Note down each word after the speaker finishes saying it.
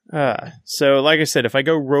So, like I said, if I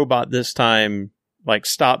go robot this time, like,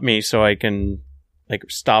 stop me so I can, like,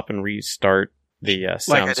 stop and restart the sound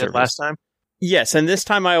like I service. did last time? Yes, and this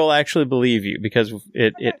time I will actually believe you, because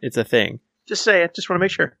it's a thing. Just say it. Just want to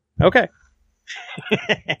make sure. Okay.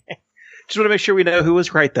 Just want to make sure we know who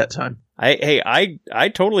was right that time. I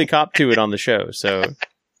totally copped to it on the show, so...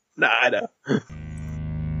 Nah, I know.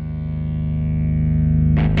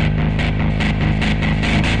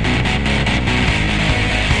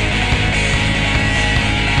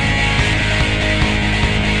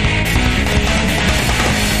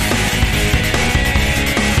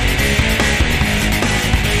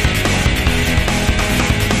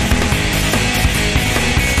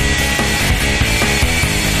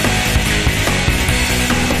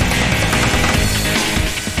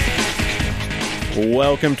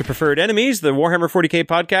 Welcome to Preferred Enemies, the Warhammer 40k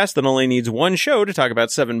podcast that only needs one show to talk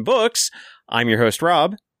about 7 books. I'm your host,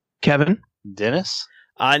 Rob. Kevin. Dennis.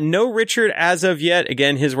 No Richard as of yet.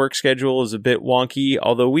 Again, his work schedule is a bit wonky,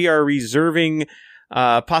 although we are reserving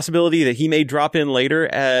possibility that he may drop in later.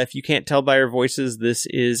 If you can't tell by our voices, this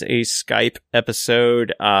is a Skype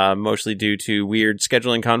episode, mostly due to weird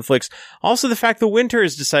scheduling conflicts. Also, the fact that winter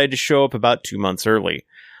has decided to show up about 2 months early.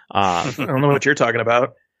 I don't know what you're talking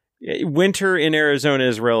about. Winter in Arizona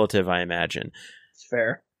is relative, I imagine. It's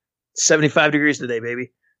fair. 75 degrees today,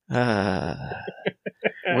 baby.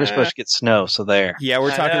 We're supposed to get snow, so there. Yeah,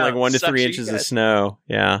 we're talking like 1 to 3 inches of snow.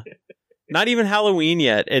 Yeah. Not even Halloween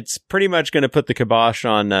yet. It's pretty much going to put the kibosh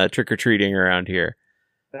on trick-or-treating around here.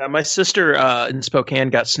 My sister in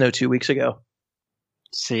Spokane got snow 2 weeks ago.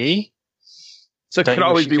 See? So it could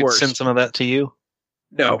always be worse. Send some of that to you?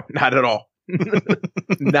 No, not at all.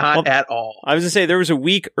 Not at all. I was going to say, there was a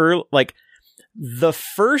week early, like the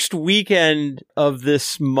first weekend of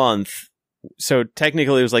this month. So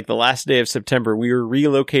technically it was like the last day of September. We were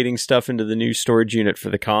relocating stuff into the new storage unit for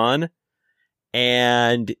the con,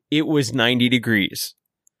 and it was 90 degrees.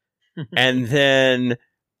 And then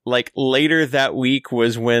like later that week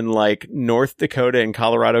was when like North Dakota and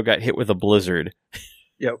Colorado got hit with a blizzard.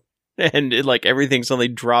 Yep. And everything suddenly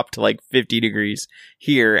dropped to like 50 degrees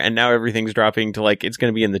here, and now everything's dropping to like, it's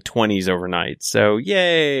going to be in the 20s overnight. So,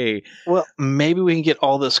 yay! Well, maybe we can get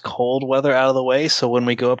all this cold weather out of the way, so when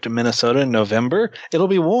we go up to Minnesota in November, it'll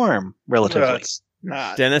be warm, relatively.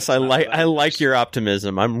 Dennis, I like your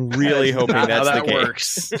optimism. I'm really hoping that's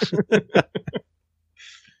the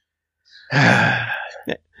case.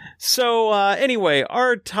 So, anyway,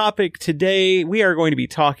 our topic today, we are going to be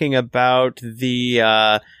talking about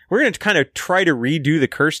we're going to kind of try to redo the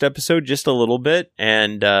Cursed episode just a little bit,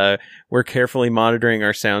 and we're carefully monitoring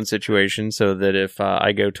our sound situation so that if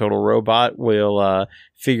I go total robot, we'll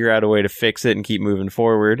figure out a way to fix it and keep moving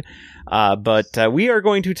forward. But we are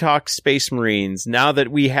going to talk Space Marines now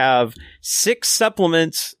that we have 6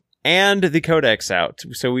 supplements and the Codex out.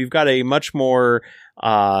 So we've got a much more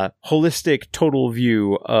holistic total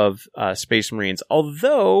view of Space Marines.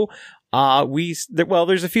 Although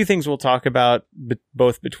there's a few things we'll talk about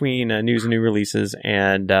both between news and new releases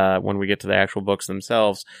and when we get to the actual books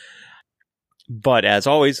themselves. But as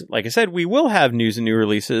always, like I said, we will have news and new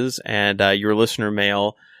releases and your listener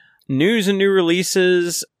mail. News and new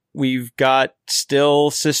releases. We've got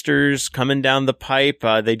Still Sisters coming down the pipe.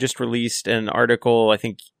 They just released an article, I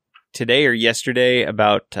think today or yesterday,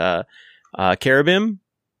 about Cherubim.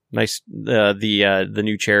 Nice, the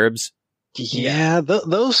new cherubs. Yeah,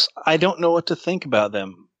 those, I don't know what to think about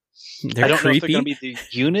them. They're I don't creepy. know if they're going to be the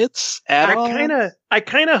units at all. I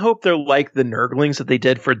kind of hope they're like the Nurglings that they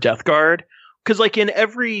did for Death Guard. Because like in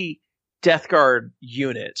every Death Guard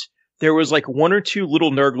unit, there was like 1 or 2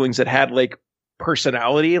 little Nurglings that had like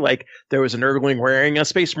personality. Like there was a Nurgling wearing a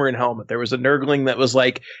Space Marine helmet. There was a Nurgling that was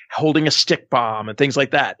like holding a stick bomb and things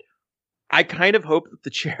like that. I kind of hope that the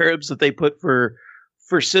cherubs that they put for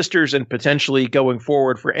Sisters and potentially going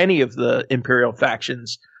forward for any of the Imperial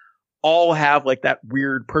factions all have like that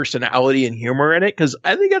weird personality and humor in it, because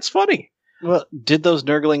I think that's funny. Well, did those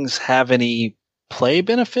Nurglings have any play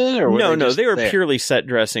benefit? Or No, they were purely set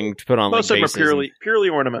dressing to put on. Most of them are purely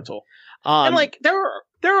ornamental. And like there are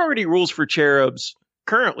already rules for cherubs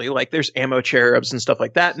currently. Like there's ammo cherubs and stuff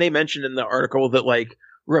like that. And they mentioned in the article that like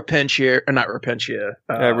Retributors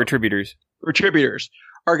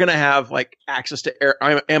are going to have like access to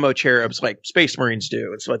ammo cherubs like Space Marines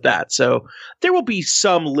do and stuff like that. So there will be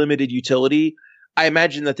some limited utility. I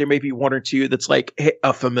imagine that there may be 1 or 2 that's like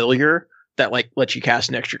a familiar that like lets you cast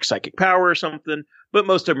an extra psychic power or something, but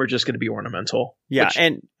most of them are just going to be ornamental. Yeah,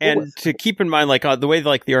 and to keep in mind, like the way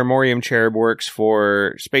like the Armorium Cherub works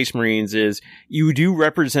for Space Marines is you do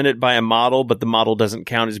represent it by a model, but the model doesn't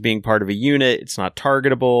count as being part of a unit. It's not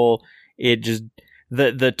targetable. It just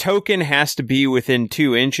the token has to be within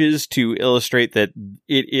 2 inches to illustrate that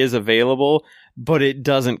it is available, but it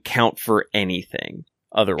doesn't count for anything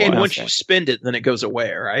otherwise. And once you spend it, then it goes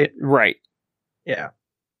away, right? Right. Yeah.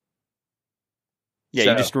 Yeah,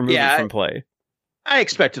 So, you just remove yeah, it from play. I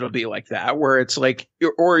expect it'll be like that, where it's like,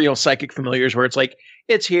 or, psychic familiars, where it's like,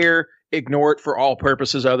 it's here, ignore it for all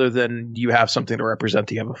purposes other than you have something to represent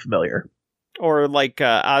the other familiar. Or like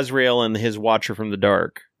Azrael and his Watcher from the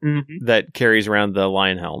Dark that carries around the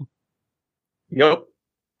lion helm. Yep.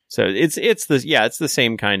 So it's the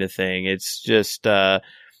same kind of thing. It's just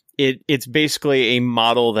it's basically a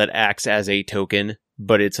model that acts as a token,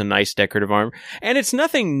 but it's a nice decorative arm, and it's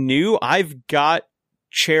nothing new. I've got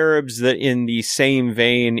cherubs that in the same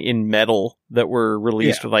vein in metal that were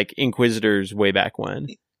released with like Inquisitors way back when.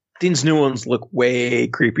 These new ones look way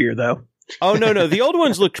creepier though. Oh no, the old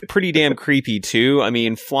ones looked pretty damn creepy too. I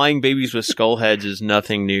mean, flying babies with skull heads is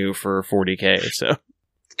nothing new for 40K. So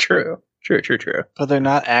True. But they're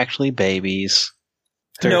not actually babies.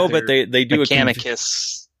 but they do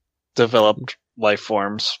Mechanicus developed life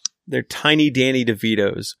forms. They're tiny Danny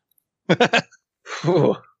DeVitos.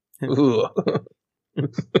 Ooh. Ooh.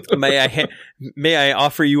 May I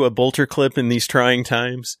offer you a bolter clip in these trying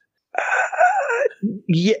times?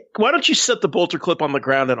 Yeah. Why don't you set the bolter clip on the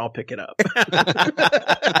ground and I'll pick it up?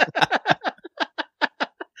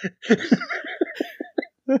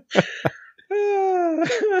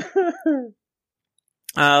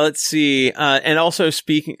 Let's see. And also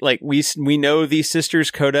speaking, like we know the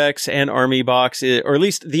Sisters Codex and Army Box, or at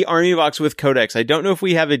least the Army Box with Codex. I don't know if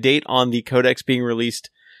we have a date on the Codex being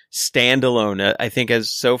released standalone. I think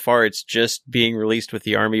as so far it's just being released with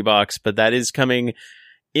the Army Box, but that is coming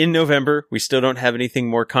in November. We still don't have anything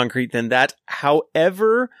more concrete than that.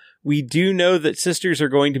 However, we do know that Sisters are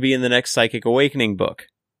going to be in the next Psychic Awakening book.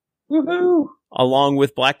 Woohoo! Along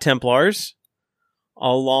with Black Templars,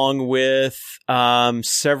 along with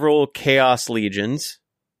several Chaos Legions.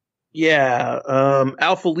 Yeah,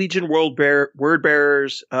 Alpha Legion, Word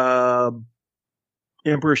Bearers,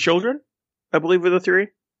 Emperor's Children, I believe were the 3.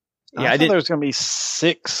 I thought there was going to be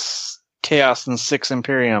 6 Chaos and 6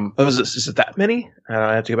 Imperium. Oh, is it that many?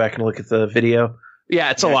 I have to go back and look at the video.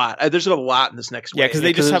 Yeah, it's a lot. There's a lot in this next wave. Yeah, because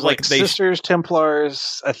they just have like Sisters,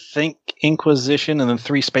 Templars, I think Inquisition, and then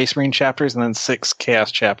 3 Space Marine chapters, and then 6 Chaos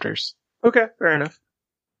chapters. Okay, fair enough.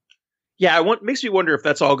 Yeah, makes me wonder if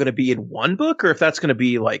that's all going to be in one book or if that's going to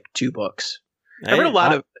be like 2 books. I've heard a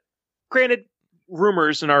lot of, granted,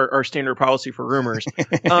 rumors and our standard policy for rumors.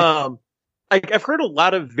 I've heard a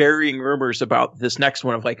lot of varying rumors about this next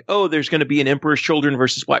one of like, oh, there's going to be an Emperor's Children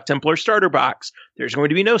versus Black Templar starter box. There's going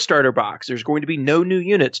to be no starter box. There's going to be no new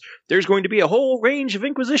units. There's going to be a whole range of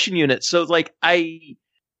Inquisition units. So like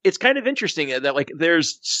it's kind of interesting that like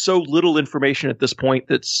there's so little information at this point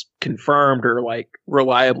that's confirmed or like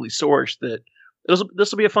reliably sourced that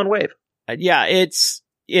this will be a fun wave. Yeah, it's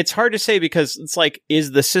hard to say because it's like,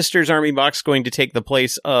 is the Sisters Army Box going to take the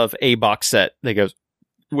place of a box set that goes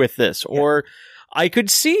with this? Yeah. Or I could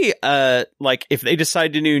see like if they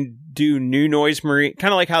decide to do new Noise Marine,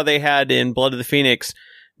 kind of like how they had in Blood of the Phoenix,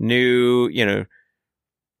 new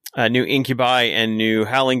Incubi and new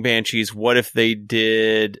Howling Banshees. What if they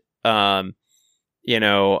did like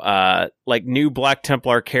new Black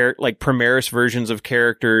Templar like Primaris versions of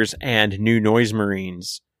characters and new Noise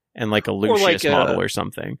Marines and like a Lucius model or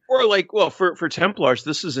something? Or like, well, for Templars,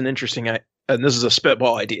 this is an interesting, and this is a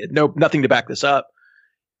spitball idea. Nothing to back this up.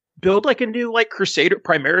 Build like a new like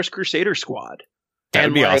Primaris Crusader squad.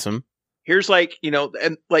 That'd be awesome. Here's like,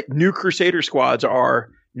 and like new Crusader squads are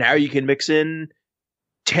now you can mix in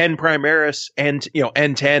 10 Primaris and,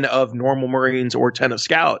 and 10 of normal Marines or 10 of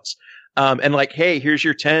Scouts. And like, hey, here's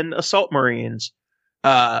your 10 Assault Marines,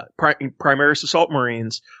 Primaris Assault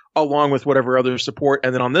Marines, along with whatever other support.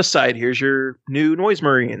 And then on this side, here's your new Noise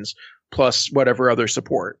Marines plus whatever other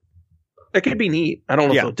support. That could be neat. I don't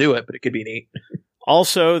know if they'll do it, but it could be neat.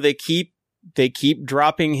 Also, they keep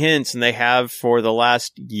dropping hints, and they have for the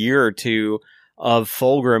last year or two, of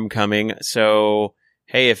Fulgrim coming. So,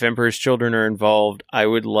 hey, if Emperor's Children are involved, I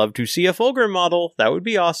would love to see a Fulgrim model. That would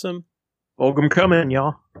be awesome. Fulgrim coming,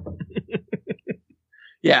 y'all.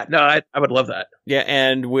 Yeah, no, I would love that. Yeah,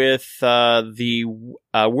 and with the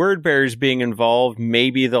Word Bearers being involved,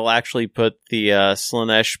 maybe they'll actually put the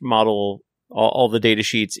Slaanesh model, all the data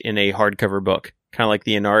sheets in a hardcover book. Kind of like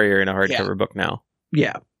the Inari are in a hardcover book now.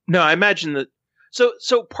 Yeah. No, I imagine that.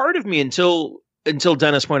 So part of me, until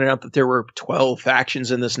Dennis pointed out that there were 12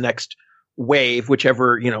 factions in this next wave,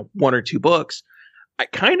 whichever, 1 or 2 books, I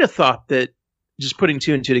kind of thought that, just putting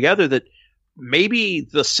 2 and 2 together, that maybe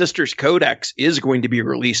the Sisters Codex is going to be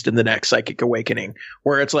released in the next Psychic Awakening,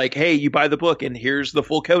 where it's like, hey, you buy the book and here's the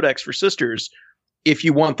full codex for Sisters. If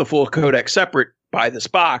you want the full codex separate, buy this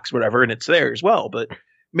box, whatever, and it's there as well. But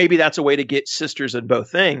maybe that's a way to get Sisters in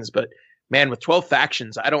both things. But man, with 12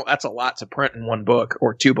 factions, that's a lot to print in one book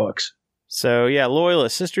or two books. So yeah,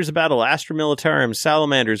 Loyalists, Sisters of Battle, Astra Militarum,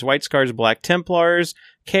 Salamanders, White Scars, Black Templars,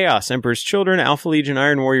 Chaos, Emperor's Children, Alpha Legion,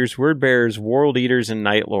 Iron Warriors, Word Bearers, World Eaters, and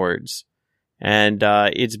Night Lords. And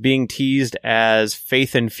it's being teased as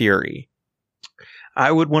Faith and Fury.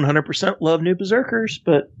 I would 100% love new Berserkers,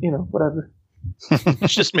 but, whatever.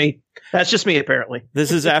 It's just me. That's just me, apparently.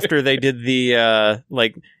 This is after they did the,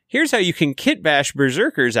 here's how you can kit bash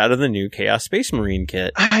Berserkers out of the new Chaos Space Marine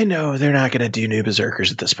kit. I know they're not going to do new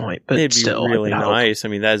Berserkers at this point, but it'd still. be really nice. I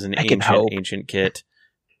mean, that is an ancient kit.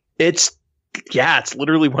 It's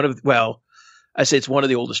literally I say it's one of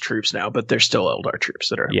the oldest troops now, but there's still Eldar troops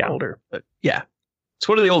that are older. But yeah, it's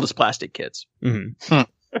one of the oldest plastic kits. Mm-hmm.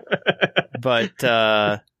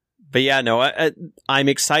 But yeah, no, I'm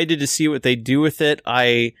excited to see what they do with it.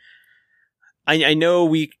 I know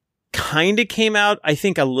we kind of came out, I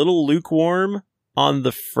think, a little lukewarm on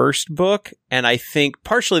the first book, and I think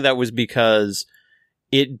partially that was because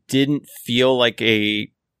it didn't feel like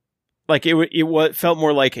it felt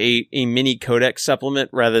more like a mini codex supplement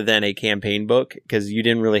rather than a campaign book, because you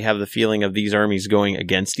didn't really have the feeling of these armies going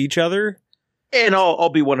against each other. And I'll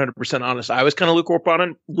be 100% honest. I was kind of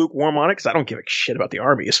lukewarm on it because I don't give a shit about the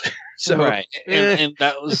armies. So right, and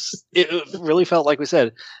that was it. Really felt like we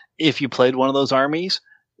said, if you played one of those armies,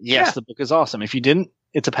 yes, the book is awesome. If you didn't,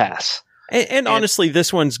 it's a pass. And honestly,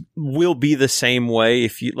 this one's will be the same way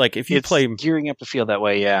if you play gearing up to feel that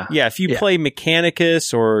way. Yeah, if you play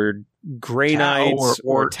Mechanicus or Grey Knights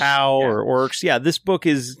or Tau or Orcs, this book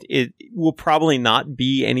it will probably not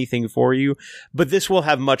be anything for you, but this will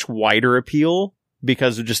have much wider appeal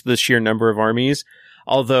because of just the sheer number of armies.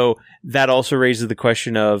 Although that also raises the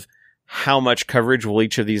question of how much coverage will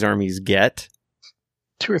each of these armies get?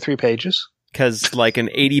 2 or 3 pages. Because like an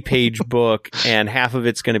 80-page book and half of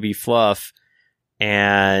it's going to be fluff,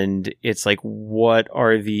 and it's like, what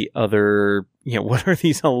are these 11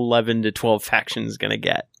 to 12 factions going to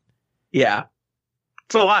get? Yeah.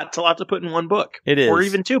 It's a lot. It's a lot to put in one book. It is. Or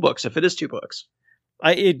even 2 books, if it is 2 books.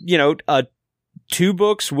 2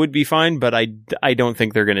 books would be fine, but I don't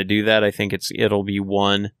think they're going to do that. I think it'll be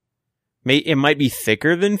 1. It might be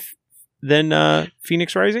thicker than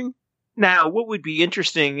Phoenix Rising. Now, what would be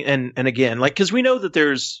interesting, and again, because we know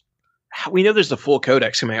there's the full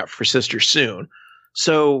codex coming out for Sisters soon.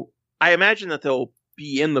 So I imagine that they'll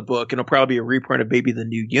be in the book, and it'll probably be a reprint of maybe the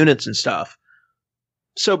new units and stuff.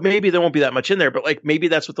 So maybe there won't be that much in there, but maybe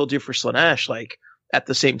that's what they'll do for Slaanesh. At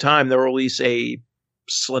the same time, they'll release a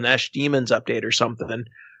Slaanesh Demons update or something,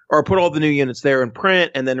 or put all the new units there in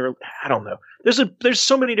print, and then I don't know. There's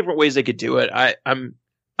so many different ways they could do it.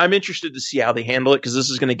 I'm interested to see how they handle it, because this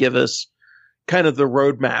is going to give us kind of the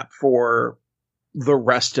roadmap for the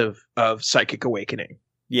rest of Psychic Awakening.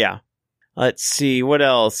 Yeah. Let's see, what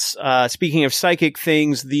else? Speaking of psychic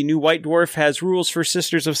things, the new White Dwarf has rules for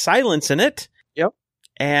Sisters of Silence in it. Yep.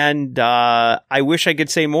 And I wish I could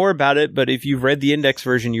say more about it, but if you've read the index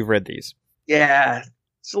version, you've read these. Yeah,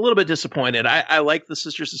 it's a little bit disappointed. I like the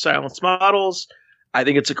Sisters of Silence models. I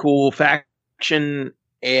think it's a cool faction,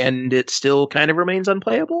 and it still kind of remains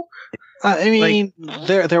unplayable. I mean,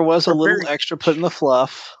 there was a little extra put in the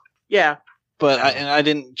fluff. Yeah. But I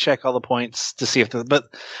didn't check all the points to see but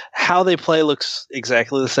how they play looks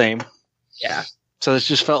exactly the same. Yeah. So it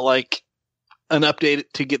just felt like an update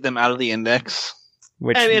to get them out of the index.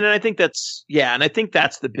 And I think that's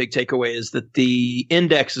the big takeaway, is that the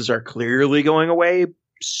indexes are clearly going away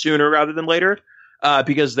sooner rather than later,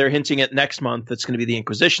 because they're hinting at next month it's going to be the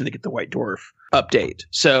Inquisition to get the White Dwarf update.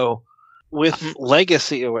 So with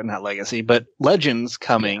Legacy, or not Legacy, but Legends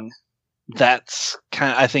coming, that's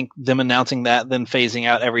kind of, I think, them announcing that, then phasing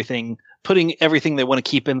out everything, putting everything they want to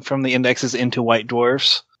keep in from the indexes into White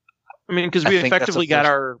Dwarfs. I mean, because we effectively got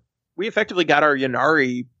our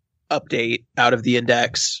Yannari update out of the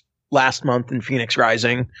index last month in Phoenix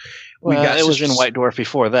Rising. It was in White Dwarf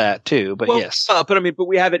before that too, but yes. But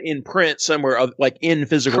we have it in print somewhere, in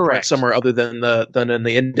physical print somewhere other than in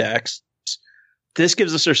the index. This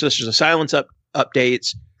gives us our Sisters of Silence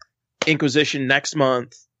updates. Inquisition next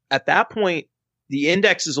month. At that point, the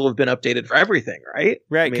indexes will have been updated for everything, right?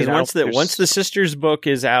 Right, because once the Sisters book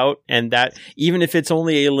is out, and that, even if it's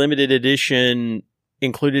only a limited edition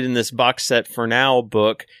included in this box set for now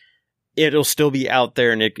book, it'll still be out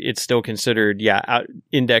there, and it's still considered,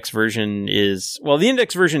 index version is, the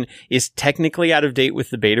index version is technically out of date with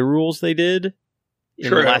the beta rules they did.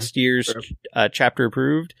 in last year's chapter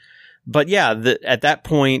approved. But yeah, at that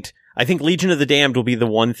point, I think Legion of the Damned will be the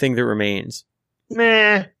one thing that remains.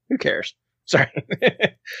 Nah, who cares? Sorry.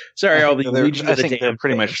 Sorry, all the Legion of the Damned. They're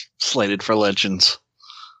pretty much slated for Legends.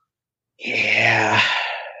 Yeah.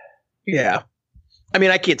 Yeah. I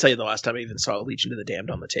mean, I can't tell you the last time I even saw Legion of the Damned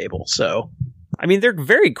on the table, so. I mean, they're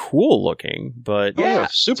very cool looking, but yeah,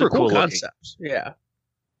 super cool concepts. Yeah.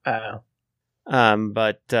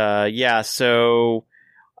 Yeah, so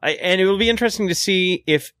and it will be interesting to see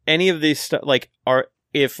if any of these stuff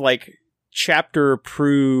if chapter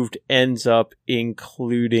approved ends up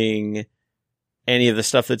including any of the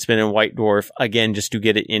stuff that's been in White Dwarf, again, just to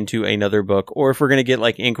get it into another book, or if we're going to get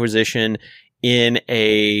like Inquisition in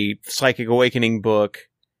a Psychic Awakening book,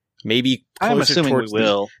 maybe closer towards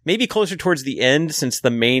the end, since the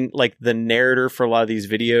main, the narrator for a lot of these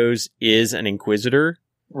videos is an Inquisitor.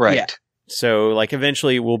 Right. Yeah. So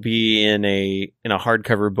eventually we'll be in a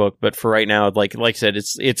hardcover book, but for right now, like I said,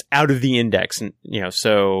 it's out of the index, and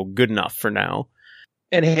so good enough for now.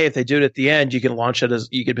 And hey, if they do it at the end, you can launch it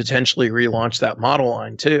you could potentially relaunch that model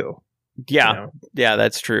line too. Yeah. Yeah,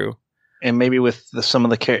 that's true. And maybe with some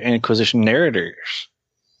of the Inquisition narrators.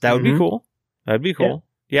 That would be cool. That'd be cool.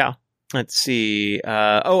 Yeah. Let's see.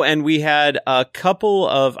 And we had a couple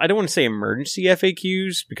of, I don't want to say emergency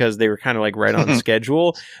FAQs because they were kind of right on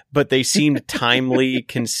schedule, but they seemed timely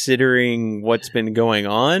considering what's been going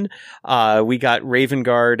on. We got Raven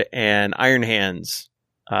Guard and Iron Hands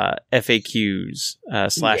FAQs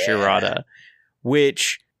 / errata,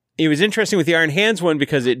 which it was interesting with the Iron Hands one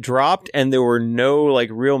because it dropped and there were no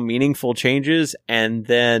real meaningful changes. And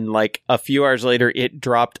then a few hours later, it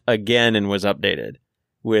dropped again and was updated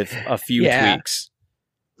with a few tweaks.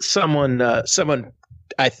 Someone,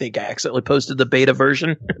 I think accidentally posted the beta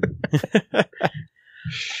version.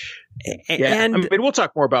 And I mean, we'll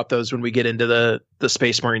talk more about those when we get into the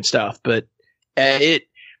Space Marine stuff, but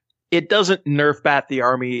it doesn't nerf bat the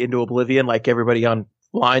army into oblivion like everybody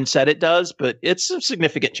online said it does, but it's some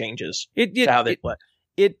significant changes to how they play.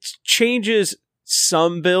 It changes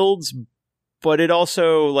some builds, but it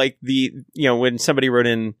also when somebody wrote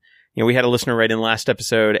in, we had a listener write in last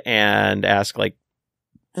episode and ask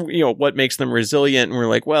what makes them resilient, and we're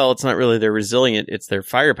like, well, it's not really their resilient, it's their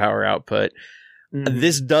firepower output.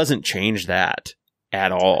 This doesn't change that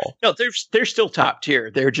at all. No, they're still top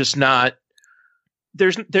tier. They're just not.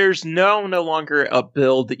 There's no longer a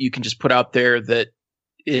build that you can just put out there that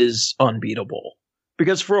is unbeatable.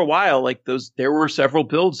 Because for a while, there were several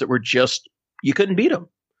builds that were just, you couldn't beat them.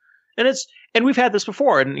 And we've had this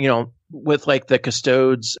before, and with the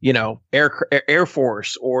Custodes, Air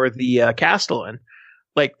Force or the Castellan,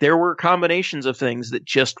 there were combinations of things that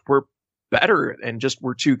just were better and just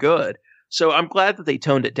were too good. So I'm glad that they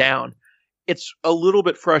toned it down. It's a little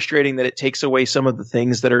bit frustrating that it takes away some of the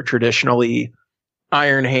things that are traditionally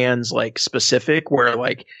Iron Hands specific, where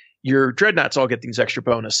your dreadnoughts all get these extra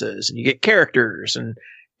bonuses and you get characters, and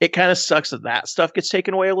it kind of sucks that stuff gets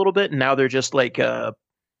taken away a little bit. And now they're just they're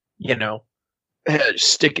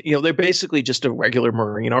basically just a regular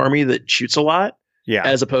Marine army that shoots a lot,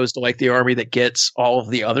 as opposed to the army that gets all of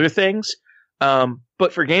the other things.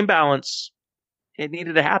 But for game balance, it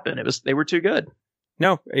needed to happen. They were too good.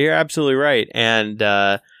 No, you're absolutely right. And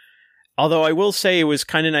although I will say it was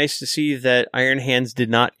kind of nice to see that Iron Hands did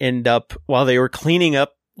not end up, while they were cleaning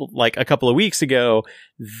up a couple of weeks ago,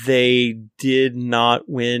 they did not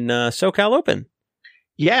win SoCal Open.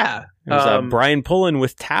 Yeah. It was Brian Pullen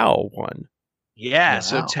with Tau won. Yeah,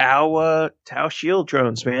 so Tau shield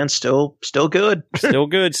drones, man, still good. Still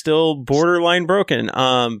good, still borderline broken.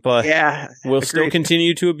 But we'll still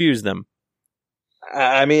continue to abuse them.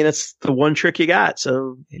 I mean, it's the one trick you got,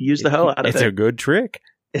 so use the hell out of it. It's a good trick.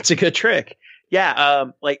 It's a good trick. Yeah,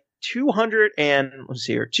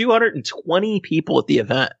 220 people at the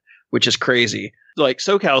event, which is crazy.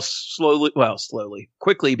 SoCal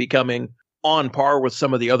quickly becoming on par with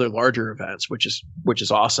some of the other larger events, which is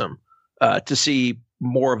awesome. To see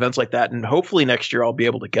more events like that, and hopefully next year I'll be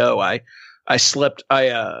able to go. I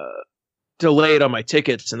delayed on my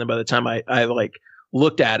tickets, and then by the time I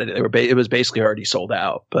looked at it, it was basically already sold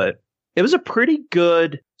out. But it was a pretty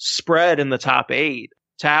good spread in the top 8.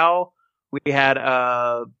 Tau, we had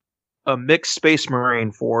a mixed Space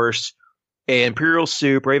Marine force, an Imperial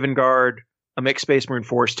Soup, Raven Guard, a mixed Space Marine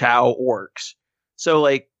force, Tau, Orcs. So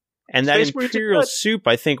and that Imperial Soup,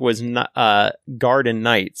 I think, was Guard and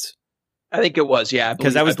Knights. I think it was, yeah.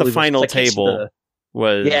 Because that was the final table.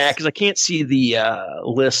 Because I can't see the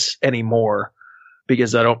lists anymore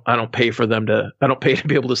because I don't pay for them to. I don't pay to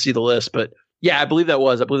be able to see the list. But yeah, I believe that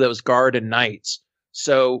was Guard and Knights.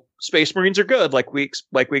 So Space Marines are good, like we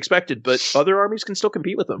expected, but other armies can still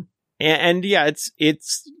compete with them. And yeah,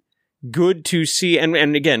 it's good to see, and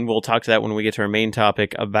again, we'll talk to that when we get to our main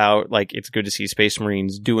topic about, like, it's good to see Space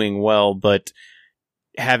Marines doing well, but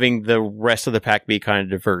having the rest of the pack be kind of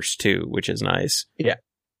diverse too, which is nice. Yeah.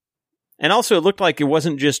 And also, it looked like it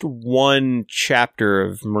wasn't just one chapter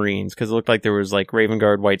of Marines, because it looked like there was, like, Raven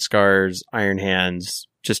Guard, White Scars, Iron Hands,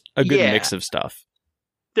 just a good mix of stuff.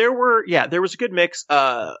 There was a good mix.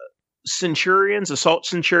 Centurions, Assault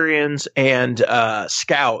Centurions, and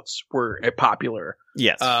Scouts were popular.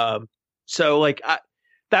 Yes. So, like,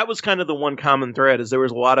 that was kind of the one common thread, is there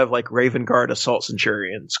was a lot of, like, Raven Guard, Assault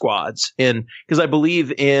Centurion squads. Because I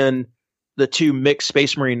believe in the two mixed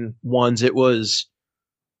Space Marine ones, it was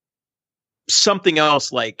something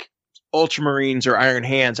else like Ultramarines or Iron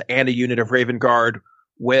Hands and a unit of Raven Guard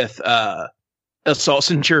with Assault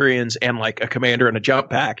Centurions and, like, a commander and a jump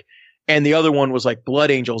pack. And the other one was, like, Blood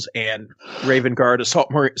Angels and Raven Guard,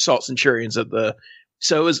 Assault Centurions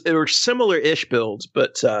so it were similar-ish builds,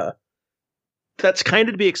 but that's kind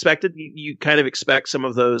of to be expected. You kind of expect some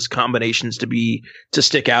of those combinations to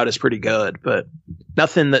stick out as pretty good, but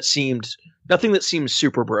nothing that seemed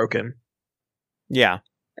super broken. Yeah.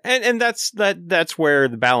 And that's where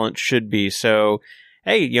the balance should be. So,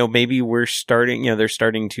 hey, maybe they're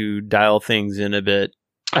starting to dial things in a bit.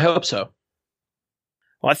 I hope so.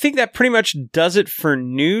 Well, I think that pretty much does it for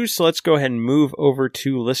news, so let's go ahead and move over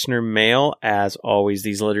to listener mail. As always,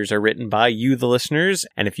 these letters are written by you, the listeners,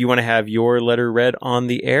 and if you want to have your letter read on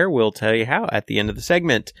the air, we'll tell you how at the end of the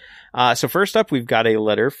segment. So first up, we've got a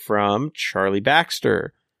letter from Charlie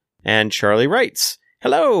Baxter, and Charlie writes,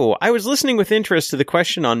 "Hello, I was listening with interest to the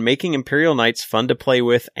question on making Imperial Knights fun to play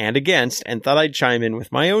with and against, and thought I'd chime in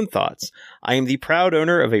with my own thoughts. I am the proud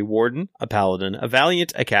owner of a Warden, a Paladin, a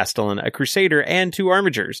Valiant, a Castellan, a Crusader, and 2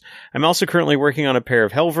 Armigers. I'm also currently working on a pair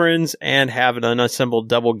of Helverins, and have an unassembled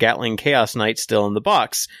double Gatling Chaos Knight still in the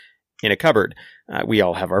box. In a cupboard. We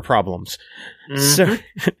all have our problems.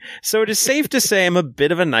 Mm-hmm. So it is safe to say I'm a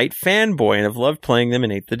bit of a Knight fanboy and have loved playing them in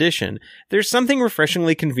 8th edition. There's something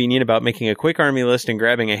refreshingly convenient about making a quick army list and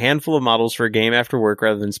grabbing a handful of models for a game after work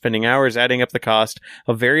rather than spending hours adding up the cost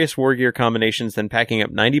of various war gear combinations than packing up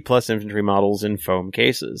 90+ infantry models in foam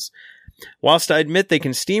cases. Whilst I admit they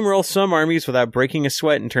can steamroll some armies without breaking a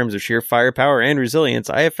sweat in terms of sheer firepower and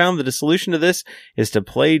resilience, I have found that a solution to this is to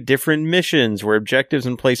play different missions where objectives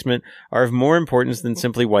and placement are of more importance than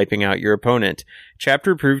simply wiping out your opponent.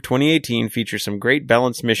 Chapter Approved 2018 features some great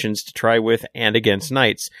balanced missions to try with and against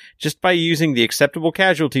Knights. Just by using the acceptable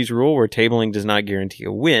casualties rule where tabling does not guarantee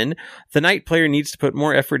a win, the Knight player needs to put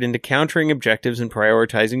more effort into countering objectives and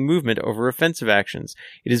prioritizing movement over offensive actions.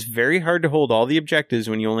 It is very hard to hold all the objectives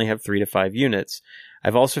when you only have 3 to 5 units.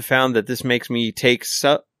 I've also found that this makes me take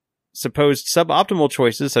supposed suboptimal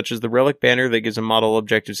choices, such as the Relic Banner that gives a model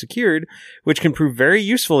objective secured, which can prove very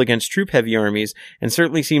useful against troop-heavy armies, and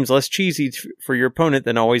certainly seems less cheesy for your opponent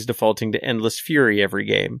than always defaulting to Endless Fury every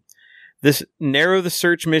game. This Narrow the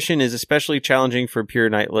Search mission is especially challenging for a pure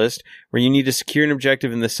Knight list, where you need to secure an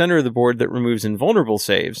objective in the center of the board that removes invulnerable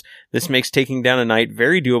saves. This makes taking down a Knight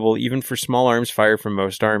very doable even for small arms fire from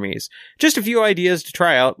most armies. Just a few ideas to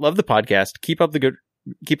try out. Love the podcast. Keep up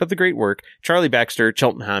the great work. Charlie Baxter,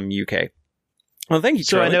 Cheltenham, UK. Well, thank you,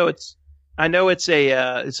 Charlie. So I know it's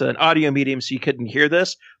an audio medium, so you couldn't hear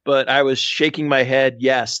this, but I was shaking my head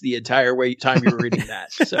yes the entire time you were reading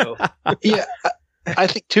that. So yeah. I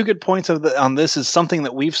think 2 good points on this is something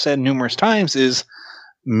that we've said numerous times is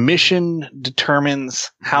mission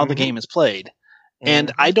determines how the game is played.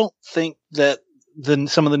 And I don't think that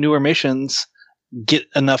some of the newer missions get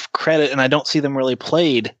enough credit, and I don't see them really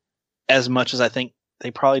played as much as I think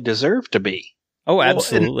they probably deserve to be. Oh,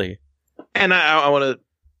 absolutely. And I want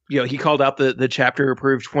to, he called out the chapter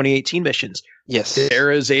approved 2018 missions. Yes.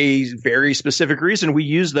 There is a very specific reason we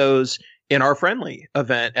use those in our friendly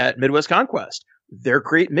event at Midwest Conquest. They're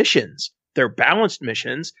great missions. They're balanced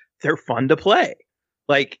missions. They're fun to play.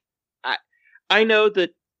 Like, I know that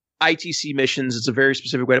ITC missions is a very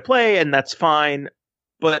specific way to play, and that's fine.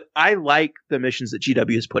 But I like the missions that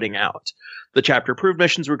GW is putting out. The chapter approved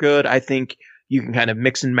missions were good. I think you can kind of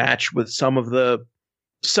mix and match with some of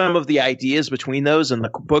the ideas between those and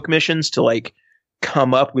the book missions to, like,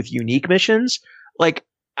 come up with unique missions. Like,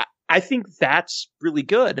 I think that's really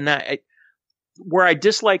good. And where I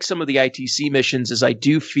dislike some of the ITC missions is I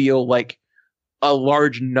do feel like a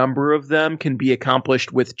large number of them can be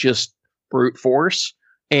accomplished with just brute force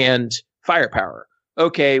and firepower.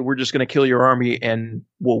 Okay, we're just going to kill your army and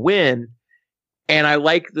we'll win. And I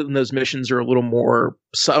like that those missions are a little more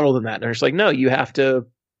subtle than that. And it's like, no, you have to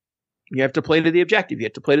You have to play to the objective. You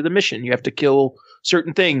have to play to the mission. You have to kill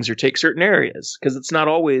certain things or take certain areas because it's not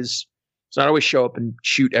always show up and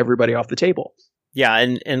shoot everybody off the table. Yeah,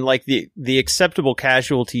 and like the acceptable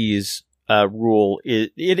casualties rule,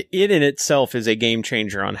 it in itself is a game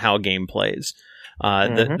changer on how game plays.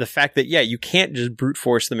 The fact that, you can't just brute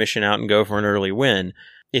force the mission out and go for an early win.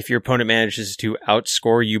 If your opponent manages to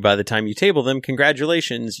outscore you by the time you table them,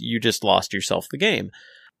 congratulations, you just lost yourself the game.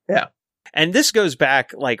 Yeah. And this goes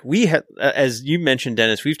back, like we have, as you mentioned,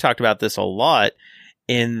 Dennis, we've talked about this a lot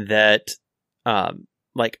in that,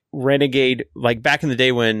 like Renegade, like back in the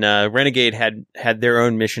day when Renegade had their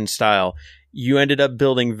own mission style, you ended up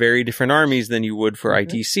building very different armies than you would for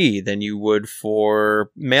ITC, than you would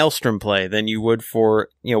for Maelstrom play, than you would for,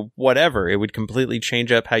 whatever. It would completely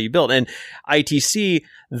change up how you build. And ITC,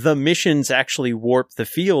 the missions actually warp the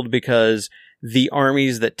field because the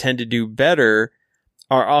armies that tend to do better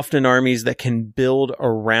are often armies that can build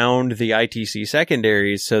around the ITC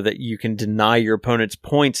secondaries so that you can deny your opponent's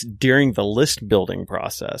points during the list building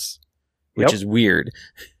process, which is weird.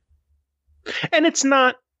 And that's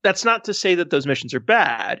not to say that those missions are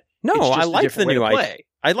bad. No, I like the new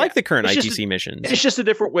I like the current ITC missions. It's just a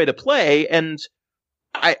different way to play. And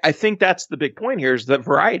I think that's the big point here is the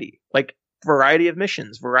variety, like variety of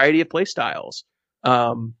missions, variety of play styles.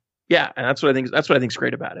 And that's what I think is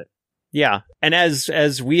great about it. Yeah. And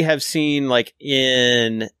as we have seen, like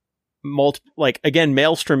in again,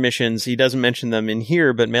 Maelstrom missions, he doesn't mention them in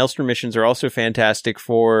here, but Maelstrom missions are also fantastic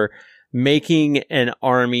for making an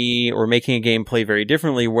army or making a game play very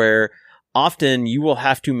differently, where often you will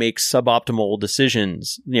have to make suboptimal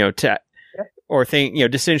decisions,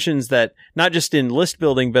 decisions that not just in list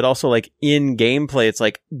building, but also like in gameplay. It's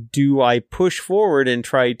like, do I push forward and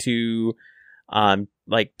try to,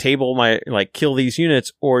 kill these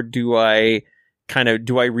units, or do I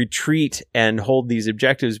retreat and hold these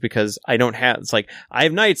objectives because I don't have, it's like, I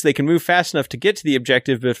have knights, they can move fast enough to get to the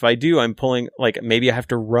objective, but if I do, I'm pulling, like, maybe I have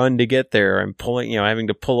to run to get there. I'm pulling, having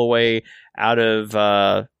to pull away out of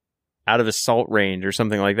assault range or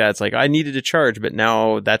something like that. It's like, I needed to charge, but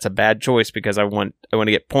now that's a bad choice because I want to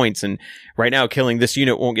get points. And right now killing this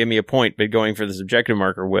unit won't give me a point, but going for this objective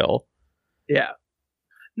marker will. Yeah.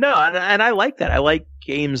 No, and I like that. I like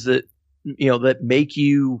games that, that make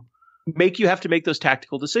you have to make those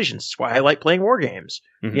tactical decisions. That's why I like playing war games.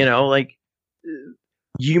 Mm-hmm.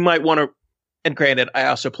 You might want to, and granted, I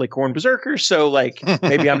also play Khorne Berserker, so like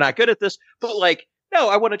maybe I'm not good at this, but like, no,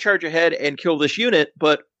 I want to charge ahead and kill this unit,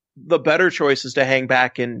 but the better choice is to hang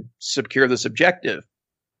back and secure this objective.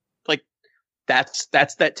 Like that's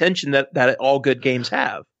that tension that all good games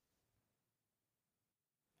have.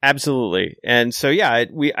 Absolutely. And so,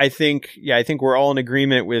 I think we're all in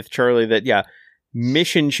agreement with Charlie that,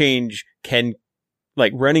 mission change can,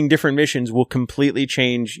 like, running different missions will completely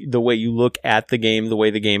change the way you look at the game, the way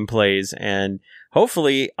the game plays, and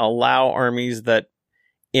hopefully allow armies that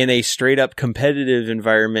in a straight up competitive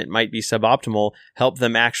environment might be suboptimal, help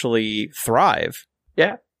them actually thrive.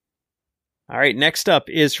 Yeah. All right, next up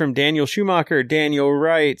is from Daniel Schumacher. Daniel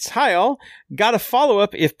writes, "Hi all, got a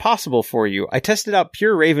follow-up if possible for you. I tested out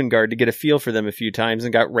Pure Raven Guard to get a feel for them a few times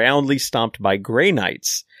and got roundly stomped by Grey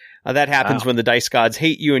Knights. That happens when the dice gods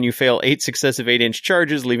hate you and you fail 8 successive 8-inch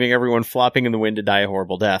charges, leaving everyone flopping in the wind to die a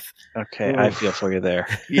horrible death." Okay, I feel for you there.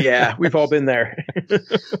 Yeah, we've all been there.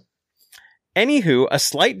 Anywho, a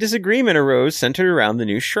slight disagreement arose centered around the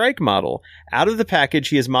new Shrike model. Out of the package,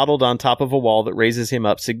 he is modeled on top of a wall that raises him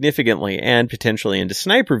up significantly and potentially into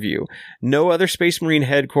sniper view. No other Space Marine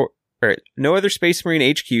HQs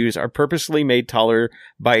are purposely made taller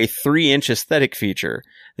by a 3-inch aesthetic feature.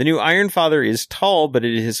 The new Ironfather is tall, but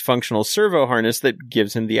it is his functional servo harness that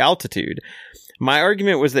gives him the altitude. My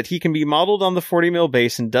argument was that he can be modeled on the 40mm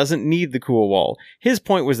base and doesn't need the cool wall. His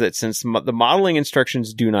point was that since the modeling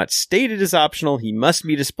instructions do not state it is optional, he must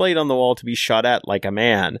be displayed on the wall to be shot at like a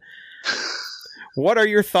man. What are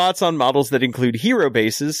your thoughts on models that include hero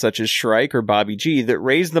bases, such as Shrike or Bobby G, that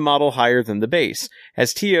raise the model higher than the base?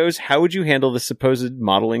 As TOs, how would you handle the supposed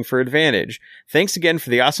modeling for advantage? Thanks again for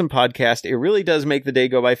the awesome podcast. It really does make the day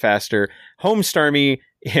go by faster.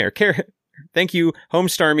 Thank you,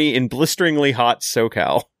 Homestarmy in blisteringly hot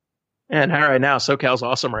SoCal. And right now, SoCal's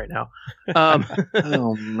awesome right now.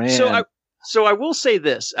 Oh man! So I will say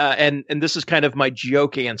this, and this is kind of my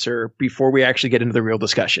joke answer before we actually get into the real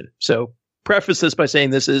discussion. So preface this by saying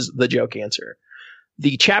this is the joke answer.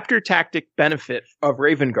 The chapter tactic benefit of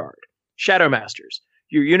Raven Guard, Shadow Masters.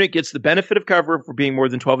 Your unit gets the benefit of cover for being more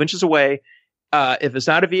than 12 inches away. If it's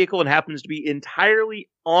not a vehicle and happens to be entirely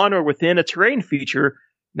on or within a terrain feature,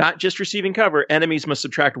 not just receiving cover, enemies must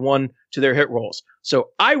subtract 1 to their hit rolls.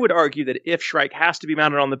 So I would argue that if Shrike has to be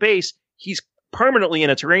mounted on the base, he's permanently in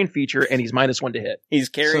a terrain feature and he's -1 to hit. He's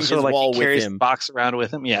carrying his like wall he with carries him. the box around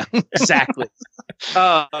with him. Yeah. Exactly.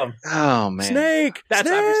 Oh man. Snake! That's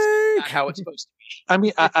Snake! obviously not how it's supposed to I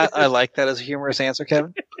mean, I like that as a humorous answer,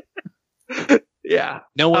 Kevin. be. Yeah.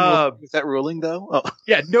 No one will use that ruling though. Oh.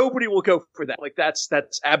 Yeah, nobody will go for that. Like that's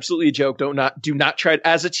absolutely a joke. Do not try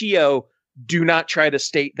as a TO, do not try to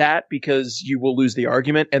state that because you will lose the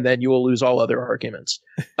argument and then you will lose all other arguments.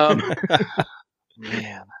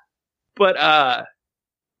 Man. But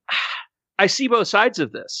I see both sides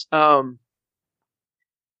of this.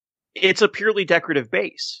 It's a purely decorative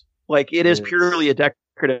base. Like it is purely a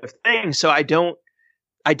decorative thing. So I don't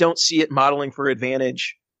see it modeling for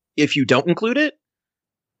advantage if you don't include it.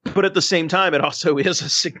 But at the same time, it also is a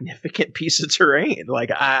significant piece of terrain. Like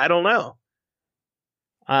I don't know.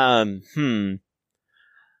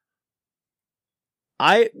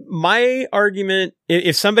 My argument,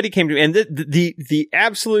 if somebody came to me, and the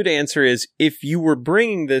absolute answer is, if you were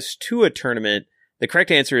bringing this to a tournament, the correct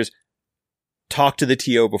answer is talk to the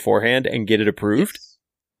TO beforehand and get it approved. Yes.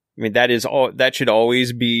 I mean, that should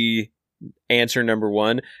always be answer number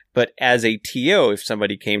one. But as a TO, if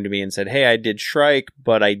somebody came to me and said, hey, I did Shrike,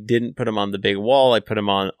 but I didn't put him on the big wall, I put him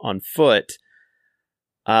on foot.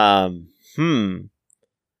 Man.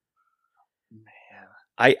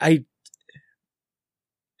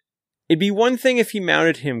 It'd be one thing if you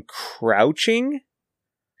mounted him crouching.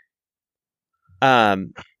 I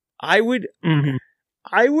would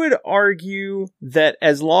argue that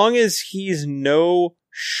as long as he's no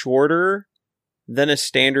shorter than a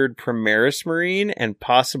standard Primaris Marine and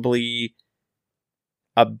possibly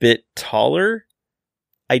a bit taller,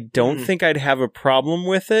 I don't think I'd have a problem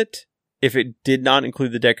with it if it did not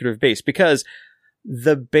include the decorative base, because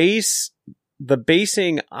the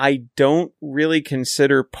basing I don't really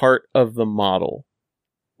consider part of the model.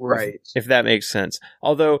 Right. If that makes sense.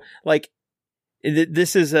 Although, like,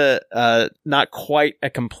 this is a not quite a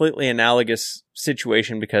completely analogous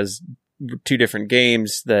situation because two different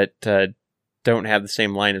games that don't have the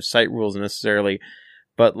same line of sight rules necessarily.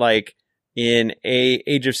 But like in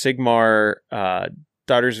Age of Sigmar,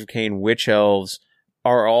 Daughters of Cain Witch Elves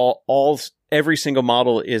are all every single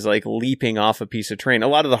model is like leaping off a piece of terrain. A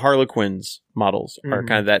lot of the Harlequins models are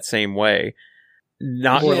kind of that same way.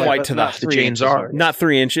 Not quite to the 3 inches. Not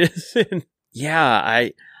 3 inches. Yeah,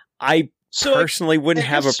 I personally wouldn't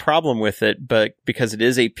have a problem with it, but because it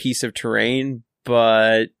is a piece of terrain,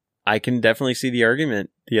 but I can definitely see the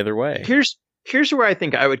argument the other way. Here's where I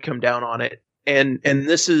think I would come down on it. And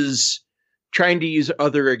this is trying to use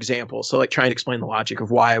other examples. So like trying to explain the logic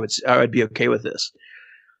of why I would be okay with this.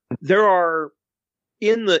 There are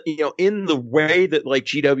in the way that like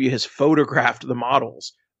GW has photographed the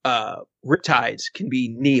models, Riptides can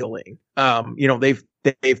be kneeling.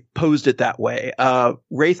 They've posed it that way.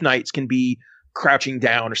 Wraith Knights can be crouching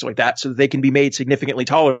down or something like that, so that they can be made significantly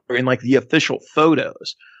taller in like the official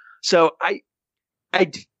photos. So I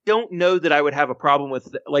don't know that I would have a problem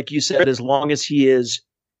with, like you said, as long as he is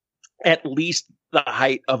at least the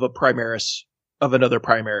height of another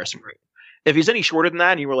Primaris Marine. If he's any shorter than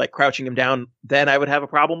that and you were like crouching him down, then I would have a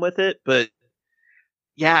problem with it. But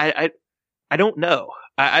yeah, I don't know.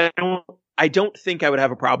 I don't think I would have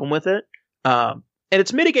a problem with it. And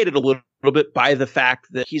it's mitigated a little bit by the fact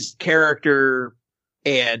that he's a character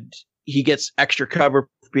and he gets extra cover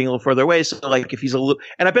for being a little further away. So like if he's and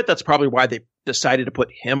I bet that's probably why they decided to put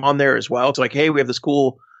him on there as well. It's like, hey, we have this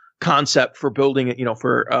cool concept for building,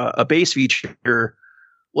 for a base feature.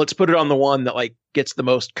 Let's put it on the one that like gets the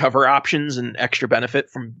most cover options and extra benefit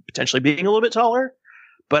from potentially being a little bit taller.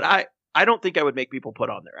 But I don't think I would make people put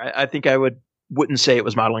on there. I think I wouldn't say it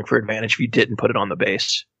was modeling for advantage if you didn't put it on the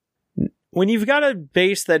base. When you've got a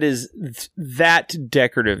base that is that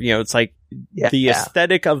decorative, it's like the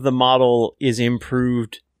aesthetic of the model is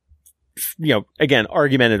improved, again,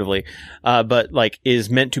 argumentatively, but like is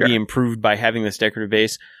meant to be improved by having this decorative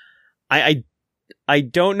base. I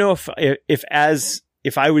don't know if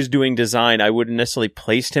I was doing design, I wouldn't necessarily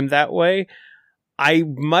placed him that way. I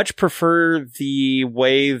much prefer the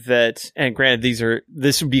way that, and granted,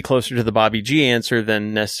 this would be closer to the Bobby G answer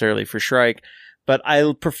than necessarily for Shrike, but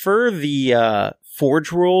I prefer the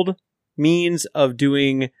Forge World means of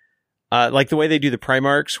doing, like the way they do the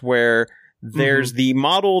Primarchs, where there's the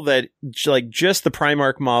model that, like, just the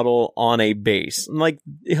Primarch model on a base. Like,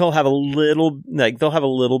 they'll have a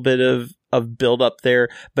little bit of build up there,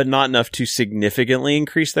 but not enough to significantly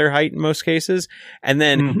increase their height in most cases. And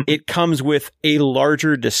then it comes with a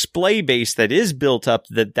larger display base that is built up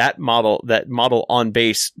that model on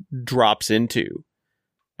base drops into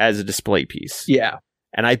as a display piece. Yeah.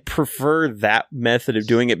 And I prefer that method of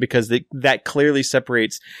doing it because that clearly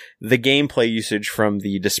separates the gameplay usage from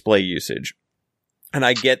the display usage. And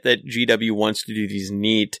I get that GW wants to do these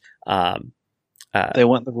neat, they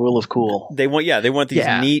want the rule of cool. They want these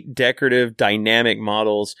neat, decorative, dynamic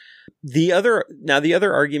models. The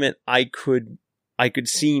other argument I could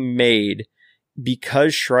see made,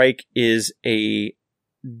 because Shrike is a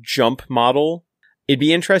jump model, it'd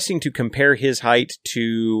be interesting to compare his height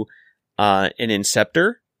to an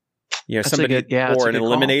Inceptor, somebody, or an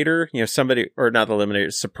Eliminator, somebody, or not the Eliminator,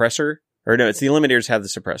 Suppressor, or no, it's the Eliminators have the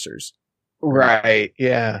Suppressors, right?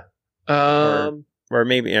 Yeah, or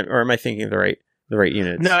maybe, or am I thinking of the right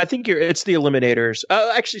units? No, I think it's the Eliminators.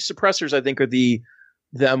 Actually, Suppressors I think are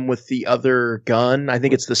them with the other gun. I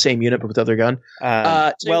think it's the same unit but with the other gun.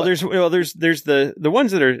 There's the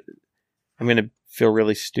ones that are. I'm going to feel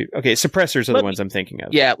really stupid. Okay, Suppressors are the ones I'm thinking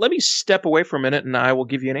of. Yeah, let me step away for a minute and I will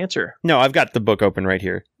give you an answer. No, I've got the book open right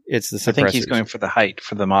here. It's the Suppressors. I think he's going for the height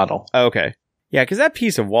for the model. Oh, okay. Yeah, because that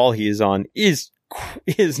piece of wall he is on is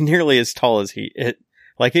nearly as tall as it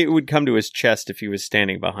would come to his chest if he was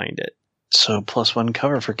standing behind it. So +1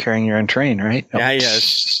 cover for carrying your own terrain, right? Yeah,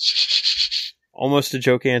 yes. Almost a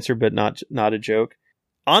joke answer, but not a joke.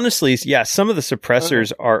 Honestly, yeah, some of the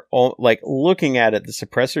suppressors are, looking at it, the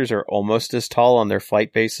suppressors are almost as tall on their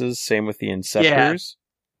flight bases. Same with the Inceptors. Yeah,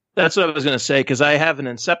 that's what I was going to say, because I have an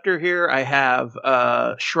Inceptor here, I have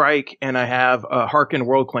Shrike, and I have a Harken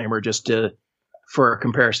Worldclaimer, just for a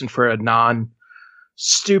comparison for a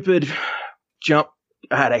non-stupid jump.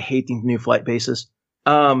 God, I hate these new flight bases.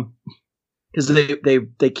 Because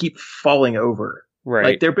they keep falling over. Right.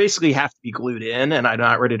 Like, they basically have to be glued in, and I'm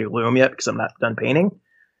not ready to glue them yet because I'm not done painting.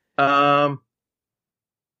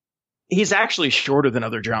 He's actually shorter than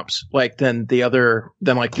other jumps, than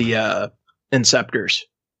the Inceptors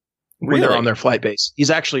when they're on their flight base.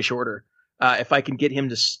 He's actually shorter. If I can get him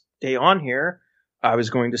to stay on here, I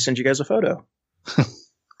was going to send you guys a photo.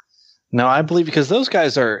 No, I believe because those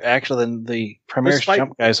guys are actually the Primaris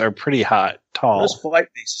jump guys are pretty tall. Those flight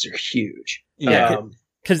bases are huge. Yeah,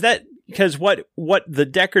 because what the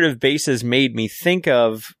decorative bases made me think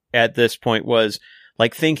of at this point was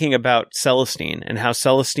thinking about Celestine and how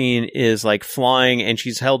Celestine is flying and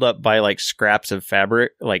she's held up by scraps of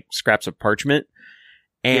fabric, scraps of parchment.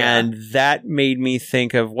 And that made me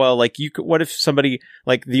think of, what if somebody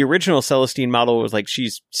the original Celestine model was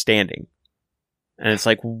she's standing, and it's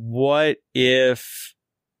what if,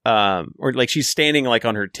 or she's standing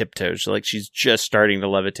on her tiptoes, so she's just starting to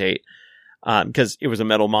levitate, because it was a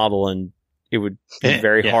metal model and it would be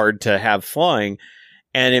very hard to have flying.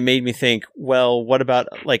 And it made me think, well, what about,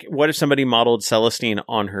 what if somebody modeled Celestine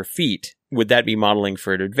on her feet? Would that be modeling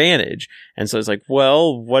for an advantage? And so it's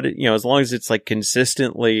well, what, as long as it's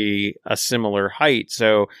consistently a similar height.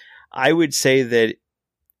 So I would say that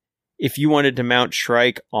if you wanted to mount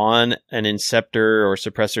Shrike on an Inceptor or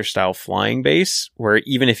Suppressor style flying base, where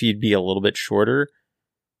even if you'd be a little bit shorter,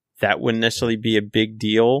 that wouldn't necessarily be a big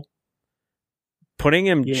deal. Putting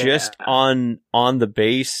him just on the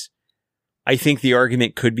base, I think the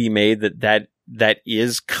argument could be made that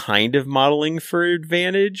is kind of modeling for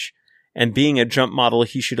advantage, and being a jump model,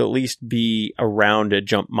 he should at least be around a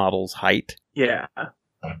jump model's height. Yeah.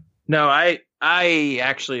 No, I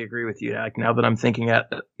actually agree with you. Now that I'm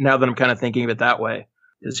kind of thinking of it that way,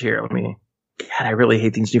 God, I really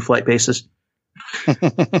hate these new flight bases.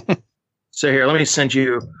 So here, let me send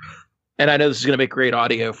you, and I know this is going to make great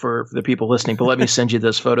audio for the people listening, but let me send you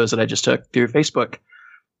those photos that I just took through Facebook.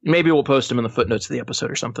 Maybe we'll post them in the footnotes of the episode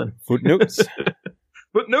or something. Footnotes?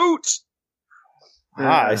 Footnotes!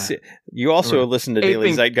 I see. You also listen to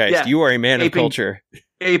Daily Zeitgeist. Yeah, you are a man of culture.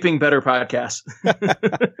 Aping better podcasts.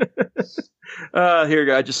 Here you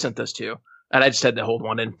go. I just sent those to you. And I just had to hold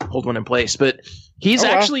one in place. But he's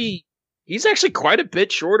actually quite a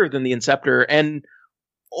bit shorter than the Inceptor and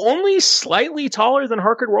only slightly taller than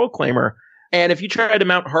Harken Worldclaimer. And if you try to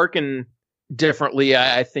mount Harken differently,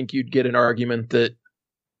 I think you'd get an argument that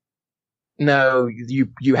no,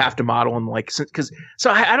 you have to model him because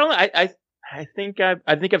I don't know. I think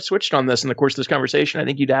I've switched on this in the course of this conversation. I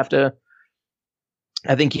think you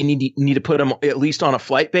need to put him at least on a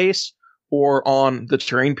flight base or on the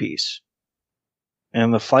terrain piece.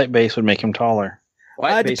 And the flight base would make him taller.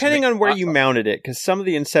 Depending on where you mounted it, because some of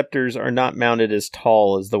the Inceptors are not mounted as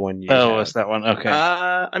tall as the one you have. It's that one.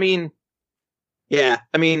 Okay.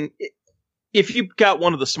 If you got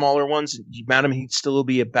one of the smaller ones, you mount him, he'd still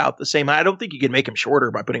be about the same. I don't think you could make him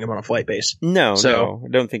shorter by putting him on a flight base. No, I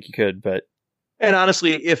don't think you could. And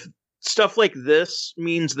honestly, if stuff like this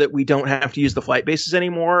means that we don't have to use the flight bases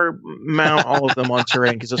anymore, mount all of them on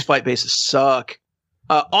terrain because those flight bases suck.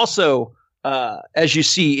 Also, as you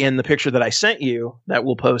see in the picture that I sent you, that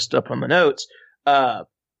we'll post up on the notes,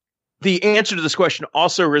 the answer to this question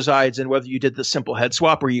also resides in whether you did the simple head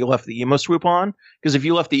swap or you left the emo swoop on. Because if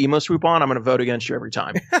you left the emo swoop on, I'm going to vote against you every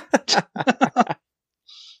time.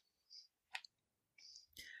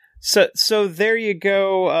 So there you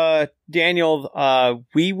go, Daniel.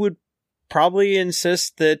 We would probably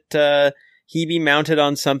insist that he be mounted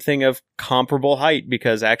on something of comparable height,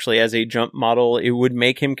 because actually as a jump model, it would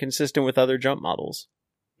make him consistent with other jump models.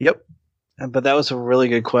 Yep. But that was a really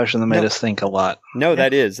good question that made us think a lot. No,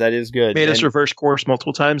 that is good. Made us reverse course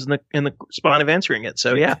multiple times in the spot of answering it.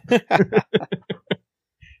 So yeah.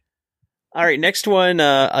 All right, next one,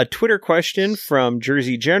 a Twitter question from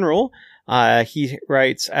Jersey General. He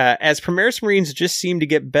writes, as Primaris Marines just seem to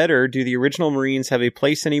get better, do the original Marines have a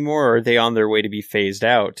place anymore, or are they on their way to be phased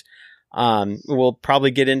out? We'll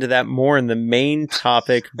probably get into that more in the main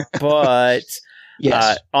topic, but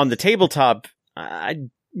yes. On the tabletop,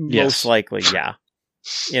 most likely, yeah.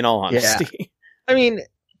 In all honesty. Yeah. I mean,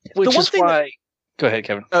 which is why... Go ahead,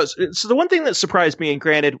 Kevin. So the one thing that surprised me, and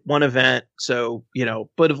granted, one event, so,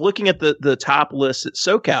 but of looking at the top list at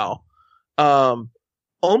SoCal,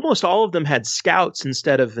 almost all of them had scouts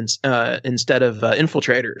instead of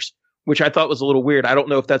infiltrators, which I thought was a little weird. I don't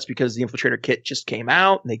know if that's because the infiltrator kit just came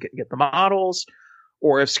out and they couldn't get the models,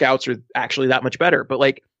 or if scouts are actually that much better. But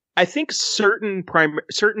I think certain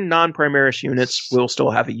non-Primaris units will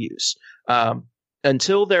still have a use.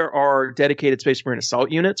 Until there are dedicated Space Marine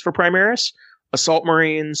assault units for Primaris, assault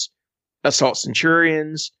Marines, assault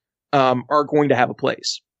Centurions are going to have a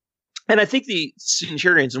place. And I think the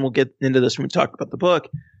Centurions, and we'll get into this when we talk about the book,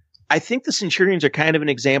 I think the Centurions are kind of an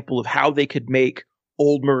example of how they could make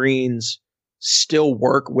old Marines still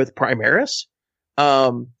work with Primaris.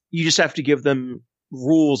 You just have to give them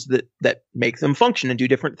rules that make them function and do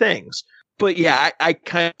different things. But yeah, I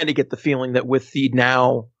kind of get the feeling that with the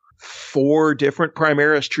now 4 different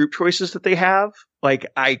Primaris troop choices that they have,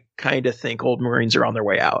 I kind of think old Marines are on their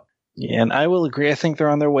way out. Yeah, and I will agree. I think they're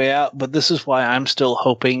on their way out, but this is why I'm still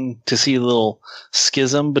hoping to see a little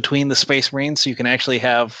schism between the Space Marines, so you can actually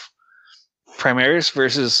have Primaris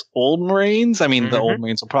versus old Marines. I mean, the old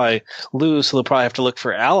Marines will probably lose, so they'll probably have to look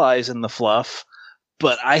for allies in the fluff.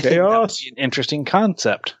 But I think that would be an interesting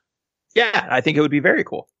concept. Yeah, I think it would be very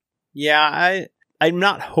cool. Yeah, I'm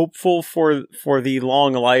not hopeful for the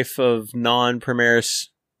long life of non-Primaris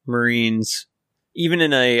Marines. Even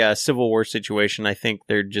in a Civil War situation, I think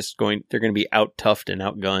they're going to be out-toughed and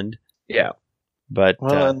outgunned. Yeah. But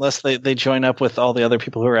unless they join up with all the other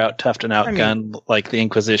people who are out-toughed and outgunned, like the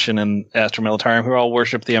Inquisition and Astra Militarum, who all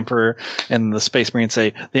worship the Emperor, and the Space Marines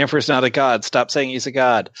say, the Emperor's not a god, stop saying he's a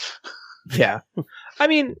god. Yeah. I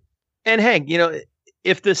mean, and hey,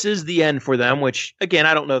 if this is the end for them, which, again,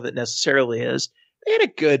 I don't know that necessarily is, they had a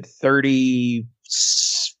good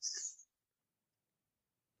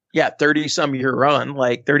 30-some year run,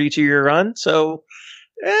 32-year run. So,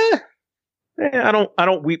 I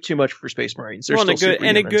don't weep too much for Space Marines. They're still a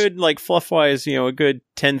good fluff-wise, a good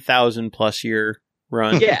 10,000 plus year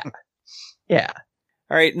run. Yeah. Yeah.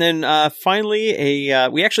 All right, and then finally,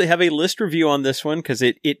 we actually have a list review on this one because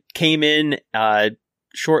it came in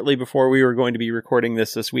shortly before we were going to be recording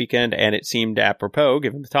this weekend, and it seemed apropos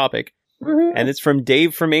given the topic. Mm-hmm. And it's from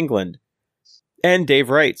Dave from England. And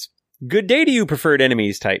Dave writes, "Good day to you, preferred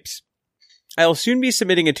enemies types. I'll soon be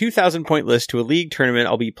submitting a 2,000-point list to a league tournament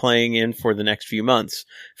I'll be playing in for the next few months.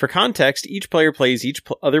 For context, each player plays each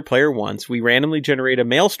other player once. We randomly generate a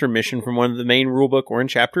Maelstrom mission from one of the main rulebook or in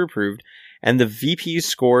chapter approved, and the VPs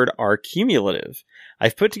scored are cumulative.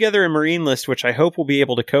 I've put together a Marine list which I hope will be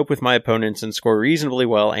able to cope with my opponents and score reasonably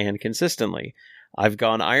well and consistently. I've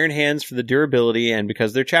gone Iron Hands for the durability, and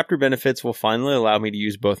because their chapter benefits will finally allow me to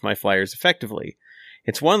use both my flyers effectively.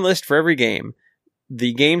 It's one list for every game.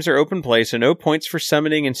 The games are open play, so no points for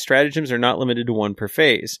summoning, and stratagems are not limited to 1 per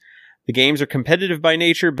phase. The games are competitive by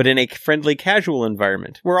nature, but in a friendly, casual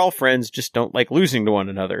environment. We're all friends, just don't like losing to one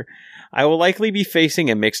another. I will likely be facing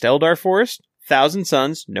a mixed Eldar Forest, Thousand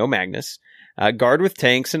Suns, no Magnus, Guard with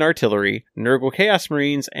tanks and artillery, Nurgle Chaos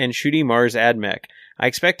Marines, and Shooty Mars Admech. I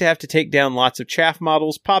expect to have to take down lots of chaff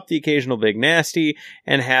models, pop the occasional big nasty,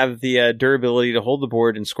 and have the durability to hold the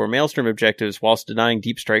board and score Maelstrom objectives whilst denying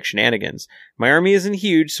deep strike shenanigans. My army isn't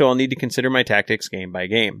huge, so I'll need to consider my tactics game by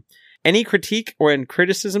game. Any critique or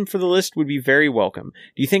criticism for the list would be very welcome.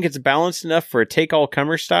 Do you think it's balanced enough for a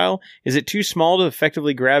take-all-comer style? Is it too small to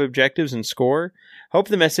effectively grab objectives and score? Hope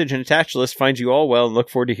the message and attached list finds you all well and look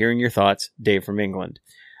forward to hearing your thoughts. Dave from England."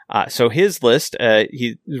 So his list,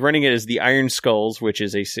 he's running it as the Iron Skulls, which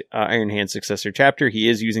is a Iron Hands successor chapter. He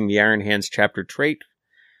is using the Iron Hands chapter trait.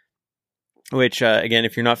 which, again,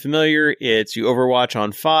 if you're not familiar, it's you overwatch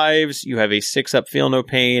on 5s, you have a 6-up feel no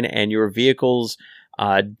pain, and your vehicles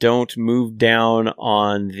don't move down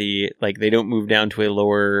on they don't move down to a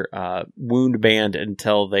lower wound band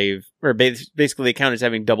until basically they count as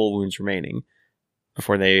having double wounds remaining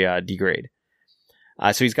before they degrade.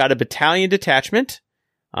 So he's got a battalion detachment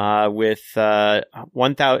with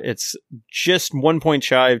 1,000. It's just 1 point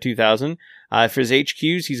shy of 2,000. For his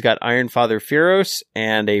HQs, he's got Iron Father Feros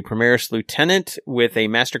and a Primaris Lieutenant with a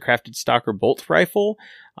Mastercrafted Stalker Bolt Rifle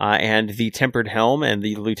and the Tempered Helm, and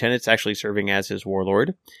the Lieutenant's actually serving as his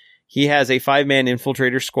Warlord. He has a 5-man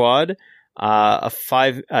Infiltrator Squad, 2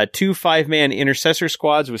 5-man Intercessor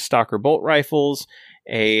Squads with Stalker Bolt Rifles,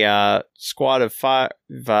 a squad of 5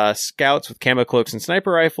 Scouts with Camo Cloaks and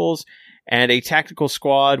Sniper Rifles, and a Tactical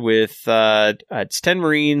Squad with it's 10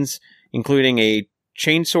 Marines, including a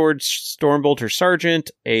Chainsword Stormbolter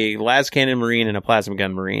Sergeant, a Las Cannon Marine, and a Plasma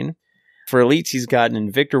Gun Marine. For elites, he's got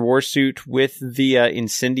an Invictor Warsuit with the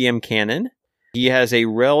Incendium Cannon. He has a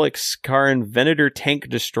Relic Scaran Venator Tank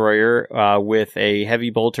Destroyer with a Heavy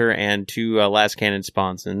Bolter and 2 Las Cannon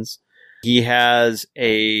Sponsons. He has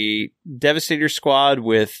a Devastator Squad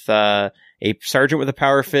with a Sergeant with a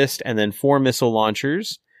Power Fist and then 4 Missile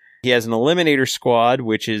Launchers. He has an Eliminator Squad,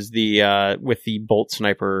 which is with the Bolt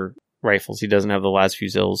Sniper Rifles. He doesn't have the Las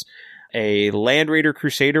Fusils. A Land Raider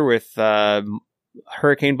Crusader with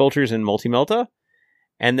Hurricane Bolters and Multi-Melta.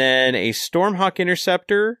 And then a Stormhawk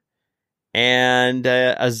Interceptor and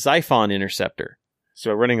a Xiphon Interceptor.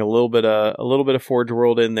 So running a little bit of Forge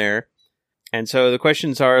World in there. And so the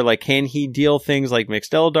questions are, like, can he deal things like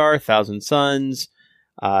Mixed Eldar, Thousand Suns,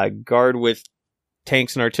 guard with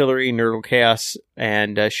tanks and artillery, Nurgle Chaos,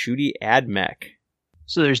 and Shooty Admech?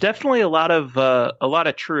 So there's definitely a lot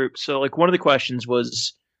of troops. So like one of the questions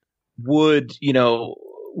was, would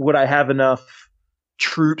I have enough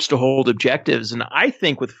troops to hold objectives? And I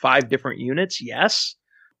think with 5 different units, yes.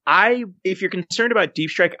 If you're concerned about Deep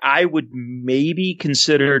Strike, I would maybe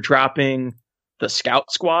consider dropping the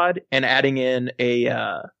Scout Squad and adding in you'd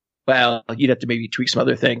have to maybe tweak some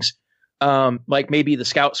other things. Like maybe the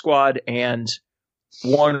Scout Squad and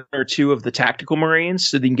 1 or 2 of the Tactical Marines,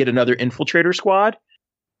 so they can get another Infiltrator Squad.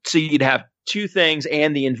 So you'd have 2 things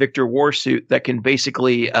and the Invictor Warsuit that can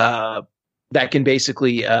basically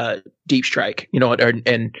deep strike,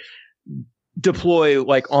 and deploy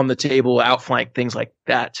like on the table, outflank, things like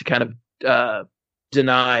that to kind of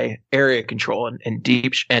deny area control and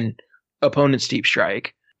opponents deep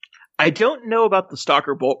strike. I don't know about the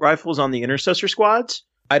Stalker Bolt Rifles on the Intercessor Squads.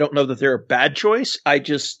 I don't know that they're a bad choice. I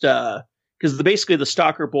just because basically the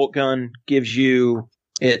Stalker Bolt Gun gives you,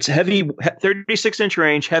 it's heavy, 36-inch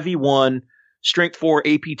range, heavy 1, strength 4,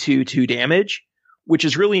 AP 2 damage, which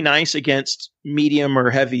is really nice against medium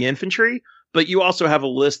or heavy infantry. But you also have a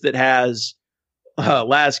list that has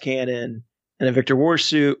Las Cannon and a Victor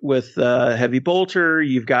Warsuit with heavy bolter.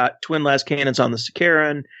 You've got twin Las Cannons on the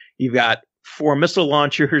Sakaran. You've got 4 missile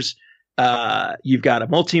launchers. You've got a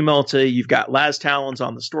Multi-Melta. You've got Las Talons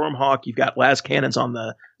on the Stormhawk. You've got Las Cannons on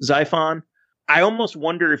the Xiphon. I almost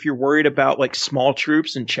wonder if you're worried about like small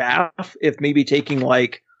troops and chaff, if maybe taking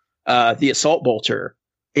like the Assault Bolter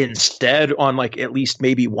instead on like at least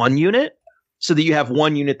maybe 1 unit, so that you have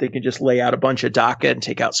 1 unit that can just lay out a bunch of DACA and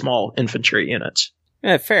take out small infantry units.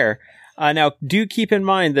 Yeah, fair. Now, do keep in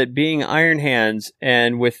mind that being Iron Hands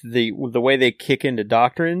and with the way they kick into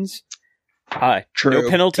doctrines, no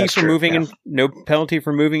penalty for moving and no penalty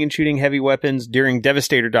for moving and shooting heavy weapons during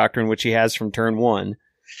Devastator Doctrine, which he has from turn 1.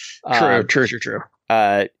 True.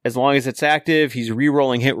 As long as it's active, he's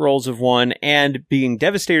re-rolling hit rolls of 1, and being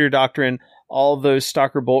Devastator Doctrine, all of those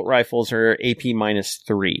Stalker Bolt Rifles are AP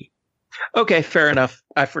 -3. Okay, fair enough.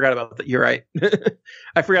 I forgot about that. You're right.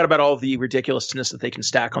 I forgot about all the ridiculousness that they can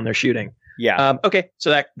stack on their shooting. Yeah. Okay,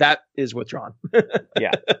 so that is withdrawn.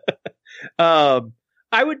 Yeah.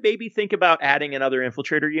 I would maybe think about adding another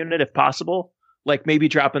infiltrator unit if possible, like maybe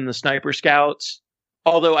dropping the Sniper Scouts.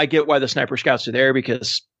 Although I get why the Sniper Scouts are there,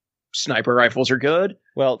 because sniper rifles are good.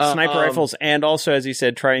 Well, sniper rifles, and also, as he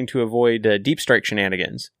said, trying to avoid deep strike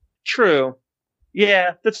shenanigans. True.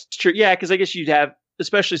 Yeah, that's true. Yeah, because I guess you'd have,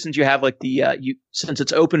 especially since you have like the since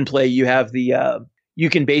it's open play, you have the you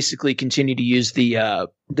can basically continue to use the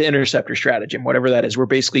interceptor stratagem, whatever that is, where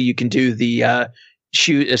basically you can do the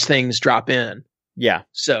shoot as things drop in. Yeah.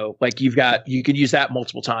 So like you could use that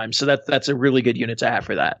multiple times. So that's a really good unit to have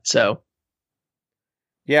for that. So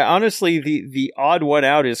yeah, honestly, the odd one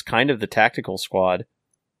out is kind of the tactical squad.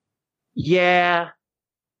 Yeah.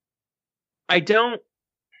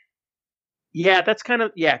 Yeah, that's kind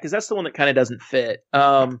of, yeah, because that's the one that kind of doesn't fit.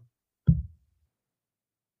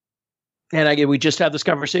 And again, we just had this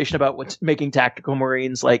conversation about what's making tactical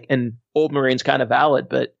Marines like and old Marines kind of valid.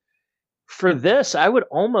 But for this, I would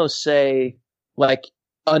almost say like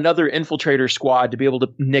another infiltrator squad to be able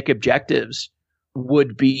to nick objectives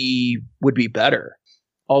would be better.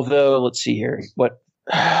 Although, let's see here.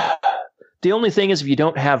 The only thing is if you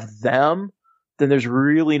don't have them, then there's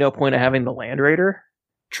really no point of having the Land Raider.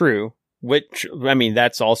 True. Which, I mean,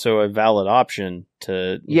 that's also a valid option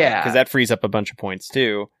to... Yeah. Because that frees up a bunch of points,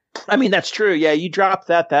 too. I mean, that's true. Yeah, you drop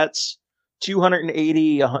that, that's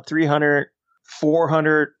 280, 300,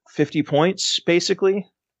 450 points, basically.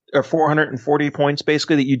 Or 440 points,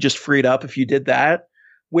 basically, that you just freed up if you did that.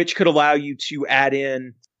 Which could allow you to add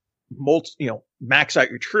in, max out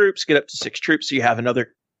your troops, get up to 6 troops, so you have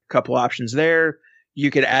another couple options there.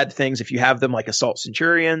 You could add things if you have them, like Assault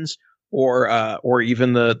Centurions, or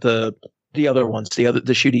even the other ones,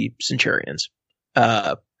 the shooty Centurions,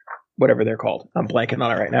 whatever they're called. I'm blanking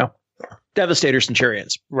on it right now. Devastator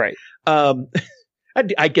Centurions. Right.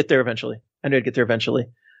 I'd get there eventually. I know I'd get there eventually.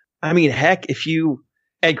 I mean, heck,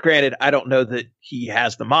 and granted, I don't know that he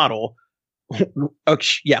has the model.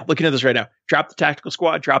 Yeah, looking at this right now. Drop the tactical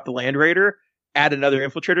squad, drop the Land Raider, add another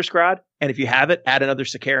infiltrator squad, and if you have it, add another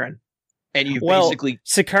Sicaran. And you basically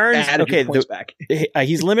added your points back.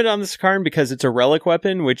 He's limited on the Sicaran because it's a relic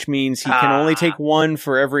weapon, which means he can only take one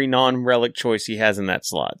for every non-relic choice he has in that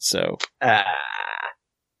slot. So,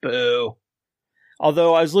 boo.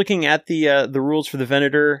 Although I was looking at the rules for the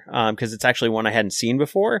Venator, because it's actually one I hadn't seen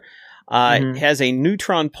before. It has a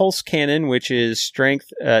neutron pulse cannon, which is strength.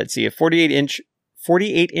 A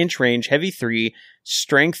 48-inch range, heavy 3,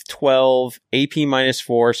 strength 12, AP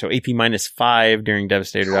 -4, so AP -5 during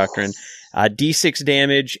Devastator Doctrine. D6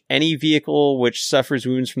 damage. Any vehicle which suffers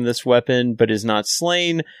wounds from this weapon but is not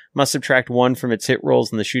slain must subtract 1 from its hit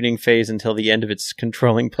rolls in the shooting phase until the end of its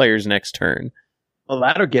controlling player's next turn. Well,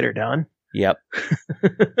 that'll get her done. Yep.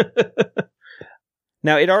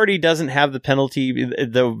 Now, it already doesn't have the penalty.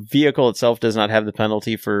 The vehicle itself does not have the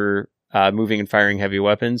penalty for moving and firing heavy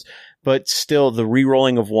weapons, but still the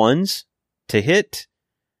re-rolling of 1s to hit,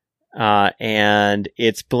 and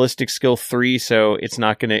it's ballistic skill 3, so it's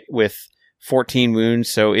not going to, with 14 wounds,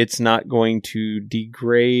 so it's not going to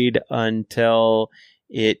degrade until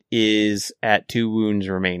it is at 2 wounds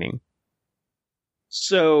remaining.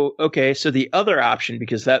 So, okay, so the other option,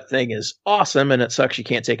 because that thing is awesome and it sucks you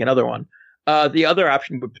can't take another one, the other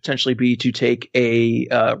option would potentially be to take a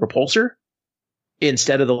repulsor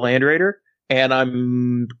instead of the Land Raider, and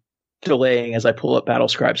I'm delaying as I pull up Battle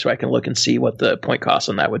Scribe so I can look and see what the point cost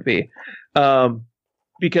on that would be.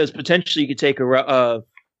 Because potentially you could take the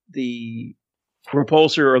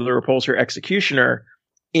Repulsor or the Repulsor Executioner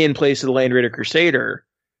in place of the Land Raider Crusader,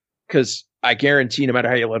 because I guarantee no matter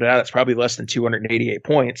how you load it out, it's probably less than 288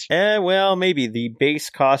 points. Well, maybe. The base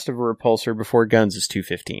cost of a Repulsor before guns is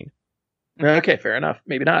 215. Okay, fair enough.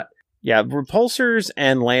 Maybe not. Yeah, Repulsors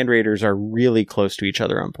and Land Raiders are really close to each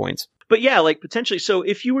other on points. But yeah, like potentially, so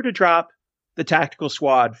if you were to drop the tactical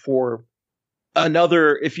squad for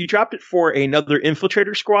if you dropped it for another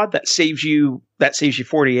infiltrator squad, that saves you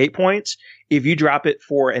 48 points. If you drop it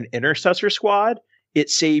for an intercessor squad, it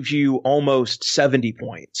saves you almost 70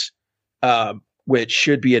 points, which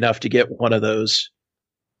should be enough to get one of the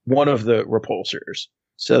repulsors.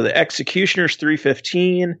 So the Executioner's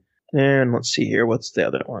 315. And let's see here. What's the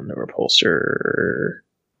other one? The Repulsor.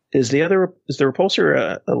 Is the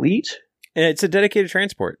Repulsor elite? It's a dedicated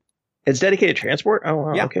transport. It's dedicated transport? Oh,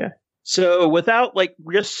 wow. Yeah. Okay. So without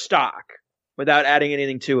just stock, without adding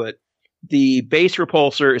anything to it, the base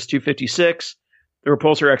Repulsor is 256. The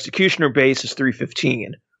Repulsor Executioner base is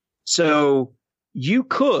 315. So you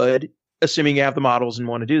could, assuming you have the models and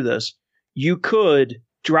want to do this, you could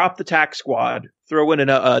drop the TAC squad, throw in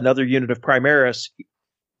another unit of Primaris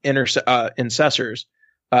intercessors.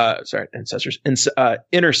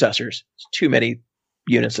 Too many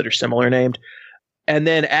units that are similar named. And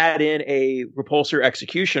then add in a Repulsor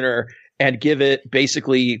Executioner and give it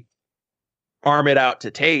basically arm it out to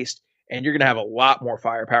taste. And you're going to have a lot more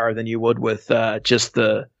firepower than you would with just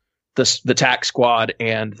the TAC squad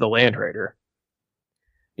and the Land Raider.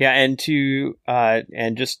 Yeah, and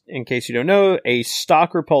just in case you don't know, a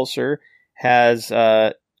stock Repulsor has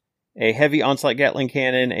a heavy onslaught Gatling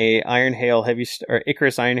cannon, a Iron Hail or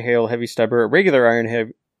Icarus Iron Hail heavy stubber, a regular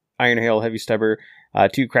Iron Hail heavy stubber,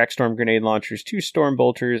 2 Crackstorm grenade launchers, 2 Storm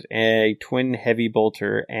bolters, a twin heavy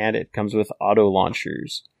bolter, and it comes with auto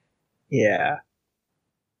launchers. Yeah.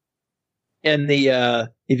 And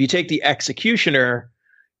if you take the Executioner,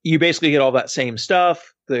 you basically get all that same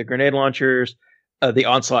stuff, the grenade launchers, the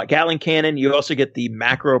onslaught Gatling cannon. You also get the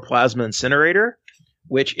macro plasma incinerator,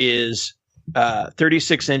 which is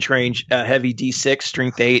 36-inch range heavy D6,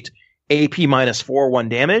 strength 8, AP -4, 1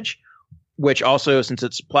 damage, which also, since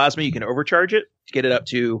it's plasma, you can overcharge it to get it up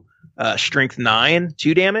to strength 9,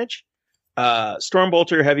 2 damage. Storm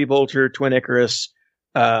Bolter, Heavy Bolter, Twin Icarus,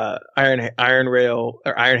 Iron Rail,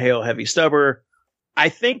 or Iron Hail, Heavy Stubber. I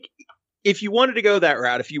think if you wanted to go that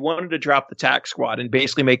route, if you wanted to drop the TAC squad and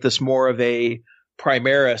basically make this more of a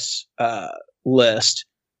Primaris list,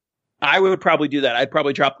 I would probably do that. I'd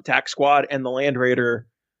probably drop the TAC squad and the Land Raider,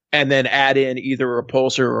 and then add in either a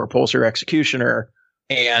Repulsor or a Repulsor Executioner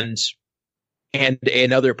and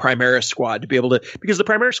another Primaris squad to be able to, because the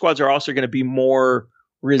Primaris squads are also going to be more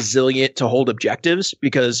resilient to hold objectives,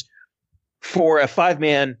 because for a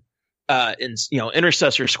 5-man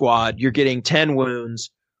Intercessor squad, you're getting 10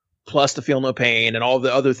 wounds plus the Feel No Pain and all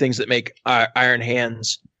the other things that make Iron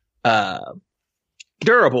Hands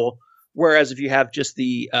durable. Whereas if you have just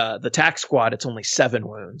the TAC squad, it's only 7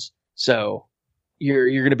 wounds. So you're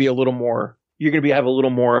going to be have a little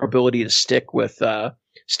more ability to stick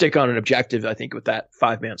on an objective, I think, with that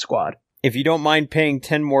 5-man squad. If you don't mind paying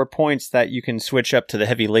 10 more points, that you can switch up to the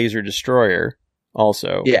Heavy Laser Destroyer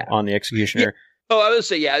also on the Executioner. Yeah. Oh, I would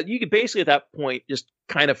say, you could basically at that point just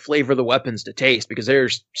kind of flavor the weapons to taste, because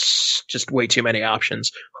there's just way too many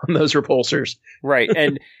options on those repulsors. Right.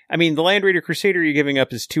 And I mean, the Land Raider Crusader you're giving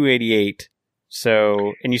up is 288.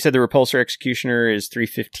 So, and you said the Repulsor Executioner is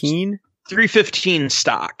 315? 315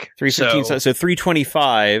 stock. 315, so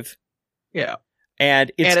 325. Yeah.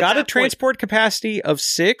 And it's got a transport capacity of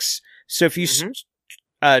 6. So if you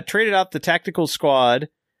traded out the tactical squad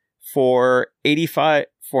for an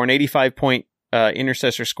 85 point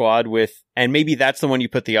Intercessor squad and maybe that's the one you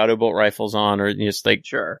put the autobolt rifles on, or just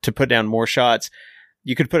to put down more shots,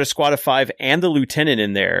 you could put a squad of 5 and the lieutenant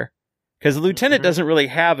in there, because the lieutenant doesn't really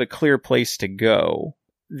have a clear place to go.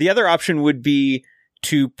 The other option would be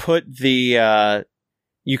to put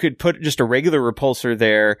you could put just a regular repulsor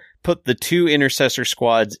there, put the 2 Intercessor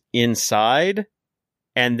squads inside,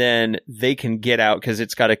 and then they can get out because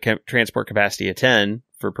it's got a transport capacity of 10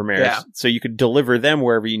 for Primaris. Yeah. So you could deliver them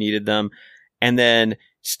wherever you needed them, and then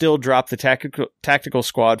still drop the tactical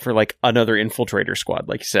squad for like another infiltrator squad,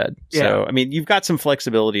 like you said. Yeah. So, I mean, you've got some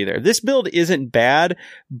flexibility there. This build isn't bad,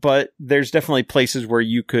 but there's definitely places where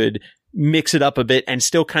you could mix it up a bit and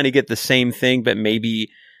still kind of get the same thing, but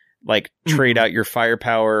maybe like trade out your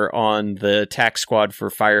firepower on the TAC squad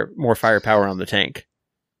for more firepower on the tank.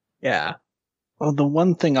 Yeah. Well, the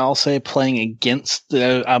one thing I'll say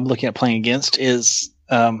I'm looking at playing against is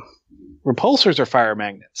repulsors are fire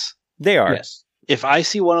magnets. They are. Yes. If I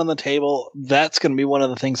see one on the table, that's going to be one of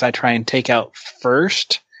the things I try and take out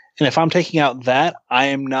first. And if I'm taking out that, I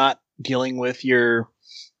am not dealing with your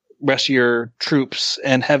rest of your troops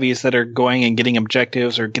and heavies that are going and getting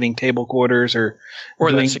objectives or getting table quarters or the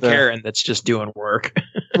Sakaran that's just doing work.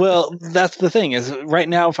 Well, that's the thing is right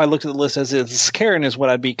now, if I looked at the list as is, the Sakaran is what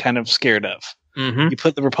I'd be kind of scared of. Mm-hmm. You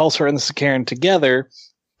put the Repulsor and the Sakaran together,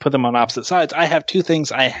 put them on opposite sides. I have 2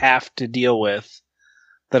 things I have to deal with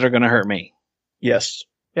that are going to hurt me. Yes.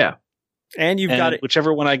 Yeah. And you've got it.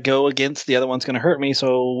 Whichever one I go against, the other one's going to hurt me.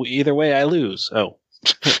 So either way, I lose. Oh.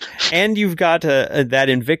 And you've got that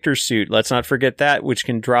Invictor suit. Let's not forget that, which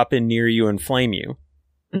can drop in near you and flame you.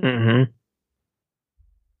 Mm-hmm.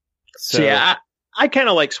 So yeah, I kind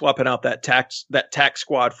of like swapping out that TAC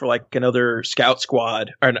squad for like another scout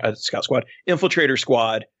squad, or not a scout squad, infiltrator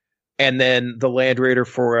squad, and then the Land Raider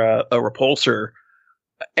for a repulsor,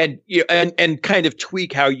 and kind of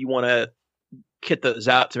tweak how you want to kit those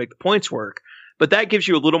out to make the points work. But that gives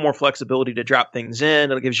you a little more flexibility to drop things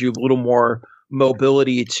in. It gives you a little more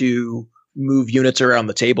mobility to move units around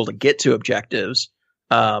the table to get to objectives.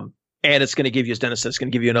 And it's going to give you, as Dennis said, it's going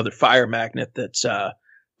to give you another fire magnet that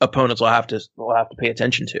opponents will have to pay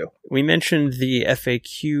attention to. We mentioned the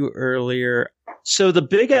FAQ earlier. So the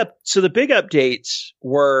big updates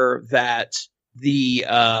were that the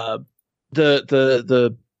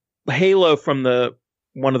halo from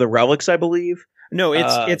one of the relics, I believe. No,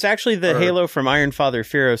 it's actually the halo from Iron Father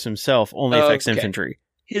Feros himself, only affects infantry.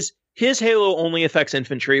 His halo only affects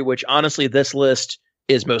infantry, which honestly this list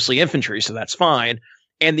is mostly infantry, so that's fine.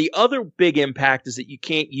 And the other big impact is that you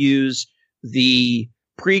can't use the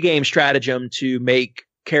pregame stratagem to make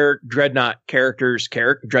Dreadnought's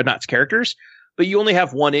characters, but you only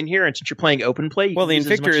have one in here, and since you're playing open play, well, the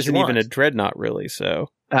Invictor isn't even a Dreadnought, really. So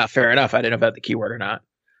fair enough. I didn't know if I had the keyword or not.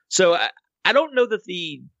 So I don't know that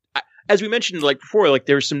as we mentioned like before, like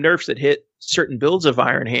there's some nerfs that hit certain builds of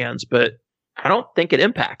Iron Hands, but I don't think it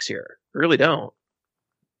impacts here. I really don't.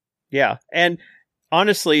 Yeah, and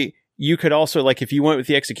honestly, you could also, like, if you went with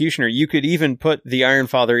the Executioner, you could even put the Iron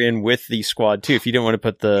Father in with the squad too. If you didn't want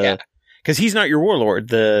to put because he's not your warlord.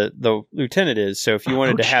 The lieutenant is. So if you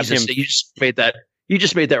wanted to have Jesus, him, you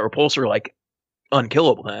just made that repulsor like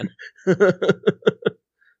unkillable, man.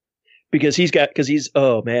 because he's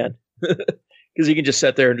oh man, because he can just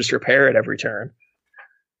sit there and just repair it every turn.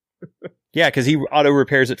 yeah, because he auto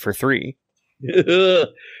repairs it for 3.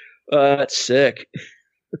 That's sick.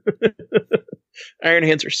 Iron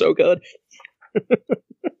Hands are so good.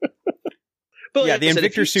 But yeah, like the I said,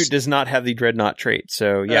 Invictor suit does not have the Dreadnought trait,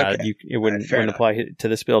 so yeah, Okay. it wouldn't Fair enough. apply to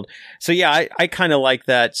this build. So yeah, I kind of like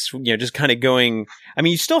that. Just kind of going. I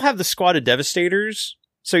mean, you still have the squad of Devastators,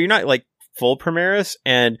 so you're not like full Primaris.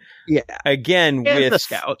 And Yeah, again, and with the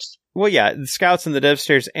Scouts. well, yeah, the Scouts and the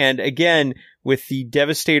Devastators, and again with the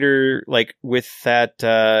Devastator, like with that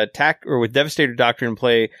with Devastator Doctrine in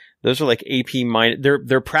play, those are like AP minus.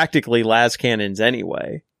 They're practically las cannons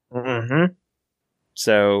anyway. Mm-hmm.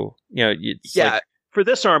 So it's like, for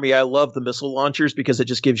this army, I love the missile launchers because it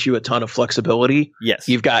just gives you a ton of flexibility. yes,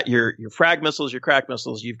 You've got your frag missiles, your crack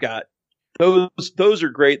missiles. You've got those are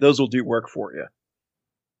great. Those will do work for you.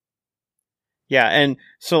 yeah, and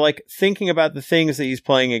so like thinking about the things that he's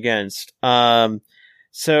playing against,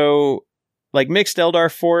 so like mixed Eldar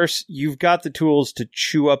force, you've got the tools to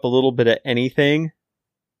chew up a little bit of anything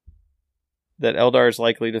that Eldar is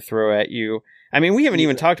likely to throw at you. I mean, we haven't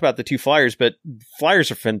even talked about the 2 flyers, but flyers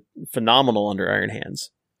are phenomenal under Iron Hands.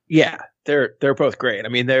 Yeah, they're both great. I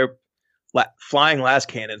mean, they're flying las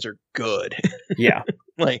cannons are good. Yeah,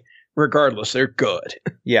 Like regardless, they're good.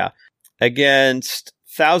 yeah. Against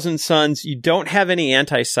Thousand Suns, you don't have any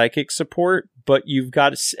anti-psychic support, but you've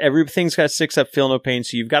got everything's got 6-up, feel no pain,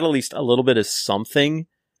 so you've got at least a little bit of something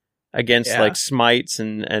against like smites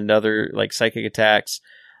and other like psychic attacks.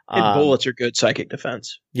 And bullets are good psychic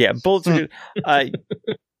defense. Yeah, bullets are good.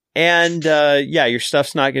 Your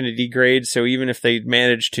stuff's not going to degrade, so even if they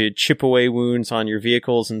manage to chip away wounds on your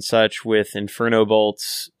vehicles and such with Inferno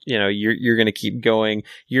bolts, you're going to keep going.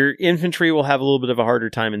 Your infantry will have a little bit of a harder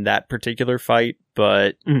time in that particular fight,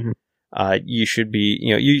 but you should be,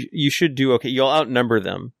 you should do okay. You'll outnumber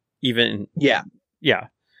them, even. Yeah. Yeah.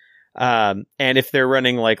 And if they're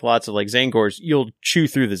running like lots of like Zangors, you'll chew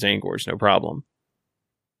through the Zangors, no problem.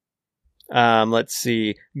 Let's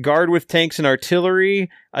see. Guard with tanks and artillery.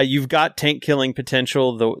 You've got tank killing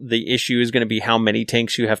potential. The issue is going to be how many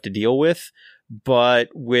tanks you have to deal with. But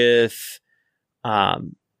with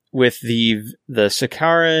the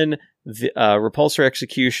Sakaran, the Repulsor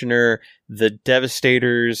Executioner, the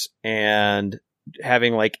Devastators, and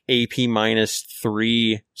having like AP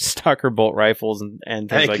 -3 Stalker bolt rifles and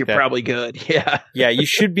things I think like you're that. probably good. Yeah. Yeah, you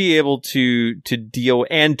should be able to deal,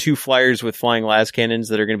 and 2 flyers with flying las cannons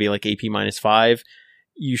that are going to be like AP -5.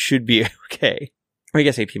 You should be okay. I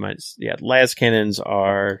guess AP minus, yeah, las cannons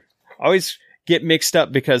are always get mixed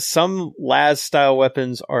up because some las style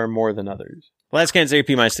weapons are more than others. Las cannons are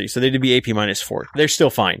AP -3, so they'd be AP -4. They're still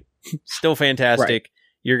fine. Still fantastic. Right.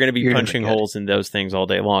 You're going to be You're gonna punching be good. holes in those things all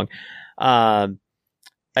day long.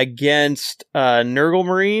 Against Nurgle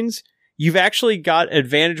Marines, you've actually got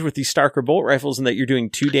advantage with these Stalker bolt rifles in that you're doing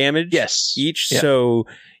 2 damage each. Yeah. So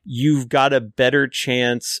you've got a better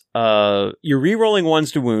chance of you're re-rolling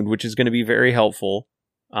 1s to wound, which is going to be very helpful.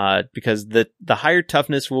 Because the higher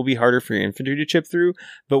toughness will be harder for your infantry to chip through,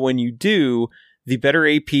 but when you do, the better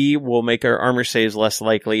AP will make our armor saves less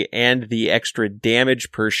likely, and the extra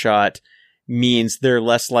damage per shot means they're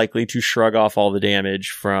less likely to shrug off all the damage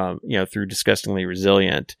from, through Disgustingly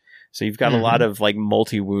Resilient. So you've got a lot of like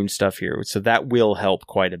multi-wound stuff here. So that will help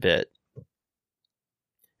quite a bit.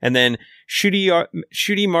 And then Shooty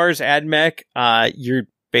Mars Admech, you're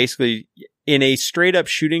basically in a straight up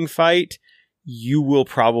shooting fight, you'll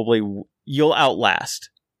outlast.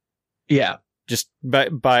 Yeah. Just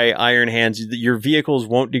by Iron Hands. Your vehicles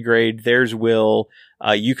won't degrade. Theirs will.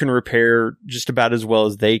 You can repair just about as well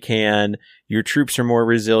as they can. Your troops are more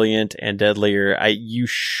resilient and deadlier. You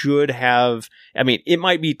should have, it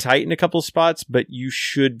might be tight in a couple of spots, but you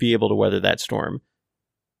should be able to weather that storm.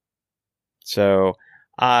 So,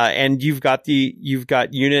 and you've got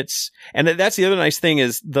units, and that's the other nice thing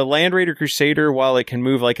is the Land Raider Crusader, while it can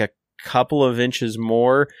move like a couple of inches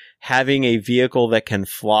more, having a vehicle that can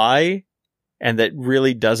fly and that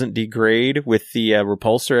really doesn't degrade with the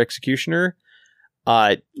Repulsor Executioner,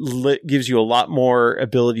 gives you a lot more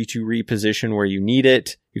ability to reposition where you need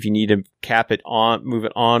it. If you need to cap it on, move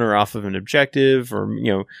it on or off of an objective, or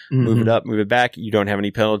move it up, move it back, you don't have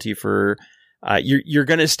any penalty for. You're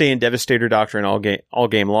going to stay in Devastator Doctrine all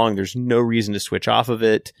game long. There's no reason to switch off of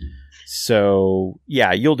it. So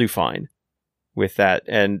yeah, you'll do fine with that,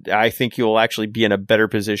 and I think you'll actually be in a better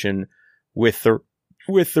position with the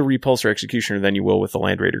Repulsor Executioner than you will with the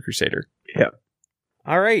Land Raider Crusader. Yeah.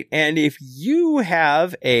 All right. And if you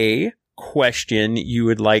have a question you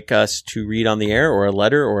would like us to read on the air, or a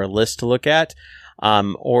letter, or a list to look at,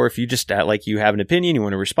 or if you just you have an opinion, you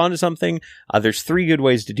want to respond to something, there's 3 good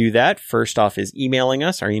ways to do that. First off is emailing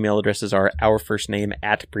us. Our email addresses are our first name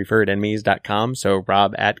at preferredenemies.com. So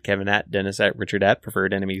Rob at Kevin at Dennis at Richard at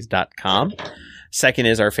preferredenemies.com. Second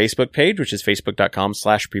is our Facebook page, which is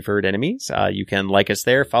facebook.com/preferredenemies. You can like us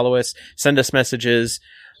there, follow us, send us messages.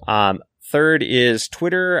 Third is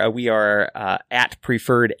Twitter. We are at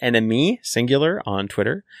Preferred Enemy, singular, on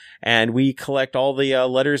Twitter. And we collect all the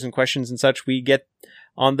letters and questions and such we get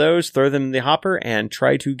on those, throw them in the hopper, and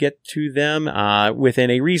try to get to them within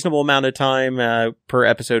a reasonable amount of time per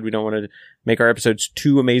episode. We don't want to make our episodes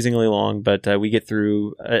too amazingly long, but we get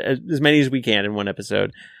through as many as we can in one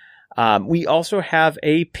episode. We also have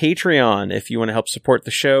a Patreon if you want to help support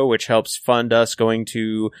the show, which helps fund us going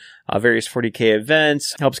to various 40K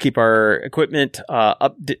events, helps keep our equipment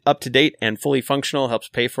up to date and fully functional, helps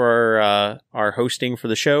pay for our hosting for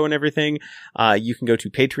the show and everything. You can go to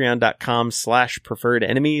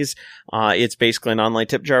patreon.com/preferredenemies. It's basically an online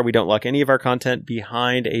tip jar. We don't lock any of our content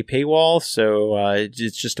behind a paywall, so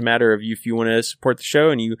it's just a matter of if you want to support the show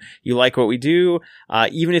and you like what we do,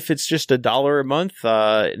 even if it's just $1 a month,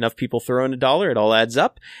 enough people throw in $1, it all adds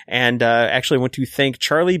up. And actually I want to thank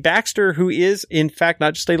Charlie Baxter, who is in fact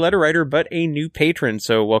not just a letter writer but a new patron.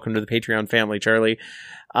 So welcome to the Patreon family, Charlie.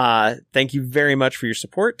 Thank you very much for your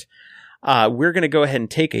support. We're going to go ahead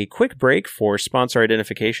and take a quick break for sponsor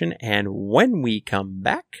identification, and when we come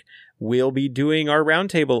back, we'll be doing our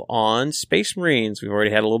roundtable on Space Marines. We've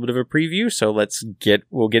already had a little bit of a preview, so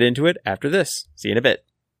we'll get into it after this. See you in a bit.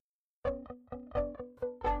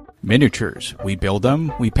 Miniatures. We build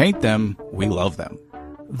them, we paint them, we love them.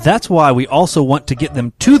 That's why we also want to get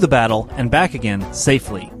them to the battle and back again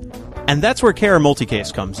safely. And that's where KR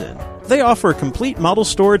Multicase comes in. They offer a complete model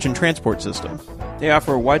storage and transport system. They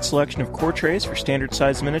offer a wide selection of core trays for standard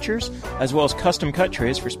size miniatures, as well as custom cut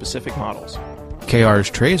trays for specific models. KR's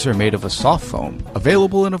trays are made of a soft foam,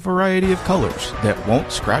 available in a variety of colors that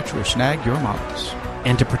won't scratch or snag your models.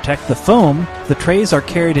 And to protect the foam, the trays are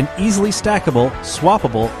carried in easily stackable,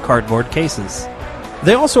 swappable cardboard cases.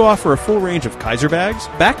 They also offer a full range of Kaiser bags,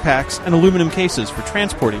 backpacks, and aluminum cases for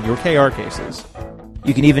transporting your KR cases.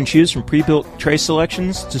 You can even choose from pre-built tray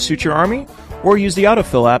selections to suit your army, or use the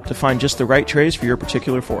Autofill app to find just the right trays for your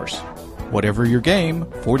particular force. Whatever your game,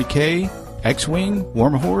 40K, X-Wing,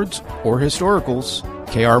 Warmahordes, or Historicals,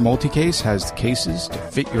 KR Multicase has the cases to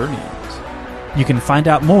fit your needs. You can find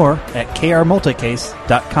out more at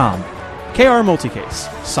krmulticase.com. KR Multicase.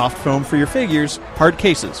 Soft foam for your figures, hard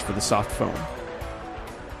cases for the soft foam.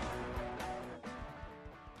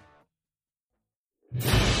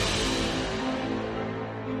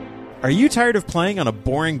 Are you tired of playing on a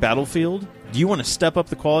boring battlefield? Do you want to step up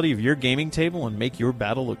the quality of your gaming table and make your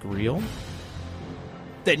battle look real?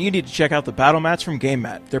 Then you need to check out the battle mats from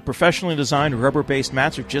GameMat. Their professionally designed rubber-based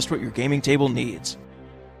mats are just what your gaming table needs.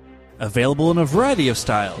 Available in a variety of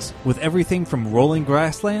styles, with everything from rolling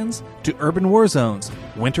grasslands to urban war zones,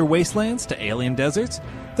 winter wastelands to alien deserts,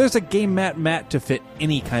 there's a GameMat mat to fit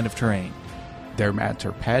any kind of terrain. Their mats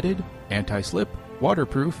are padded, anti-slip,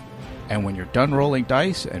 waterproof, and when you're done rolling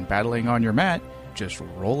dice and battling on your mat, just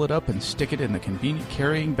roll it up and stick it in the convenient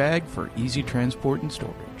carrying bag for easy transport and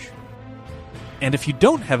storage. And if you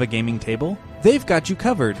don't have a gaming table, they've got you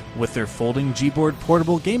covered with their folding G-board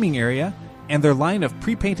portable gaming area and their line of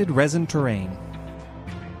pre-painted resin terrain.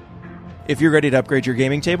 If you're ready to upgrade your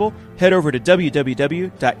gaming table, head over to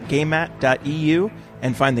www.gamemat.eu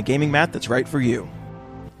and find the gaming mat that's right for you.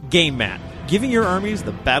 GameMat, giving your armies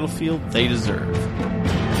the battlefield they deserve.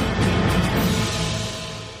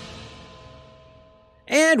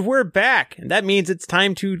 And we're back. And that means it's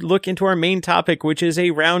time to look into our main topic, which is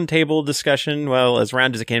a roundtable discussion. Well, as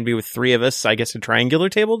round as it can be with 3 of us, I guess a triangular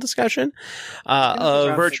table discussion.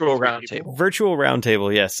 Virtual roundtable. Virtual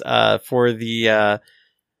roundtable, yes. For the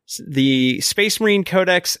Space Marine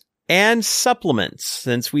Codex and supplements,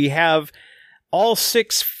 since we have all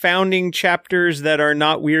 6 founding chapters that are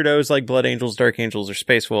not weirdos like Blood Angels, Dark Angels, or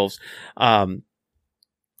Space Wolves.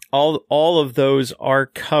 All of those are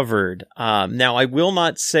covered. Now, I will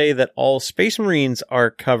not say that all Space Marines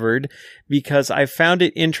are covered, because I found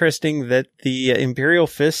it interesting that the Imperial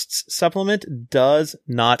Fists supplement does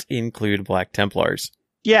not include Black Templars.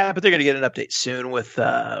 Yeah, but they're going to get an update soon with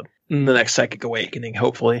the next Psychic Awakening,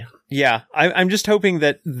 hopefully. Yeah, I'm just hoping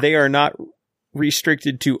that they are not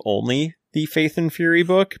restricted to only the Faith and Fury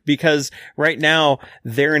book, because right now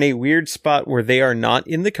they're in a weird spot where they are not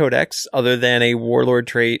in the Codex other than a Warlord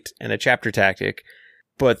trait and a chapter tactic.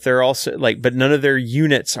 but they're also but none of their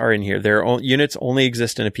units are in here. Their units only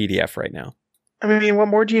exist in a PDF right now. I mean, what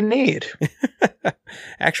more do you need?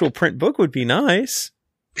 Actual print book would be nice.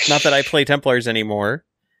 Not that I play Templars anymore.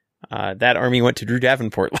 That army went to Drew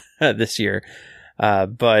Davenport this year.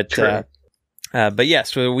 But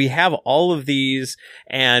yes, so we have all of these,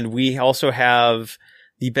 and we also have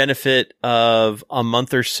the benefit of a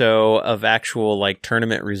month or so of actual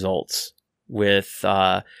tournament results with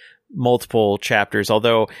multiple chapters.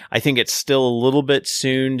 Although I think it's still a little bit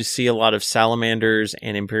soon to see a lot of Salamanders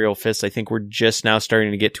and Imperial Fists. I think we're just now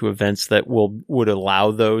starting to get to events that would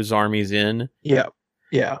allow those armies in. Yeah.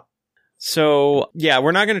 Yeah. So, yeah,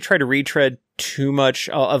 we're not going to try to retread too much,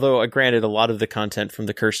 although granted, a lot of the content from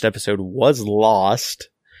the Cursed episode was lost.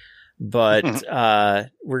 But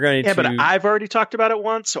we're going to... Yeah, but I've already talked about it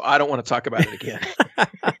once, so I don't want to talk about it again.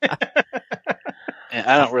 And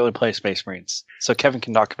I don't really play Space Marines, so Kevin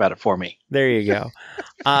can talk about it for me. There you go.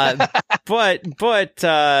 But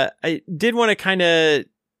I did want to kind of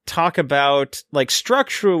talk about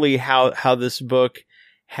structurally how this book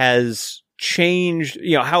has changed,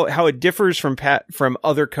 how it differs from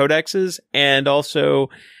other codexes, and also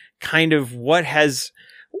kind of what has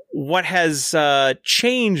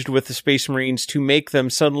changed with the Space Marines to make them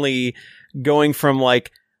suddenly going from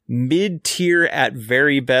mid-tier at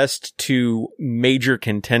very best to major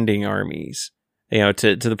contending armies,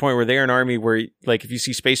 to the point where they're an army where if you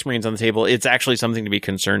see Space Marines on the table, it's actually something to be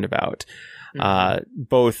concerned about.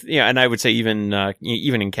 Both, and I would say even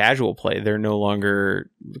in casual play, they're no longer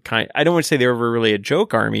I don't want to say they were really a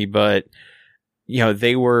joke army, but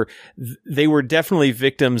they were definitely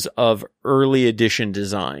victims of early edition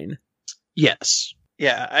design. Yes.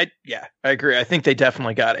 Yeah, I agree. I think they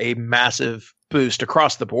definitely got a massive boost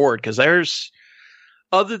across the board, because there's,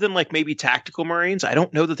 other than maybe Tactical Marines, I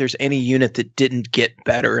don't know that there's any unit that didn't get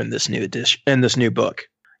better in this new edition, in this new book.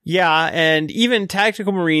 Yeah, and even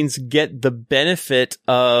Tactical Marines get the benefit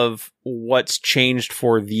of what's changed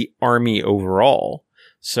for the army overall.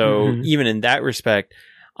 So even in that respect,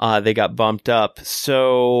 they got bumped up.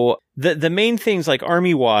 So the main things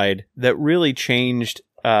army-wide that really changed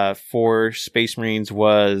for Space Marines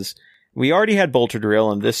was, we already had Bolter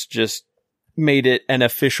Drill, and this just made it an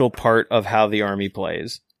official part of how the army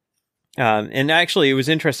plays. And actually, it was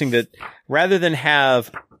interesting that rather than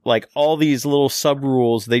have all these little sub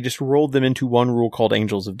rules, they just rolled them into one rule called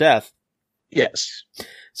Angels of Death. Yes.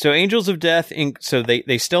 So Angels of Death, so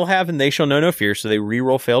they still have and they shall know no fear, so they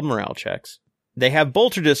reroll failed morale checks. They have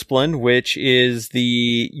Bolter Discipline, which is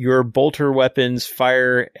your bolter weapons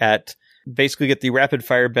fire at, basically get the rapid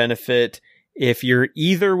fire benefit if you're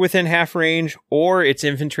either within half range, or it's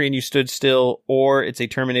infantry and you stood still, or it's a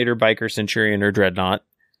Terminator, Biker, Centurion, or Dreadnought.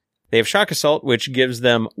 They have Shock Assault, which gives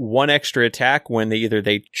them one extra attack when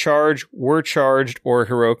they charge, were charged, or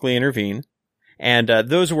heroically intervene. And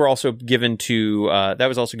those were also given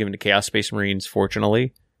to Chaos Space Marines,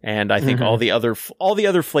 fortunately. And I think all the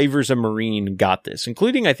other flavors of Marine got this,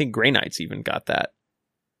 including I think Grey Knights even got that.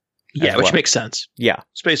 Yeah, which makes sense. Yeah,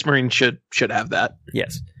 Space Marine should have that.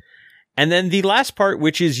 Yes. And then the last part,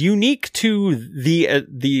 which is unique to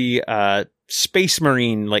the Space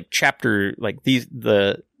Marine chapter,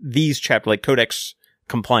 these chapter Codex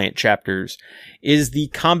compliant chapters, is the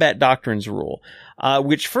Combat Doctrines rule,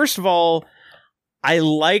 which first of all, I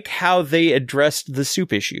like how they addressed the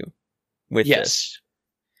soup issue with this.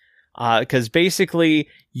 Because basically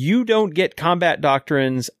you don't get Combat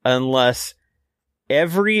Doctrines unless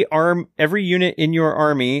every unit in your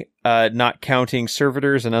army, not counting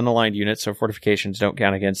servitors and unaligned units, so fortifications don't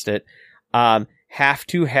count against it, have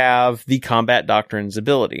to have the Combat Doctrines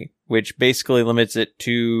ability, which basically limits it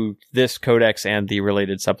to this codex and the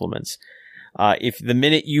related supplements. If the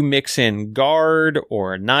minute you mix in guard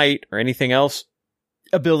or a knight or anything else,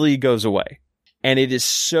 ability goes away. And it is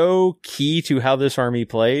so key to how this army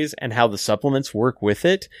plays and how the supplements work with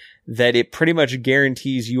it that it pretty much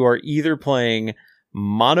guarantees you are either playing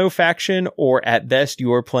mono faction or at best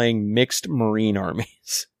you are playing mixed Marine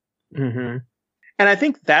armies. Mm-hmm. And I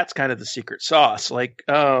think that's kind of the secret sauce.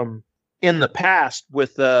 In the past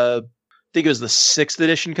with I think it was the 6th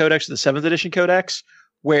edition codex, the 7th edition codex,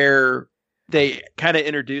 where they kind of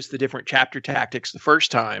introduced the different chapter tactics the first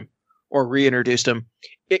time, or reintroduced them.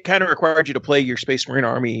 It kind of required you to play your Space Marine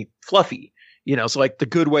army fluffy. So the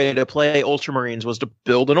good way to play Ultramarines was to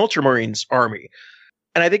build an Ultramarines army.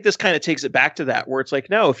 And I think this kind of takes it back to that, where it's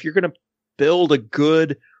no, if you're going to build a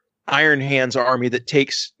good Iron Hands army that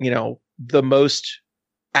takes, the most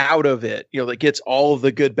out of it, that gets all of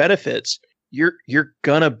the good benefits, you're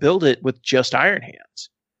going to build it with just Iron Hands.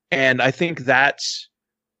 And I think that's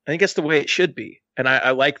the way it should be. And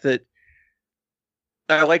I like that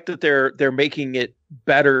I like that they're making it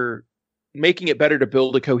better to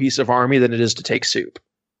build a cohesive army than it is to take soup.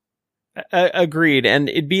 Agreed. And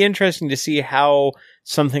it'd be interesting to see how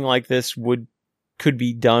something like this could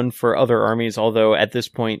be done for other armies, although at this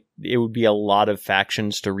point it would be a lot of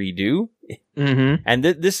factions to redo. Mm-hmm. And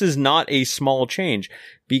this is not a small change,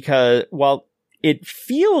 because while it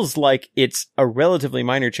feels like it's a relatively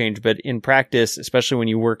minor change, but in practice, especially when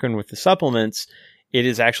you're working with the supplements, it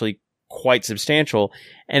is actually quite substantial.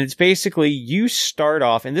 And it's basically, you start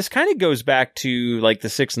off, and this kind of goes back to like the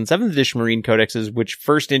 6th and 7th edition Marine codexes, which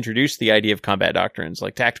first introduced the idea of combat doctrines,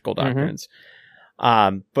 like tactical doctrines.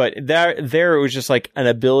 But there it was just like an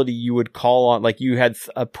ability you would call on, like you had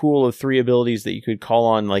a pool of 3 abilities that you could call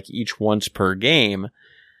on like each once per game.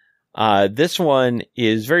 This one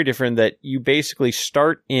is very different, that you basically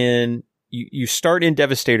start in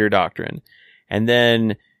Devastator Doctrine, and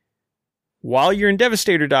then while you're in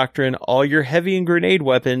Devastator Doctrine, all your heavy and grenade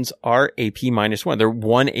weapons are AP -1. They're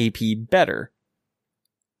 1 AP better.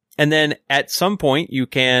 And then at some point you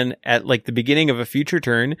can, at like the beginning of a future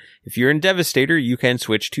turn, if you're in Devastator, you can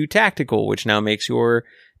switch to Tactical, which now makes your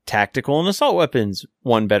tactical and assault weapons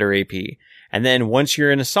 1 better AP. And then once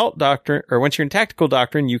you're in Assault Doctrine, or once you're in Tactical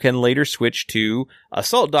Doctrine, you can later switch to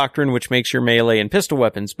Assault Doctrine, which makes your melee and pistol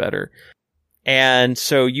weapons better. And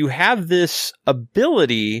so you have this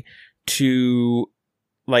ability to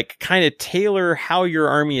like kind of tailor how your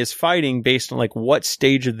army is fighting based on like what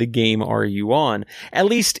stage of the game are you on. At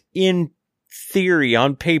least in theory,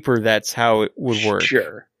 on paper, that's how it would work.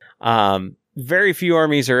 Sure. Very few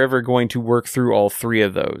armies are ever going to work through all 3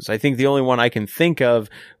 of those. I think the only one I can think of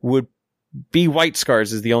would be White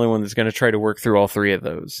Scars, is the only one that's going to try to work through all 3 of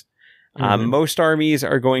those. Most armies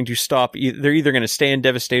are going to stop. They're either going to stay in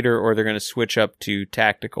Devastator or they're going to switch up to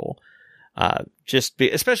Tactical.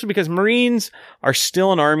 Especially because Marines are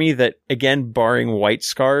still an army that, again, barring White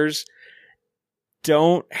Scars,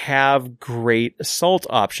 don't have great assault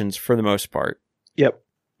options for the most part. Yep.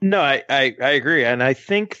 No, I agree. And I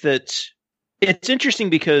think that it's interesting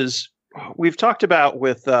because we've talked about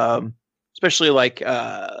with, especially like,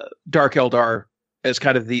 Dark Eldar as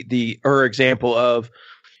kind of the example of,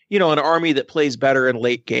 you know, an army that plays better in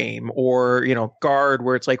late game, or, you know, Guard,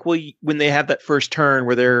 where it's like, well, when they have that first turn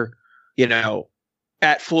where they're, you know,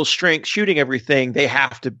 at full strength shooting everything, they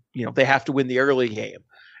have to win the early game.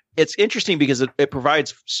 It's interesting because it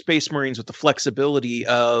provides Space Marines with the flexibility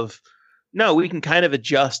of, no, we can kind of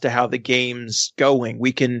adjust to how the game's going.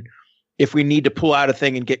 We can, if we need to pull out a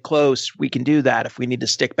thing and get close, we can do that. If we need to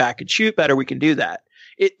stick back and shoot better, we can do that.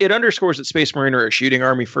 It underscores that Space Marine are a shooting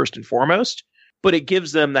army first and foremost, but it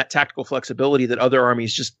gives them that tactical flexibility that other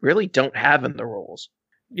armies just really don't have in the rules.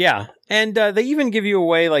 Yeah, and they even give you a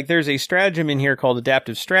way, like there's a stratagem in here called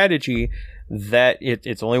Adaptive Strategy that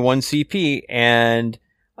it's only 1 CP, and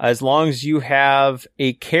as long as you have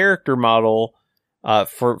a character model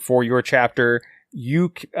for your chapter, you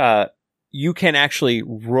can actually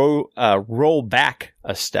roll back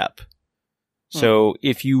a step. So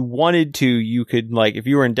if you wanted to, you could, like, if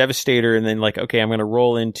you were in Devastator and then like, okay, I'm going to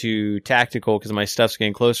roll into Tactical because my stuff's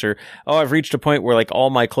getting closer. Oh, I've reached a point where like all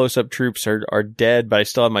my close-up troops are dead, but I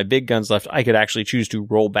still have my big guns left. I could actually choose to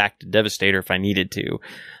roll back to Devastator if I needed to.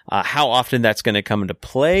 How often that's going to come into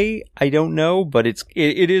play, I don't know, but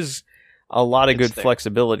it is a lot of good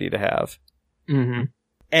flexibility to have. Mm-hmm.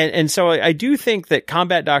 And so I do think that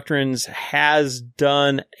Combat Doctrines has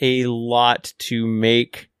done a lot to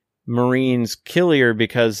make Marines killier,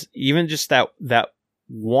 because even just that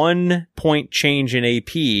 1 point change in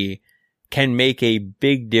AP can make a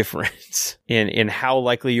big difference in how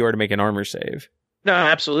likely you are to make an armor save. No,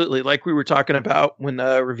 absolutely. Like we were talking about when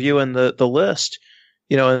reviewing the list,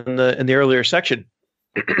 you know, in the earlier section,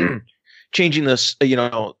 changing this, you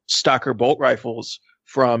know, Stalker bolt rifles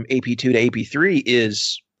from AP2 to AP3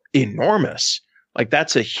 is enormous. Like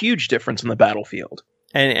that's a huge difference in the battlefield.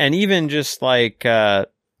 And even just like,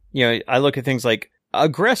 you know, I look at things like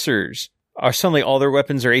aggressors are suddenly all their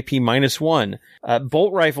weapons are AP -1.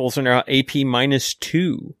 Bolt rifles are now AP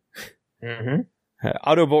 -2. Mm-hmm.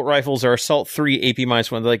 Auto bolt rifles are assault 3 AP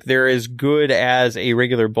 -1. Like they're as good as a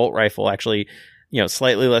regular bolt rifle, actually, you know,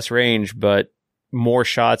 slightly less range, but more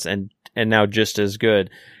shots and now just as good.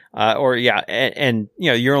 And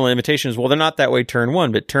you know, your only limitation is, well, they're not that way turn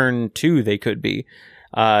 1, but turn 2 they could be.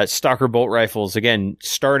 Stalker bolt rifles, again,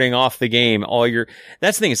 starting off the game,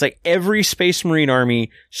 that's the thing. It's like every Space Marine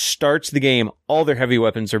army starts the game, all their heavy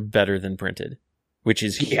weapons are better than printed, which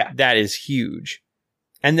is, that is huge.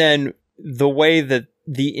 And then the way that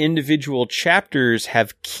the individual chapters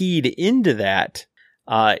have keyed into that,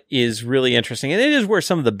 is really interesting. And it is where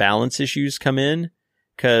some of the balance issues come in.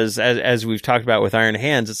 Because as we've talked about with Iron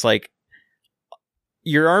Hands, it's like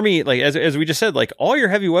your army, like as we just said, like all your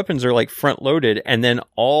heavy weapons are like front loaded, and then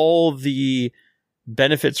all the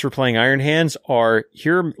benefits for playing Iron Hands are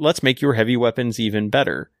here. Let's make your heavy weapons even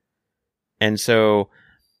better. And so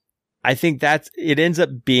I think it ends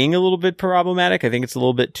up being a little bit problematic. I think it's a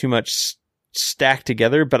little bit too much stacked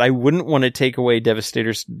together, but I wouldn't want to take away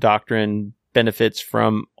Devastator's Doctrine benefits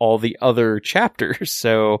from all the other chapters.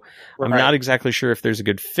 So I'm not exactly sure if there's a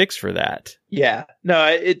good fix for that. Yeah, no,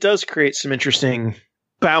 it does create some interesting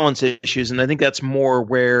balance issues. And I think that's more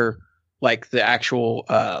where like the actual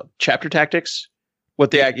chapter tactics,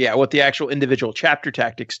 what the actual individual chapter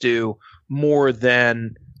tactics do more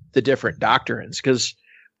than the different doctrines. Because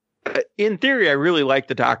in theory, I really like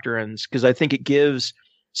the doctrines because I think it gives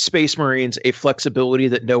Space Marines a flexibility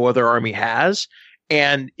that no other army has.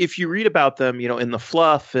 And if you read about them, in the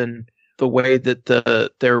fluff and the way that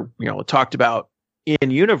they're talked about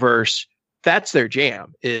in universe, that's their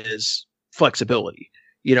jam, is flexibility.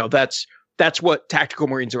 That's what tactical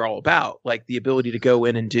Marines are all about, like the ability to go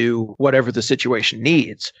in and do whatever the situation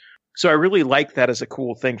needs. So I really like that as a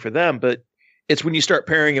cool thing for them. But it's when you start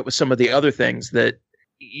pairing it with some of the other things that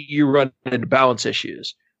you run into balance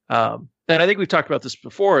issues. And I think we've talked about this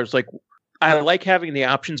before. It's like, I like having the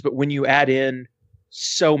options, but when you add in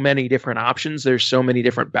so many different options, there's so many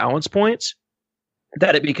different balance points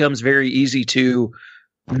that it becomes very easy to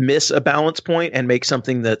miss a balance point and make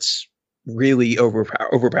something that's really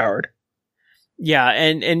overpowered. Yeah,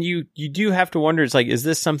 and you do have to wonder, it's like, is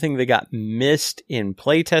this something that got missed in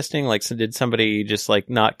playtesting? Like, so did somebody just like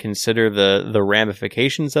not consider the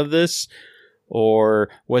ramifications of this? Or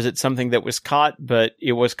was it something that was caught, but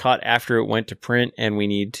it was caught after it went to print and we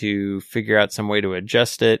need to figure out some way to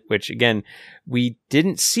adjust it? Which, again, we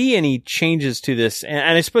didn't see any changes to this.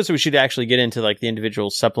 And I suppose we should actually get into like the individual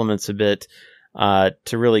supplements a bit to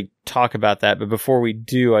really talk about that. But before we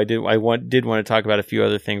do, I did want to talk about a few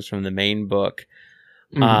other things from the main book.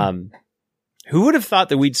 Mm-hmm. Who would have thought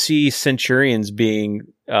that we'd see Centurions being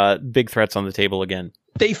big threats on the table again?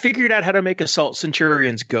 They figured out how to make Assault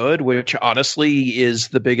Centurions good, which honestly is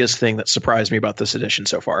the biggest thing that surprised me about this edition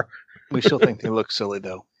so far. We still think they look silly,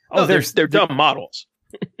 though. Oh, they're dumb models.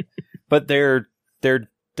 But they're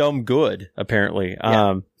dumb good, apparently.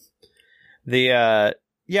 Yeah.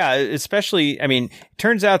 Especially, I mean, it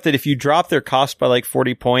turns out that if you drop their cost by like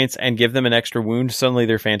 40 points and give them an extra wound, suddenly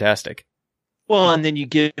they're fantastic. Well, and then you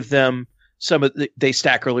give them they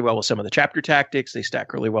stack really well with some of the chapter tactics. They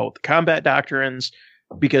stack really well with the combat doctrines.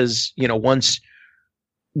 Because, once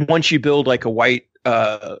you build like a white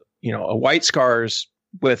scars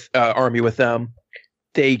with army with them,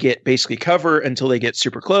 they get basically cover until they get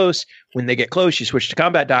super close. When they get close, you switch to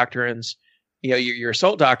combat doctrines, your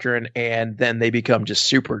assault doctrine, and then they become just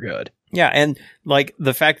super good. Yeah. And like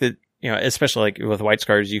the fact that, especially like with white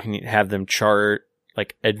scars, you can have them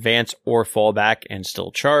like advance or fall back and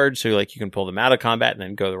still charge. So like you can pull them out of combat and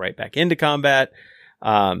then go right back into combat.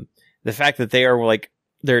 The fact that they are like,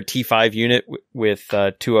 they're a T5 unit with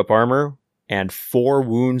 2-up armor and 4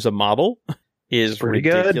 wounds a model is pretty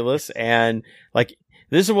ridiculous. Good. And like,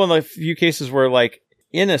 this is one of the few cases where like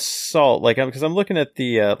in assault, like, because I'm looking at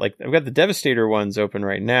the, like I've got the Devastator ones open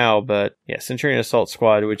right now, but yeah, Centurion Assault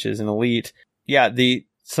Squad, which is an elite. Yeah.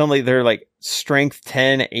 Suddenly they're like strength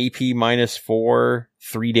 10, AP -4,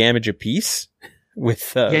 3 damage apiece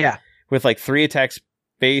with like 3 attacks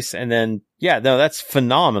base. And then, that's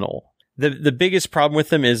phenomenal. The biggest problem with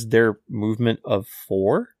them is their movement of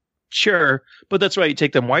 4. Sure, but that's why you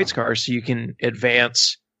take them white scars, so you can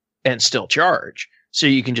advance and still charge. So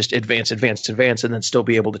you can just advance, and then still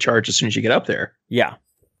be able to charge as soon as you get up there. Yeah.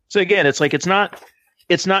 So again, it's like it's not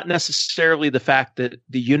necessarily the fact that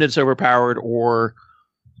the unit's overpowered or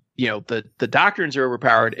the doctrines are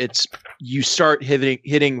overpowered. It's you start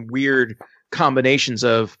hitting weird combinations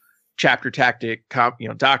of chapter tactic,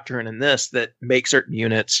 doctrine, and this that make certain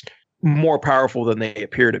units more powerful than they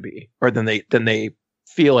appear to be, or than they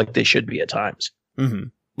feel like they should be at times. Mm-hmm.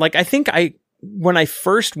 Like, I think when I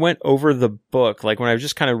first went over the book, like when I was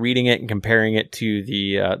just kind of reading it and comparing it to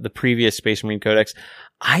the previous Space Marine Codex,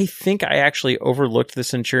 I think I actually overlooked the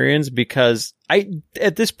Centurions because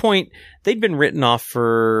at this point, they'd been written off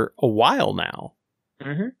for a while now.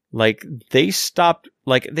 Mm-hmm. Like they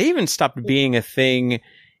even stopped being a thing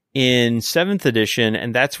in 7th edition,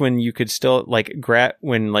 and that's when you could still like grav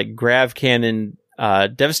cannon,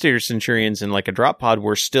 Devastator Centurions and like a drop pod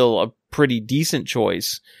were still a pretty decent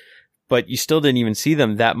choice, but you still didn't even see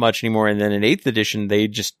them that much anymore. And then in 8th edition,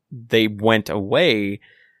 they went away.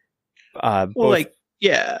 Like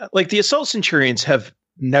the Assault Centurions have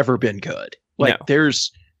never been good. Like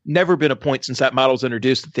there's never been a point since that model's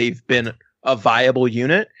introduced that they've been a viable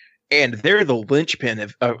unit, and they're the linchpin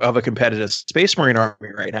of a competitive Space Marine army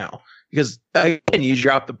right now. Because again, you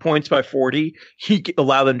drop the points by 40, you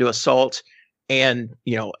allow them to assault and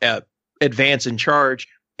advance and charge,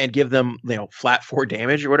 and give them flat 4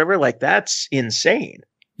 damage or whatever. Like, that's insane.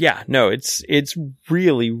 Yeah, no, it's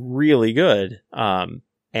really, really good.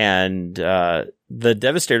 And the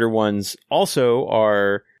Devastator ones also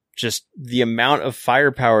are just the amount of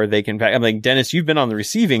firepower they can pack. I'm like, Dennis, you've been on the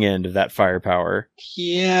receiving end of that firepower.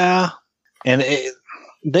 Yeah, and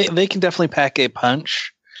they can definitely pack a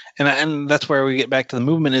punch, and that's where we get back to the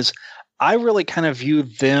movement. Is I really kind of view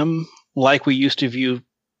them like we used to view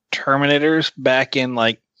Terminators back in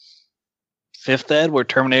like 5th Ed, where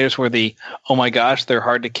Terminators were oh my gosh, they're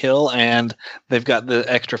hard to kill, and they've got the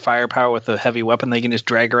extra firepower with a heavy weapon they can just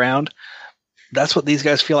drag around. That's what these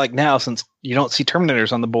guys feel like now, since you don't see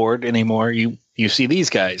Terminators on the board anymore. You see these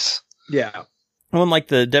guys. Yeah. Well, and like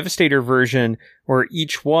the Devastator version, where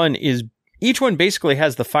each one basically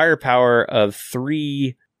has the firepower of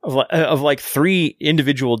three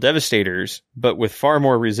individual Devastators, but with far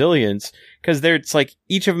more resilience, because it's like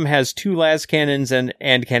each of them has 2 las cannons and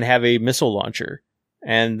can have a missile launcher.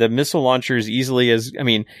 And the missile launcher is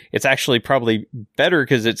it's actually probably better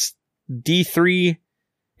because it's D3.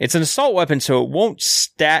 It's an assault weapon, so it won't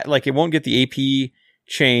it won't get the AP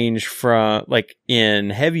change from like in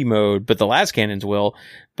heavy mode, but the las cannons will.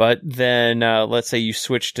 But then let's say you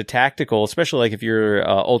switch to tactical, especially like if you're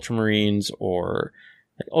Ultramarines or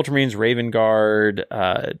Ultramarines, Raven Guard,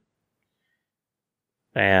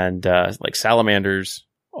 and like Salamanders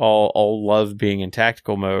all love being in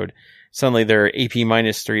tactical mode. Suddenly they're AP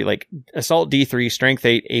 -3, like Assault D3, Strength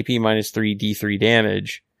 8, AP -3, D3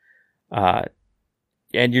 damage.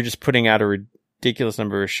 And you're just putting out a ridiculous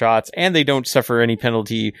number of shots, and they don't suffer any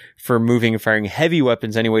penalty for moving and firing heavy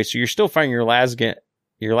weapons anyway, so you're still firing your las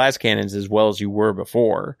cannons as well as you were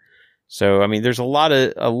before. So, I mean, there's a lot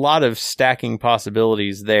of stacking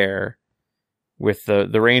possibilities there with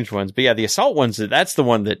the ranged ones. But yeah, the assault ones, that's the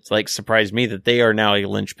one that like surprised me, that they are now a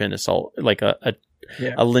linchpin assault, like a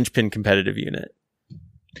linchpin competitive unit.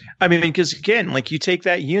 I mean, because again, like you take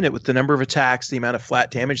that unit with the number of attacks, the amount of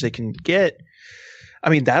flat damage they can get. I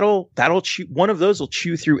mean, that'll chew, one of those will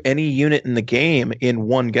chew through any unit in the game in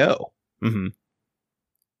one go. Mm-hmm.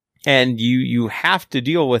 And you have to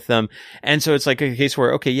deal with them. And so it's like a case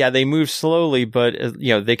where, okay, yeah, they move slowly, but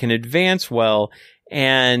they can advance well.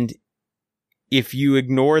 And if you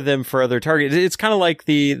ignore them for other targets, it's kind of like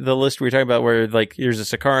the list we were talking about, where like there's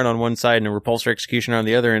a Sakaran on one side and a Repulsor Executioner on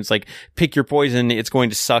the other, and it's like, pick your poison, it's going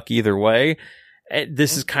to suck either way.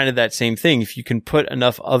 This is kind of that same thing. If you can put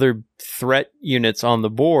enough other threat units on the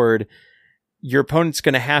board, your opponent's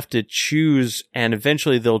going to have to choose, and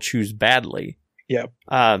eventually they'll choose badly. Yeah.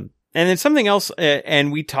 And then something else,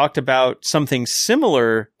 and we talked about something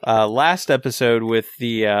similar last episode with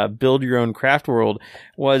the Build Your Own Craft World,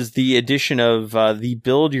 was the addition of the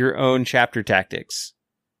Build Your Own Chapter Tactics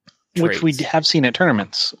traits, which we have seen at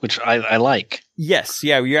tournaments, which I like. Yes,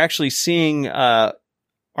 yeah, you're actually seeing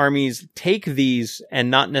armies take these and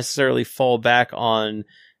not necessarily fall back on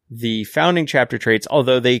the founding chapter traits,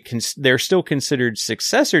 although they're still considered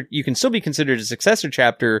successor. You can still be considered a successor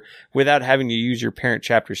chapter without having to use your parent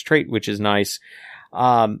chapter's trait, which is nice.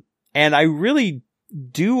 And I really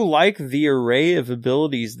do like the array of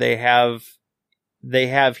abilities they have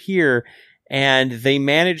here, and they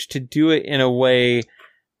managed to do it in a way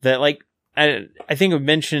that, like, I think I've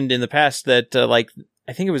mentioned in the past that,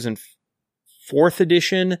 I think it was in 4th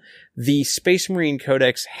edition, the Space Marine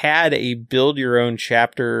Codex had a build your own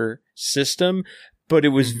chapter system, but it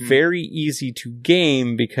was very easy to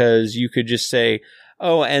game because you could just say,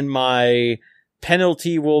 oh, and my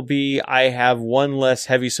penalty will be I have 1 less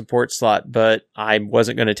heavy support slot, but I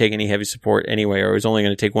wasn't going to take any heavy support anyway, or I was only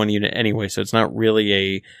going to take 1 unit anyway, so it's not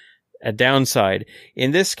really a downside.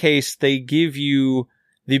 In this case, they give you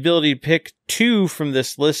the ability to pick 2 from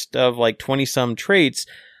this list of like 20-some traits,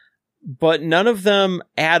 but none of them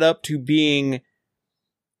add up to being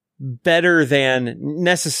better than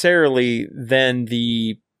necessarily than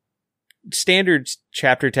the standard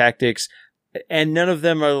chapter tactics, and none of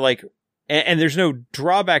them are like, and there's no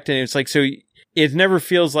drawback to it. It's like, so it never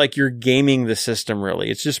feels like you're gaming the system, really.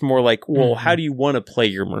 It's just more like, well, how do you want to play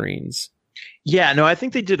your Marines? Yeah, no, I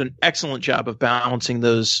think they did an excellent job of balancing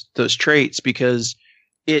those traits, because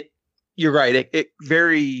you're right.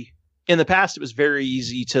 In the past, it was very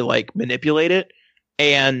easy to like manipulate it,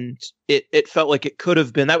 and it felt like it could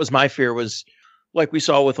have been. That was my fear, was like we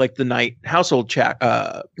saw with like the Knight household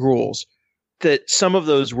rules. that some of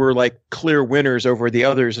those were like clear winners over the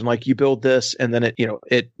others, and like you build this and then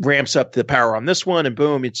it ramps up the power on this one and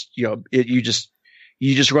boom, it's you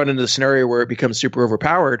just run into the scenario where it becomes super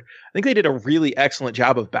overpowered. I think they did a really excellent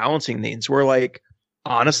job of balancing these, where like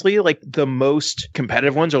honestly, like the most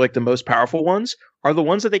competitive ones or like the most powerful ones are the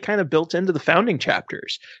ones that they kind of built into the founding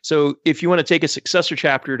chapters. So if you want to take a successor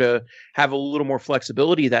chapter to have a little more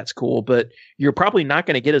flexibility, that's cool, but you're probably not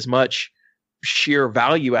going to get as much sheer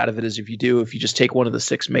value out of it as if you just take one of the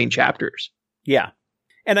 6 main chapters. Yeah.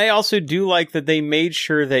 And I also do like that they made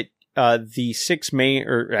sure that the 6 main,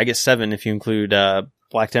 or I guess 7 if you include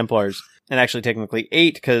Black Templars, and actually technically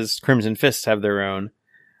 8 because Crimson Fists have their own,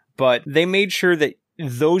 but they made sure that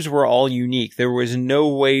those were all unique. There was no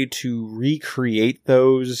way to recreate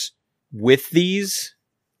those with this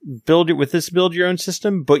build your own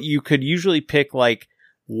system, but you could usually pick like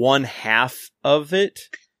one half of it.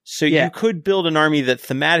 So you could build an army that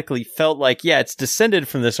thematically felt like, it's descended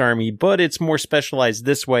from this army, but it's more specialized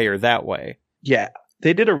this way or that way. Yeah.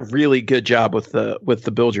 They did a really good job with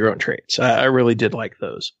the build your own traits. I really did like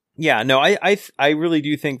those. Yeah, no, I really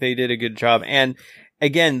do think they did a good job. And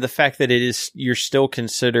again, the fact that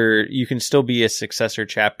you can still be a successor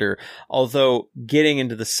chapter. Although getting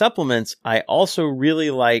into the supplements, I also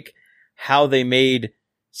really like how they made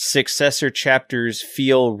successor chapters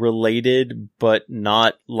feel related, but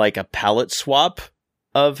not like a palette swap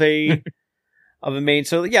of a main.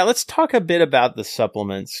 So yeah, let's talk a bit about the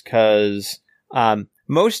supplements, because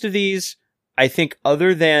most of these, I think,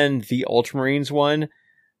 other than the Ultramarines one,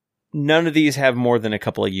 none of these have more than a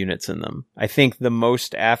couple of units in them. I think the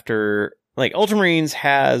most after, like, Ultramarines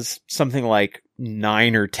has something like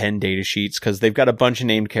 9 or 10 data sheets because they've got a bunch of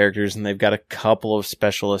named characters and they've got a couple of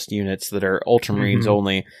specialist units that are Ultramarines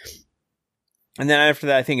only. And then after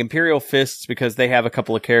that, I think Imperial Fists, because they have a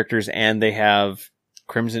couple of characters and they have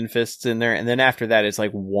Crimson Fists in there. And then after that, it's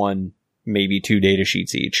like 1, maybe 2 data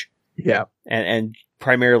sheets each. Yeah. And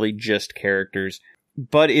primarily just characters.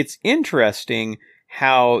 But it's interesting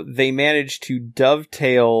how they managed to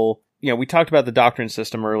dovetail, we talked about the doctrine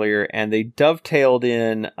system earlier, and they dovetailed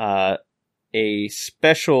in a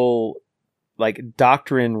special, like,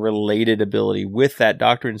 doctrine-related ability with that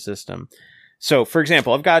doctrine system. So, for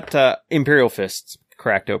example, I've got Imperial Fists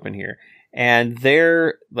cracked open here. And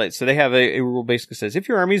so they have a rule basically says, if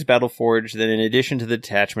your army is Battleforged, then in addition to the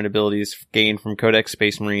detachment abilities gained from Codex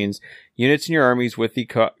Space Marines, units in your armies with the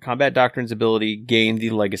Combat Doctrines ability gain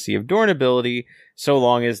the Legacy of Dorn ability, so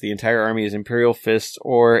long as the entire army is Imperial Fists,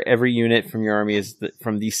 or every unit from your army is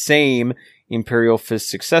from the same Imperial Fist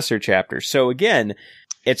successor chapter. So again,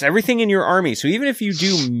 it's everything in your army. So even if you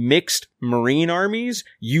do mixed Marine armies,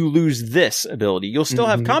 you lose this ability. You'll still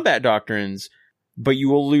have Combat Doctrines, but you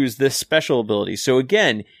will lose this special ability. So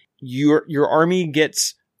again, your army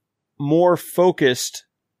gets more focused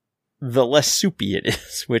the less soupy it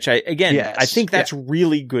is, which I think that's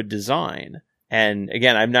really good design. And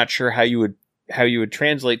again, I'm not sure how you would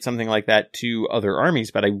translate something like that to other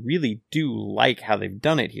armies, but I really do like how they've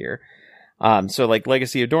done it here. So like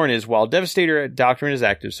Legacy of Dorn is, while Devastator Doctrine is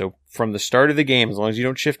active, so from the start of the game, as long as you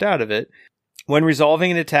don't shift out of it, when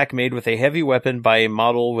resolving an attack made with a heavy weapon by a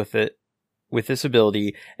model with this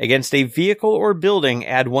ability against a vehicle or building,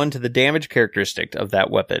 add 1 to the damage characteristic of that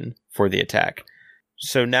weapon for the attack.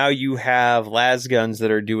 So now you have las guns that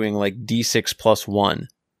are doing like D6 plus 1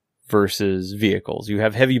 versus vehicles. You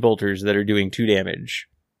have heavy bolters that are doing 2 damage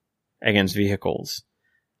against vehicles.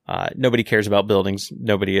 Nobody cares about buildings.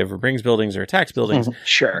 Nobody ever brings buildings or attacks buildings.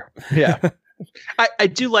 Sure. Yeah. I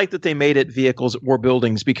do like that they made it vehicles or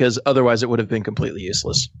buildings, because otherwise it would have been completely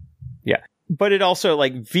useless. Yeah. But it also,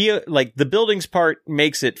 the buildings part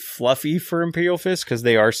makes it fluffy for Imperial Fist because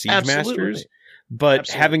they are siege masters. But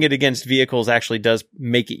having it against vehicles actually does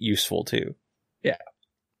make it useful too. Yeah.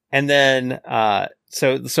 And then,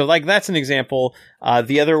 so like that's an example.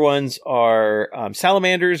 The other ones are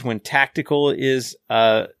Salamanders. When tactical is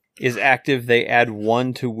active, they add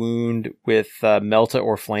 1 to wound with Melta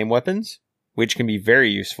or flame weapons, which can be very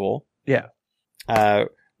useful. Yeah.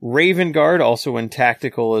 Raven Guard, also when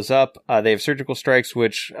tactical is up, they have surgical strikes,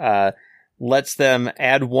 which lets them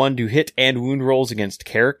add 1 to hit and wound rolls against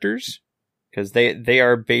characters, because they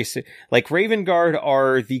are basic. Like, Raven Guard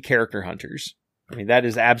are the character hunters. I mean, that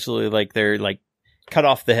is absolutely like they're like cut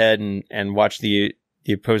off the head and watch the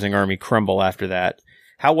opposing army crumble after that.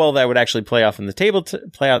 How well that would actually play out in the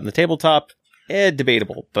tabletop,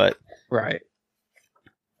 debatable, but right.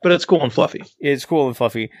 But it's cool and fluffy. It's cool and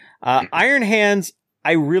fluffy. Iron Hands,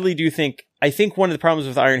 I really do think. I think one of the problems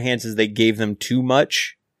with Iron Hands is they gave them too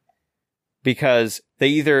much, because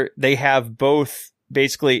they have both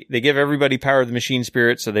basically they give everybody power of the machine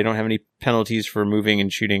spirit, so they don't have any penalties for moving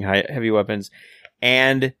and shooting heavy weapons,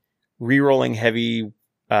 and rerolling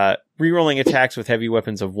attacks with heavy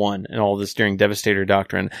weapons of 1, and all this during Devastator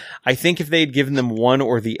Doctrine. I think if they'd given them one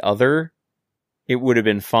or the other, it would have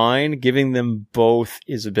been fine. Giving them both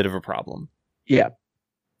is a bit of a problem. Yeah.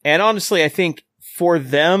 And honestly, I think for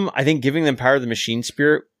them, I think giving them power of the machine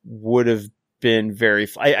spirit would have been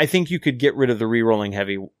I think you could get rid of the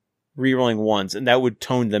rerolling ones, and that would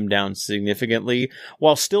tone them down significantly,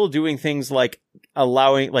 while still doing things like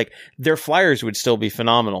allowing, like, their flyers would still be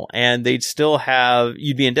phenomenal, and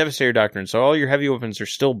you'd be in Devastator Doctrine, so all your heavy weapons are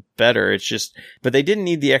still better. It's just, but they didn't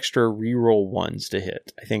need the extra reroll ones to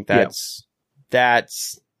hit. I think that's,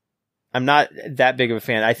 I'm not that big of a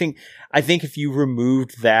fan. I think if you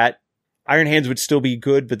removed that, Iron Hands would still be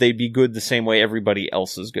good, but they'd be good the same way everybody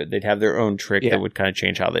else is good. They'd have their own trick that would kind of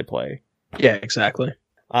change how they play. Yeah, exactly.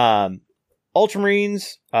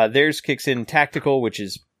 Ultramarines, theirs kicks in tactical, which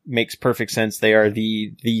makes perfect sense. They are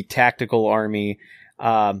the tactical army.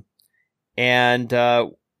 And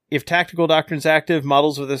if Tactical Doctrine's active,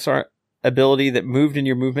 models with this ability that moved in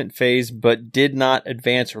your movement phase but did not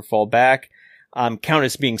advance or fall back count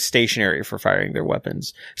as being stationary for firing their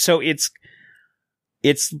weapons. So it's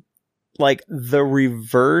like the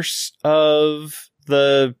reverse of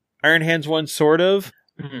the Iron Hands one, sort of.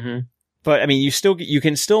 Mm-hmm. But I mean, you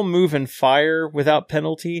can still move and fire without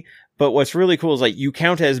penalty. But what's really cool is, like, you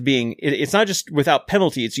count as being, it's not just without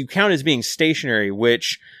penalty, you count as being stationary,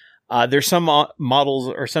 which there's some models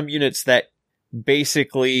or some units that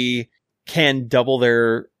basically can double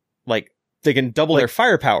their, they can double their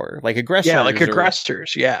firepower, like aggressors. Yeah, like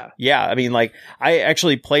aggressors, yeah. Yeah, I mean, like, I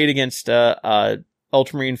actually played against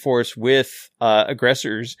Ultramarine Force with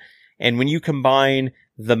aggressors, and when you combine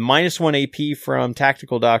the -1 AP from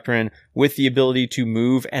Tactical Doctrine with the ability to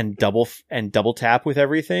move and double tap with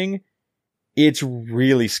everything, it's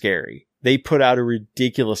really scary. They put out a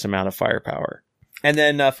ridiculous amount of firepower. And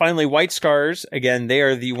then finally, White Scars, again, they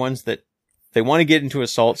are the ones that they want to get into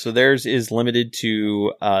Assault, so theirs is limited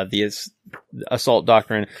to the Assault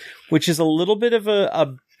Doctrine, which is a little bit of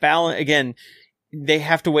a balance. Again, they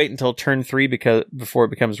have to wait until turn 3 before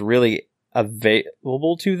it becomes really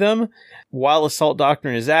available to them. While Assault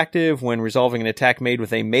Doctrine is active, when resolving an attack made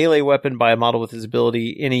with a melee weapon by a model with his ability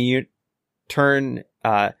in a turn,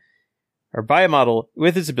 or by a model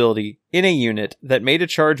with its ability in a unit that made a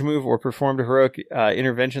charge move or performed a heroic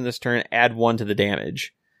intervention this turn, add 1 to the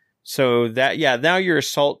damage. So that, now your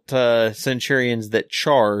Assault Centurions that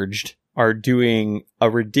charged are doing a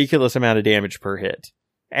ridiculous amount of damage per hit.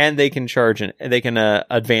 And they can charge and they can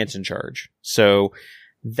advance and charge. So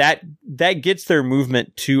that gets their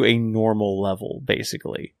movement to a normal level,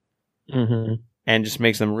 basically. Mm-hmm. And just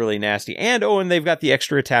makes them really nasty. And they've got the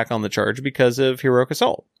extra attack on the charge because of Heroic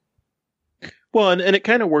Assault. Well, and it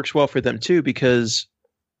kind of works well for them, too, because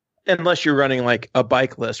unless you're running like a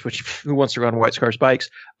bike list, which who wants to run White Scars bikes,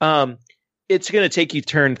 it's going to take you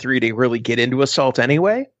turn 3 to really get into Assault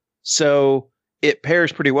anyway. So it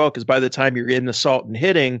pairs pretty well, because by the time you're in Assault and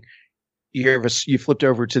hitting, you flipped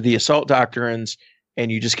over to the Assault Doctrines, and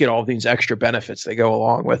you just get all these extra benefits that go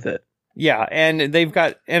along with it. Yeah, and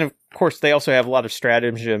of course, they also have a lot of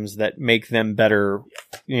stratagems that make them better.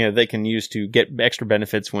 They can use to get extra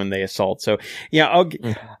benefits when they assault. So, yeah,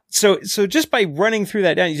 so just by running through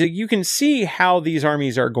that down, you can see how these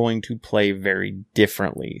armies are going to play very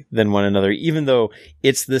differently than one another, even though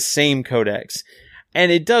it's the same codex.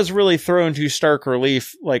 And it does really throw into stark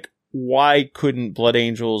relief, like, why couldn't Blood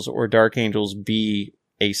Angels or Dark Angels be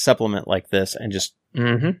a supplement like this? And just,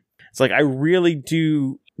 It's like, I really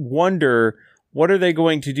do wonder, what are they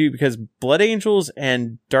going to do? Because Blood Angels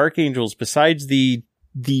and Dark Angels, besides the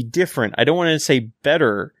different, I don't want to say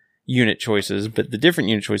better unit choices, but the different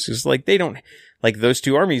unit choices, like, they don't, like, those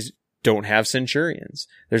two armies don't have Centurions.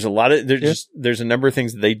 There's there's a number of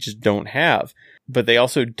things that they just don't have, but they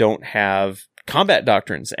also don't have combat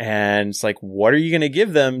doctrines. And it's like, what are you going to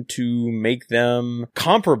give them to make them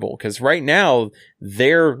comparable? Because right now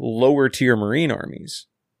they're lower tier Marine armies,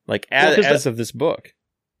 like, as of this book.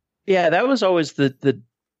 Yeah, that was always the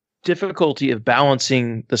difficulty of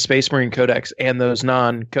balancing the Space Marine Codex and those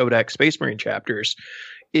non-Codex Space Marine chapters,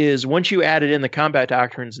 is once you added in the combat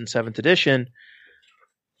doctrines in 7th edition,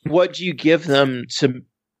 what do you give them to?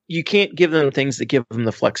 You can't give them things that give them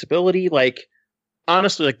the flexibility. Like,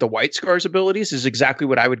 honestly, like the White Scars abilities is exactly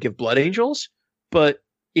what I would give Blood Angels, but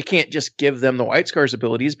you can't just give them the White Scars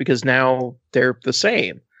abilities because now they're the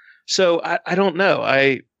same. So I don't know.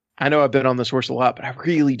 I know I've been on this horse a lot, but I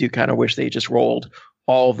really do kind of wish they just rolled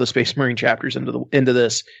all of the Space Marine chapters into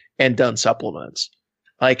this and done supplements.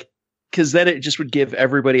 Like, because then it just would give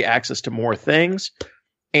everybody access to more things,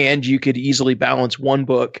 and you could easily balance one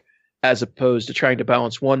book as opposed to trying to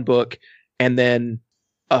balance one book and then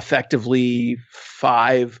effectively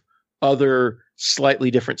 5 other slightly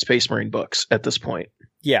different Space Marine books at this point.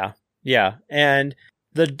 Yeah. And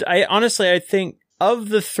I think of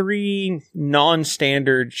the 3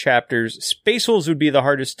 non-standard chapters, Space Wolves would be the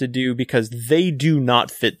hardest to do because they do not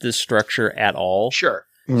fit this structure at all. Sure.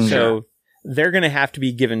 So they're going to have to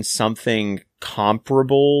be given something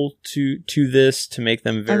comparable to this to make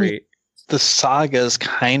them very... the sagas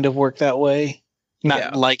kind of work that way.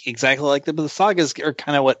 Not like exactly like that, but the sagas are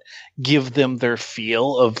kind of what give them their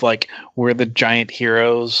feel of like we're the giant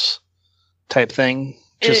heroes type thing.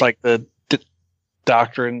 Just like the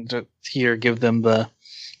doctrine here give them the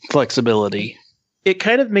flexibility. It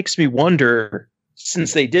kind of makes me wonder,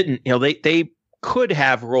 since they didn't, they could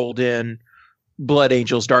have rolled in Blood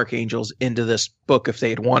Angels, Dark Angels into this book if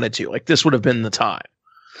they had wanted to. Like, this would have been the time.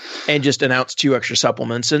 And just announced 2 extra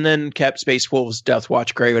supplements and then kept Space Wolves, Death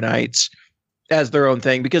Watch, Grey Knights as their own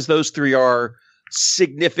thing, because those 3 are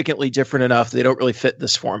significantly different enough they don't really fit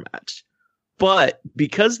this format. But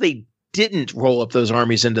because they didn't roll up those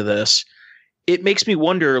armies into this, it makes me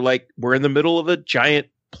wonder, like, we're in the middle of a giant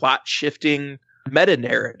plot shifting meta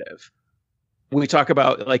narrative. We talk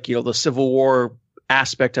about, like, the Civil War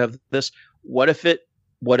aspect of this. What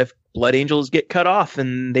if Blood Angels get cut off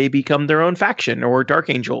and they become their own faction, or Dark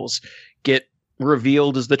Angels get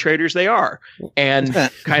revealed as the traitors they are and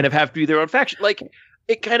kind of have to be their own faction? Like,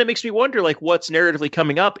 it kind of makes me wonder, like, what's narratively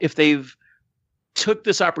coming up if they've took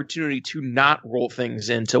this opportunity to not roll things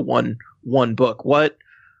into one book.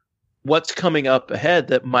 What's coming up ahead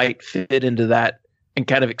that might fit into that and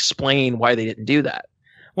kind of explain why they didn't do that?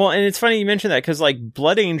 Well, and it's funny you mentioned that because, like,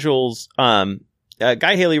 Blood Angels,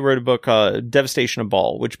 Guy Haley wrote a book, Devastation of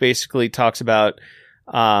Baal, which basically talks about,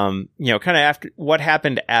 kind of after what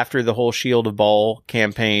happened after the whole Shield of Baal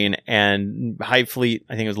campaign, and Hive Fleet,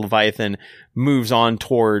 I think it was Leviathan, moves on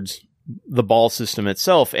towards the Baal system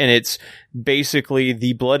itself. And it's basically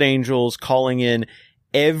the Blood Angels calling in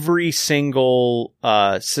every single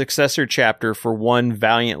successor chapter for one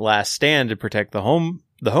valiant last stand to protect the home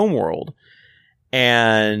world.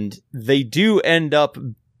 And they do end up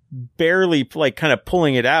barely, like, kind of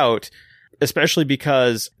pulling it out, especially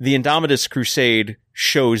because the Indomitus Crusade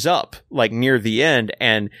shows up, like, near the end,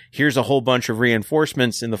 and here's a whole bunch of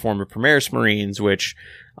reinforcements in the form of Primaris Marines, which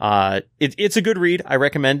it's a good read. I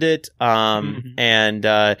recommend it. And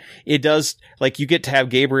it does, like, you get to have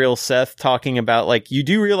Gabriel Seth talking about, like, you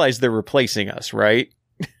do realize they're replacing us, right?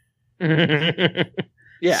 Yeah.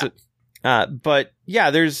 So, but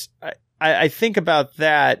yeah, there's, I think about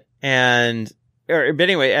that, but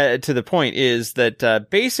anyway, to the point is that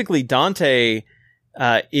basically Dante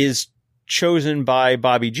is chosen by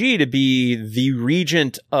Bobby G to be the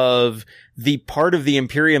regent of the part of the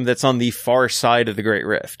Imperium that's on the far side of the Great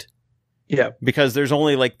Rift. Yeah. Because there's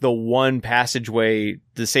only, like, the one passageway,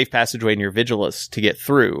 the safe passageway near Vigilus to get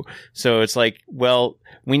through. So it's like, well,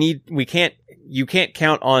 you can't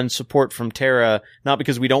count on support from Terra, not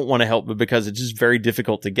because we don't want to help, but because it's just very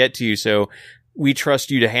difficult to get to you. So we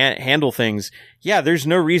trust you to handle things. Yeah, there's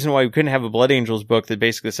no reason why we couldn't have a Blood Angels book that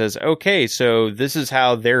basically says, okay, so this is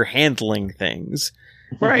how they're handling things.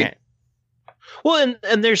 Right. Well,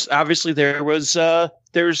 and there's obviously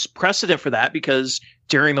there's precedent for that, because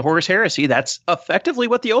during the Horus Heresy, that's effectively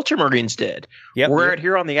what the Ultramarines did. Yep. We're out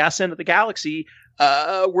here on the ass end of the galaxy.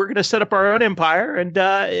 We're going to set up our own empire, and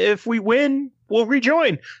if we win, we'll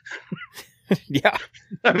rejoin. Yeah.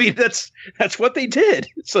 I mean, that's what they did.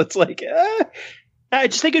 So it's like, I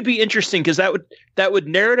just think it'd be interesting, because that would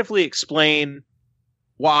narratively explain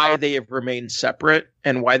why they have remained separate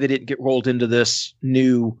and why they didn't get rolled into this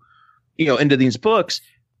new, into these books.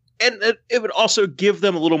 And it would also give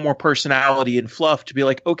them a little more personality and fluff to be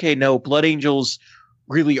like, okay, no, Blood Angels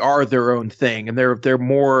really are their own thing, and they're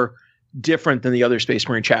more different than the other Space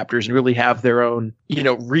Marine chapters, and really have their own,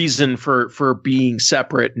 reason for being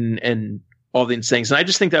separate and all these things. And I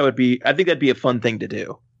just think that'd be a fun thing to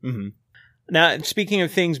do. Mm-hmm. Now, speaking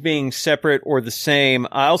of things being separate or the same,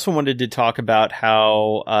 I also wanted to talk about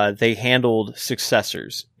how they handled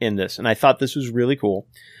successors in this. And I thought this was really cool.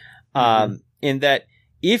 In that,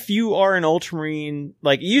 if you are an Ultramarine,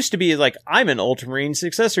 like, it used to be like, I'm an Ultramarine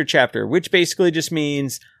successor chapter, which basically just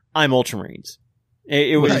means I'm Ultramarines.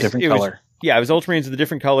 It was a different color. It was Ultramarines with a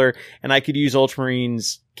different color, and I could use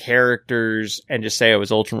Ultramarines characters and just say I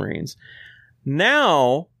was Ultramarines.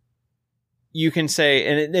 Now, you can say,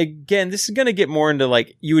 and again, this is going to get more into,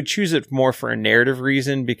 like, you would choose it more for a narrative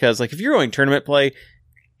reason, because, like, if you're going tournament play,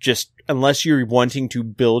 just unless you're wanting to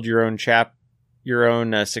build your own your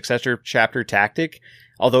own successor chapter tactic.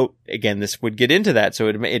 Although, again, this would get into that, so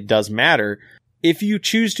it does matter. If you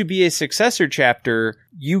choose to be a successor chapter,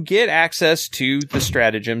 you get access to the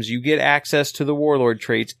stratagems, you get access to the warlord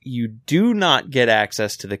traits, you do not get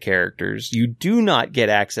access to the characters, you do not get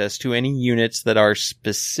access to any units that are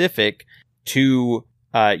specific to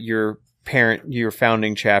your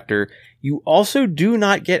founding chapter. You also do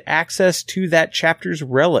not get access to that chapter's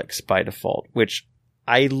relics by default, which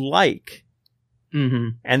I like.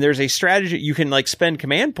 Mm-hmm. And there's a strategy. You can like spend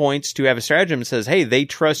command points to have a stratagem that says, hey, they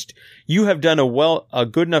trust you have done a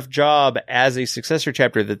good enough job as a successor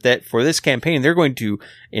chapter that for this campaign, they're going to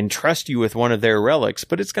entrust you with one of their relics,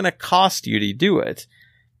 but it's going to cost you to do it.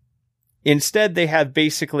 Instead, they have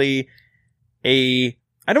basically I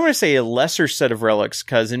don't want to say a lesser set of relics,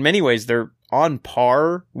 because in many ways they're on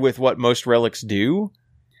par with what most relics do.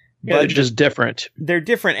 Yeah, they're just different. They're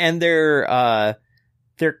different, and they're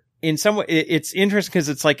in some way, it's interesting because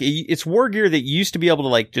it's like, it's war gear that used to be able to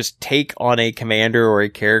like just take on a commander or a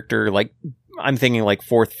character. Like, I'm thinking like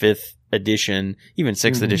 4th, 5th edition, even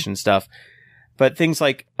 6th edition stuff. But things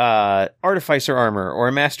like, artificer armor or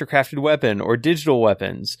a mastercrafted weapon or digital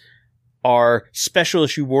weapons are special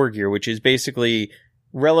issue war gear, which is basically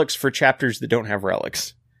relics for chapters that don't have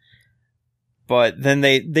relics. But then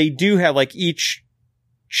they do have like each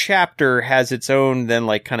chapter has its own then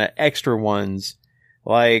like kind of extra ones.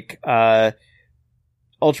 Like,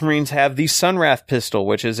 Ultramarines have the Sunwrath pistol,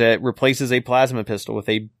 which replaces a plasma pistol with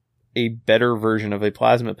a better version of a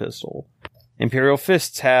plasma pistol. Imperial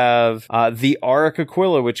Fists have, the Auric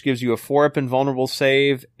Aquila, which gives you a 4-up invulnerable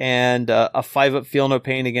save and, a 5-up feel no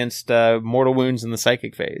pain against, mortal wounds in the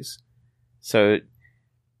psychic phase. So,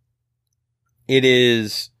 it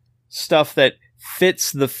is stuff that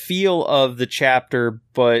fits the feel of the chapter,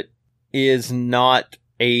 but is not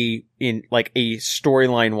a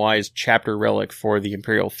storyline wise chapter relic for the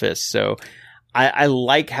Imperial Fist. So I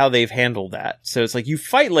like how they've handled that. So it's like you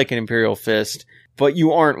fight like an Imperial Fist, but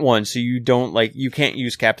you aren't one. So you don't you can't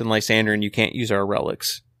use Captain Lysander and you can't use our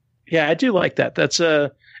relics. Yeah, I do like that.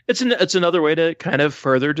 It's another way to kind of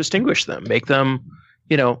further distinguish them, make them,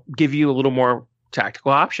 give you a little more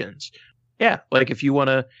tactical options. Yeah, like if you want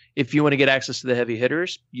to get access to the heavy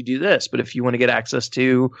hitters, you do this. But if you want to get access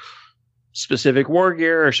to specific war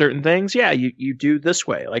gear or certain things, yeah, you do this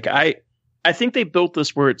way. Like I think they built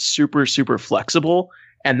this where it's super, super flexible,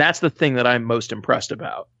 and that's the thing that I'm most impressed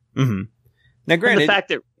about. Mm-hmm. Now, granted, the fact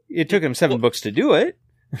that it took him 7 books to do it.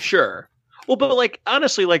 Sure. Well, but like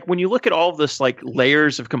honestly, like when you look at all of this like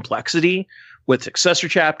layers of complexity with successor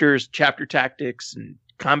chapters, chapter tactics, and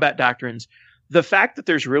combat doctrines, the fact that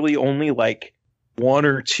there's really only like 1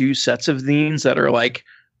 or 2 sets of these that are like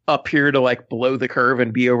up here to like below the curve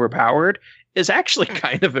and be overpowered is actually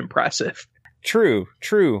kind of impressive. True.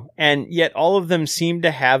 And yet all of them seem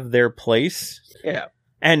to have their place. Yeah.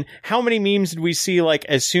 And how many memes did we see like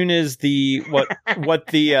as soon as what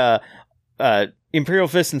the Imperial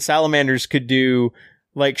Fists and Salamanders could do,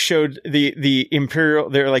 like showed the Imperial,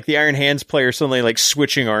 they're like the Iron Hands player suddenly like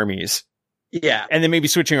switching armies. Yeah. And then maybe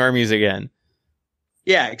switching armies again.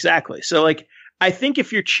 Yeah, exactly. So like I think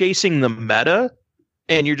if you're chasing the meta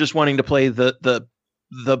and you're just wanting to play the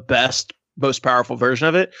best, most powerful version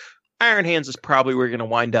of it, Iron Hands is probably where you're going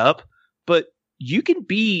to wind up. But you can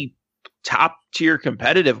be top tier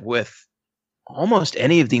competitive with almost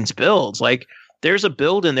any of these builds. Like there's a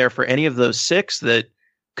build in there for any of those 6 that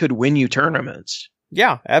could win you tournaments.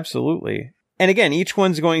 Yeah, absolutely. And again, each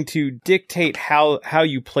one's going to dictate how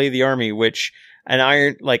you play the army, which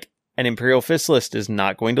an Imperial Fist list is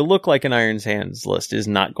not going to look like an Iron Hands list, is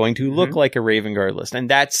not going to look like a Raven Guard list. And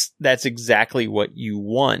that's exactly what you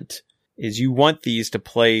want, is you want these to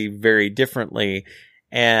play very differently.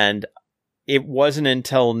 And it wasn't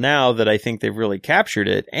until now that I think they've really captured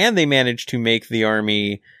it, and they managed to make the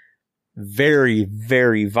army very,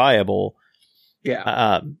 very viable.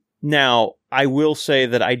 Yeah. Now, I will say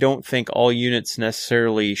that I don't think all units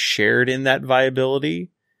necessarily shared in that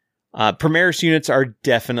viability. Primaris units are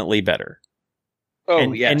definitely better.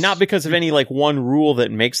 Oh, yes. And not because of any like one rule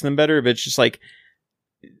that makes them better, but it's just like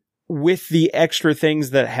with the extra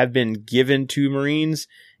things that have been given to Marines,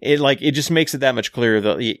 it just makes it that much clearer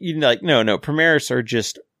that no, Primaris are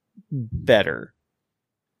just better.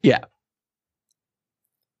 Yeah.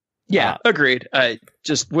 Yeah, agreed.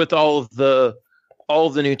 Just with all of the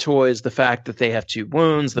new toys, the fact that they have 2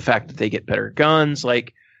 wounds, the fact that they get better guns,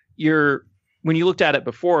 like when you looked at it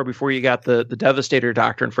before you got the Devastator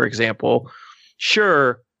Doctrine, for example,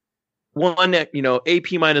 sure, one, AP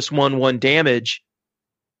 -1 damage,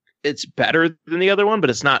 it's better than the other one,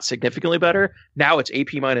 but it's not significantly better. Now it's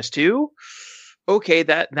AP -2. okay,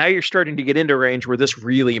 that now you're starting to get into range where this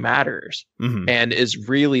really matters Mhm. and is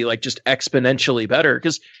really like just exponentially better.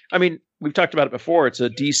 Because I mean, we've talked about it before. It's a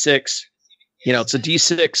D6, it's a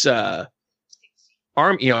D6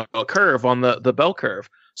 arm, a curve on the bell curve.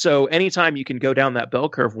 So anytime you can go down that bell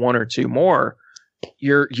curve one or two more,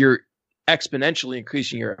 you're exponentially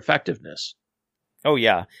increasing your effectiveness. Oh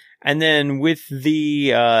yeah. And then with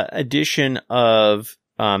the addition of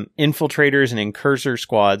infiltrators and incursor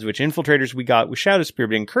squads, which infiltrators we got with Shadow Spear,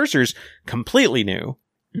 but incursors completely new.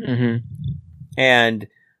 Mm-hmm. And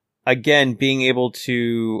again, being able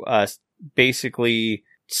to basically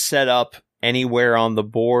set up anywhere on the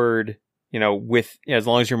board, with as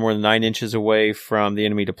long as you're more than 9 inches away from the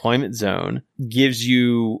enemy deployment zone, gives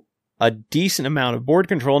you a decent amount of board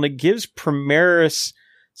control, and it gives Primaris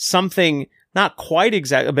something not quite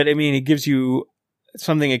exact, but I mean, it gives you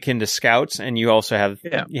something akin to scouts, and you also have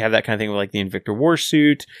you have that kind of thing with like the Invictor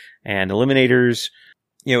Warsuit and Eliminators.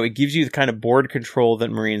 It gives you the kind of board control that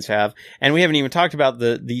Marines have, and we haven't even talked about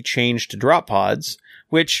the change to drop pods,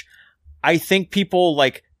 which I think people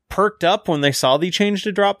like perked up when they saw the change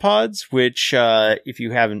to drop pods. Which, if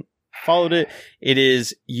you haven't followed it, it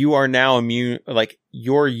is you are now immune. Like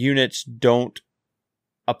your units don't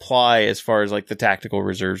apply as far as like the tactical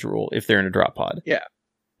reserves rule if they're in a drop pod. Yeah,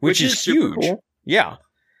 which is huge. Super cool. Yeah.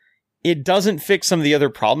 It doesn't fix some of the other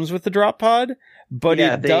problems with the drop pod, but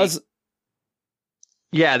it does.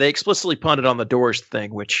 Yeah, they explicitly punted on the doors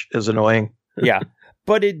thing, which is annoying. Yeah.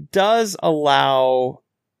 But it does allow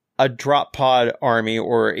a drop pod army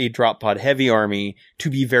or a drop pod heavy army to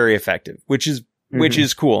be very effective, which is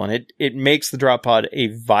cool. And it makes the drop pod a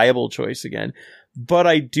viable choice again. But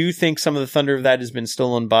I do think some of the thunder of that has been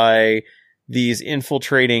stolen by these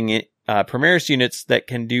infiltrating Primaris units that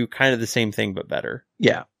can do kind of the same thing, but better.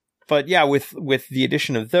 Yeah. But yeah, with the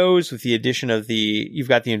addition of those, with the addition of you've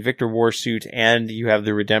got the Invictor Warsuit and you have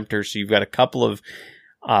the Redemptor. So you've got a couple of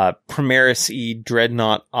Primaris-y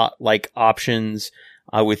Dreadnought like options,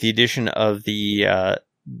 with the addition of the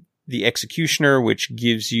Executioner, which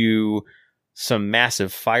gives you some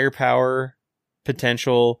massive firepower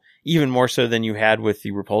potential, even more so than you had with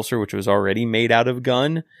the Repulsor, which was already made out of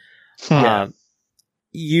gun.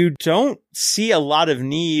 You don't see a lot of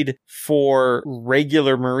need for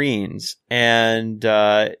regular Marines. And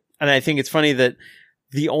I think it's funny that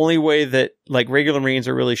the only way that like regular Marines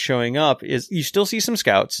are really showing up is you still see some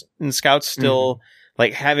scouts, and scouts still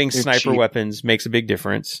like having They're sniper cheap. weapons makes a big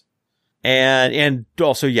difference. And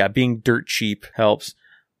also, being dirt cheap helps.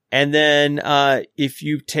 And then, if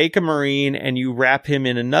you take a Marine and you wrap him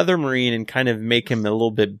in another Marine and kind of make him a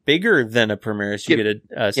little bit bigger than a Primaris, you get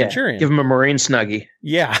a Centurion. Give him a Marine Snuggie.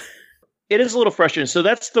 Yeah. It is a little frustrating. So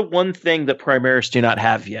that's the one thing that Primaris do not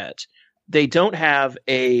have yet. They don't have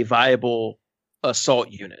a viable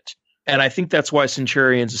assault unit. And I think that's why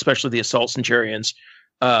Centurions, especially the assault Centurions,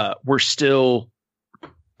 were still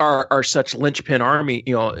are such linchpin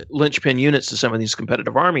units to some of these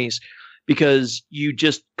competitive armies, because you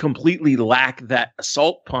just completely lack that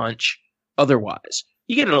assault punch otherwise.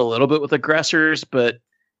 You get it a little bit with aggressors, but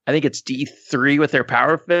I think it's D3 with their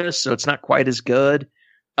power fist, so it's not quite as good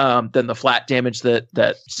than the flat damage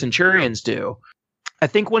that Centurions do. I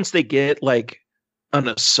think once they get like an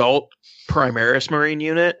assault Primaris Marine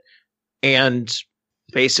unit and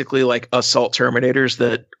basically like assault Terminators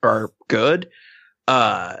that are good,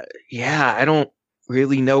 I don't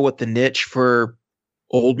really know what the niche for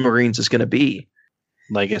old Marines is going to be.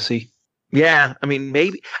 Legacy. Yeah, I mean,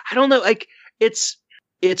 maybe, I don't know. Like, it's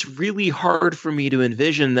really hard for me to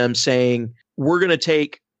envision them saying, we're going to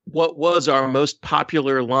take what was our most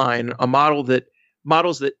popular line, models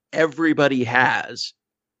that everybody has,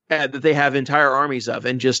 that they have entire armies of,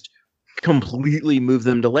 and just completely move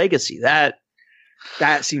them to Legacy. That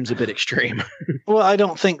seems a bit extreme. Well, I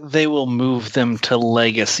don't think they will move them to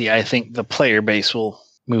Legacy. I think the player base will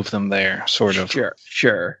move them there, sort of. Sure.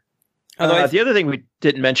 Although The other thing we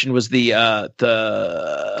didn't mention was the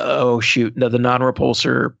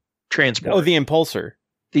non-repulsor transport. Oh, the Impulsor.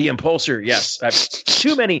 The Impulsor, yes.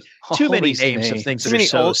 Too many names of things that are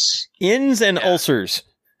so Ins and ulcers.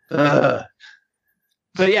 But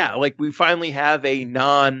yeah, like we finally have a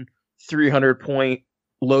non-300 point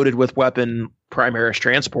loaded with weapon Primaris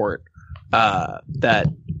transport.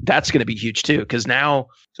 That's going to be huge too, because now,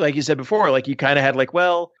 like you said before, like you kind of had like,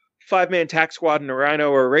 well, 5-man tac squad and a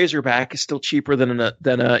Rhino or a Razorback is still cheaper than a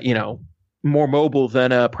more mobile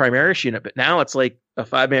than a Primaris unit, but now it's like a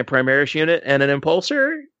 5-man Primaris unit and an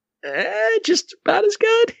Impulsor, just about as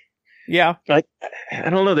good. Yeah, like I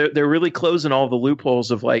don't know, they're really closing all the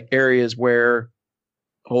loopholes of like areas where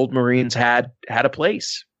old Marines had a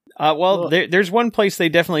place. There's one place they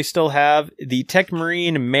definitely still have the Tech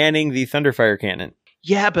Marine manning the Thunderfire cannon.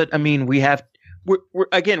 Yeah, but I mean,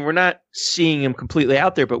 we're not seeing him completely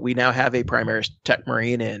out there, but we now have a Primaris Tech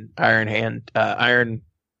Marine in Iron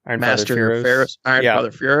Master Feros,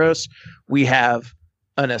 Father Feros. We have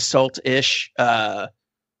an assault-ish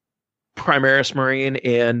Primaris Marine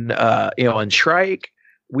in Shrike.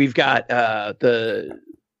 We've got the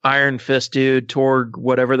Iron Fist dude, Torg,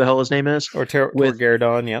 whatever the hell his name is, or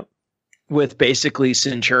Torgaradon, yep, with basically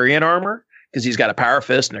Centurion armor because he's got a Power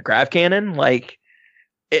Fist and a Grav Cannon. Like,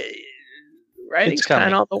 writing's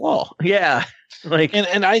kind of on the wall. Yeah. Like,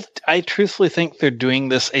 and I truthfully think they're doing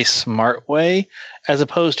this a smart way, as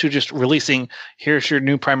opposed to just releasing, here's your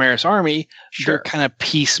new Primaris army. Sure. They're kind of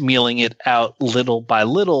piecemealing it out little by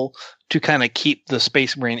little to kind of keep the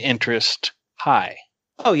Space Marine interest high.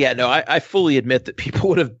 Oh yeah, no, I fully admit that people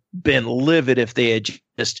would have been livid if they had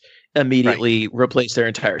just immediately replaced their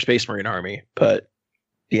entire Space Marine army. But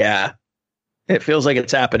yeah, it feels like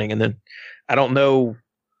it's happening. And then I don't know.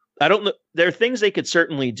 There are things they could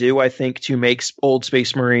certainly do, I think, to make old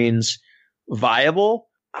Space Marines viable.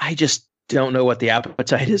 I just don't know what the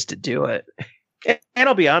appetite is to do it. And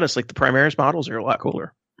I'll be honest, like the Primaris models are a lot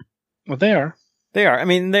cooler. Well, they are. They are. I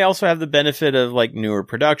mean, they also have the benefit of like newer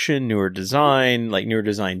production, newer design, like newer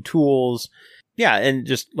design tools. Yeah, and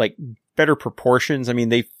just like better proportions. I mean,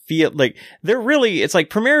 they feel like it's like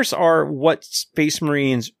Primaris are what Space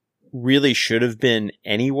Marines really should have been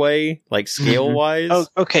anyway, like scale wise. Oh,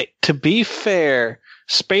 okay. To be fair,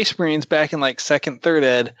 Space Marines back in like 2nd, 3rd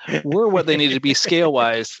ed were what they needed to be scale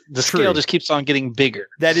wise. The scale just keeps on getting bigger.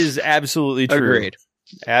 That is absolutely true. Agreed.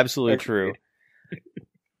 Absolutely true.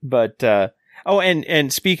 But,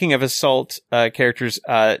 and speaking of assault characters,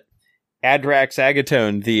 Adrax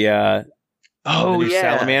Agatone, the new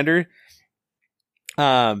salamander.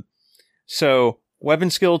 So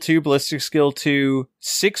weapon skill 2, ballistic skill 2,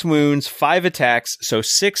 6 wounds, 5 attacks, so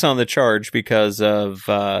 6 on the charge because of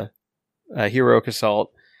heroic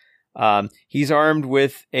assault. He's armed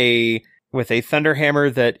with a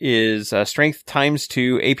thunderhammer that is strength times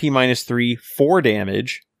 2, AP minus 3, 4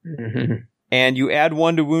 damage. Mm-hmm. And you add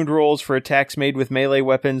 1 to wound rolls for attacks made with melee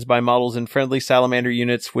weapons by models and friendly salamander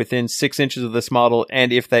units within 6 inches of this model,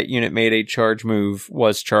 and if that unit made a charge move,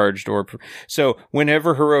 was charged, so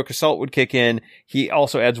whenever heroic assault would kick in, he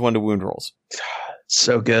also adds 1 to wound rolls.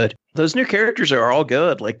 So good. Those new characters are all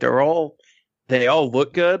good. Like they all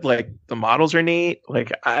look good. Like the models are neat.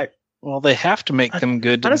 Like they have to make them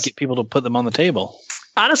good to get people to put them on the table.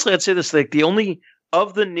 Honestly, I'd say this: like the only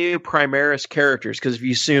of the new Primaris characters, because if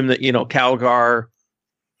you assume that Calgar,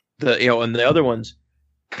 and the other ones,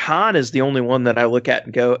 Khan is the only one that I look at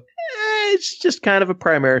and go, it's just kind of a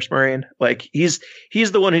Primaris Marine. Like he's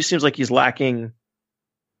the one who seems like he's lacking.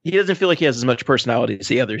 He doesn't feel like he has as much personality as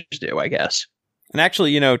the others do, I guess. And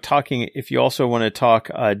actually, if you also want to talk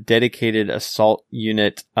a dedicated assault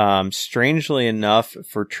unit, strangely enough,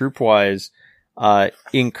 for troop-wise,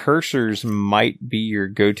 Incursors might be your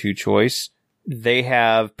go-to choice. They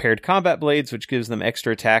have paired combat blades, which gives them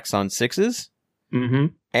extra attacks on 6s. Mm-hmm.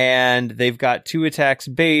 And they've got 2 attacks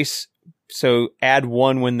base, so add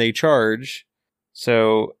 1 when they charge.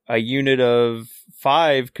 So a unit of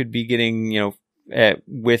 5 could be getting,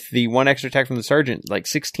 with the 1 extra attack from the sergeant, like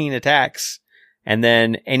 16 attacks. And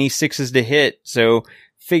then any 6s to hit. So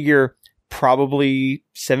figure probably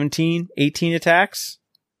 17, 18 attacks.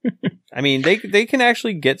 I mean, they can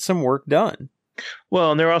actually get some work done. Well,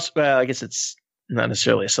 and they're also, I guess it's not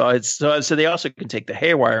necessarily a solid. So they also can take the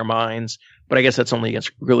haywire mines, but I guess that's only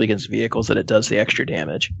against vehicles that it does the extra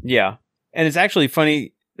damage. Yeah. And it's actually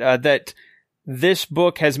funny that this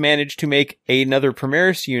book has managed to make another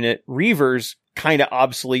Primaris unit, Reavers, kind of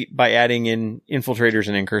obsolete by adding in infiltrators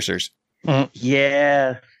and incursors. Mm-hmm.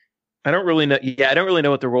 Yeah. I don't really know. Yeah, I don't really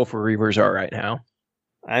know what the role for Reavers are right now.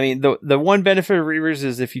 I mean, the one benefit of Reavers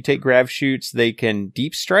is if you take grav shoots, they can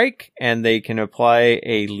deep strike and they can apply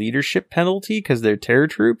a leadership penalty because they're terror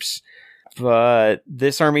troops. But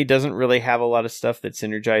this army doesn't really have a lot of stuff that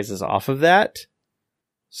synergizes off of that.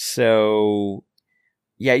 So,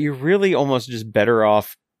 yeah, you're really almost just better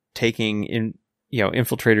off taking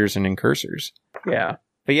infiltrators and incursors. Yeah.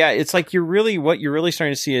 But yeah, it's like what you're really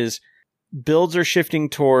starting to see is builds are shifting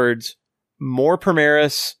towards more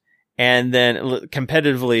Primaris. And then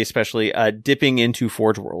competitively, especially, dipping into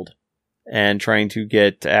Forge World and trying to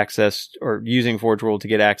get access or using Forge World to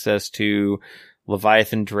get access to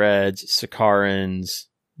Leviathan Dreads, Sakarans,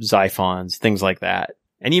 Xiphons, things like that.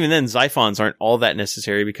 And even then, Xiphons aren't all that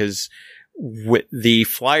necessary because the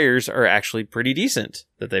flyers are actually pretty decent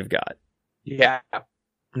that they've got. Yeah.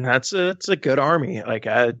 It's a good army. Like,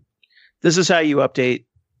 this is how you update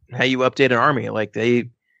how you update an army. Like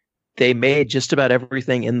they made just about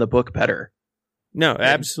everything in the book better. No,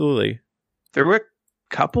 absolutely. There were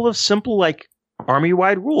a couple of simple like army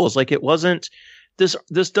wide rules. Like it wasn't this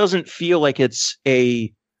doesn't feel like it's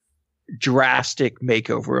a drastic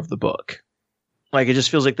makeover of the book. Like it just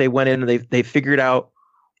feels like they went in and they figured out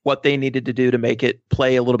what they needed to do to make it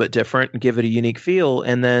play a little bit different and give it a unique feel,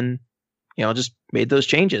 and then just made those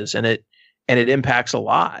changes, and it impacts a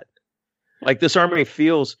lot. Like this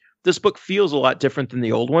book feels a lot different than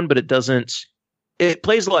the old one, but it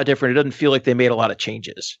plays a lot different. It doesn't feel like they made a lot of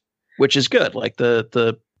changes, which is good. Like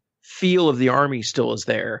the feel of the army still is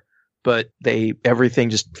there, but everything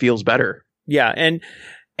just feels better. Yeah, and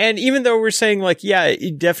even though we're saying like, yeah,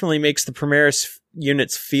 it definitely makes the Primaris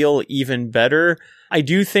units feel even better, I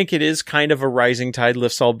do think it is kind of a rising tide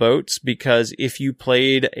lifts all boats, because if you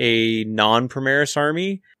played a non-Primaris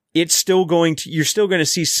army, you're still going to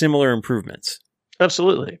see similar improvements.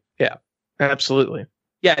 Absolutely. Yeah, absolutely.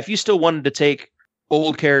 Yeah, if you still wanted to take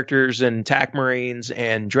old characters and TAC Marines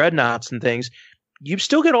and Dreadnoughts and things, you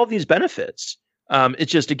still get all these benefits.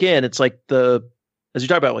 It's just, again, it's like as you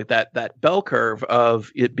talk about, like that bell curve of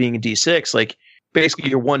it being a D6, like basically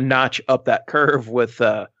you're one notch up that curve with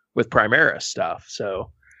Primaris stuff.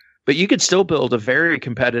 So, but you could still build a very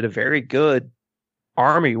competitive, very good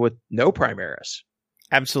army with no Primaris.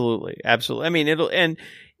 Absolutely. I mean,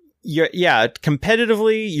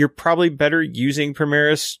 competitively, you're probably better using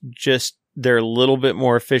Primaris. Just they're a little bit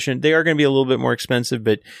more efficient. They are going to be a little bit more expensive,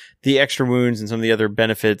 but the extra wounds and some of the other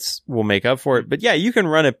benefits will make up for it. But yeah, you can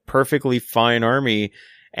run a perfectly fine army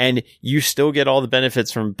and you still get all the benefits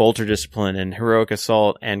from Bolter Discipline and Heroic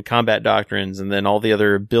Assault and Combat Doctrines, and then all the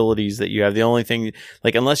other abilities that you have. The only thing,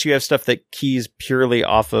 like, unless you have stuff that keys purely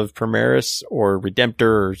off of Primaris or Redemptor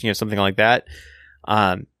or, something like that,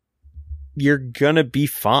 you're gonna be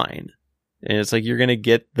fine. And it's like, you're gonna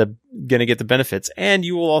get the benefits, and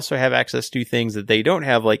you will also have access to things that they don't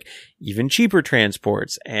have, like even cheaper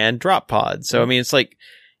transports and drop pods. So, I mean, it's like,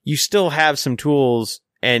 you still have some tools,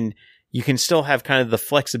 and you can still have kind of the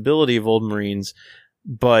flexibility of old Marines,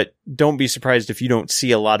 but don't be surprised if you don't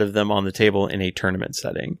see a lot of them on the table in a tournament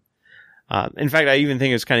setting. In fact, I even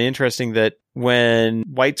think it's kind of interesting that when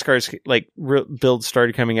White Scar's builds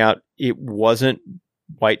started coming out, it wasn't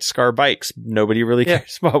White Scar bikes. Nobody really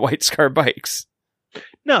cares about White Scar bikes.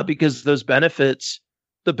 No, because the benefits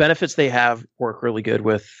they have work really good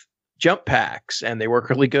with jump packs, and they work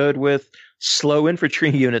really good with slow infantry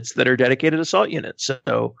units that are dedicated assault units.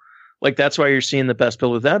 So, like, that's why you're seeing the best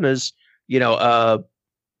build with them is, I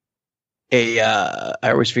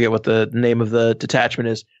always forget what the name of the detachment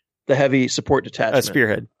is. The heavy support detachment.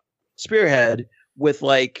 Spearhead with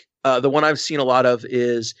the one I've seen a lot of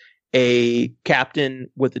is a captain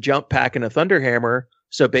with a jump pack and a Thunderhammer.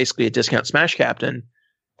 So basically a discount smash captain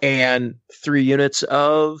and 3 units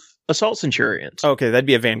of assault centurions. Okay. That'd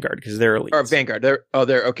be a Vanguard because they're elites. Or Vanguard. They're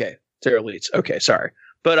okay. They're elites. Okay. Sorry.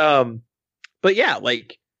 But yeah,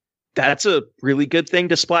 like, that's a really good thing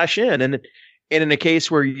to splash in. And in a case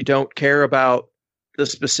where you don't care about the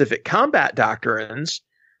specific combat doctrines,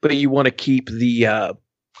 but you want to keep your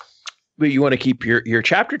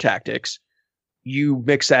chapter tactics, you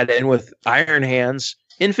mix that in with Iron Hands,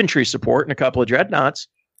 infantry support, and a couple of dreadnoughts.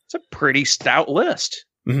 It's a pretty stout list.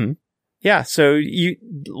 Mm-hmm. Yeah. So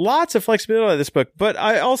lots of flexibility in this book, but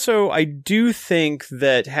I do think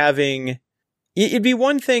that it'd be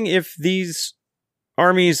one thing if these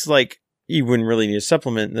armies, like, you wouldn't really need a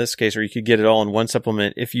supplement in this case, or you could get it all in one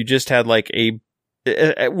supplement. If you just had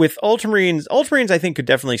with Ultramarines, I think could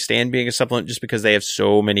definitely stand being a supplement just because they have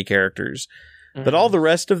so many characters. Mm-hmm. But all the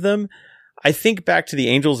rest of them, I think back to the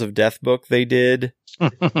Angels of Death book they did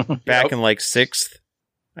back in 6th,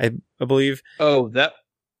 I believe. Oh, that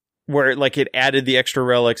where it added the extra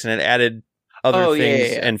relics and it added other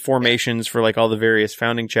things and formations for all the various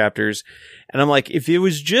founding chapters. And I'm like, if it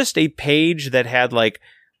was just a page that had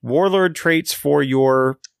warlord traits for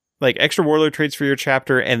your extra warlord traits for your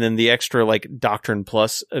chapter, and then the extra Doctrine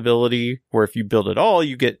Plus ability, where if you build it all,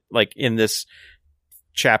 you get in this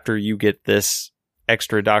chapter, you get this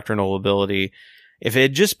extra doctrinal ability. If it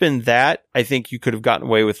had just been that, I think you could have gotten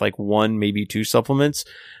away with 1, maybe 2 supplements.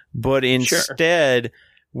 But instead,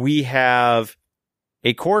 we have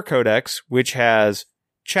a core codex, which has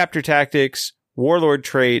chapter tactics, warlord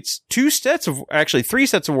traits, 3 sets of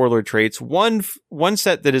warlord traits, one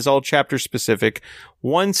set that is all chapter specific,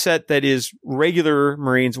 1 set that is regular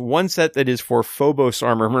Marines, 1 set that is for Phobos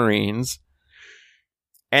armor Marines,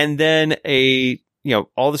 and then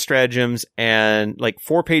all the stratagems and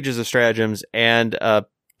 4 pages of stratagems and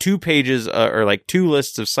 2 pages or 2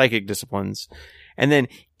 lists of psychic disciplines. And then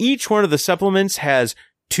each one of the supplements has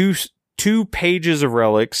two pages of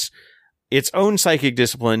relics, its own psychic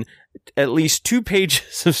discipline, at least 2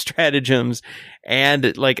 pages of stratagems,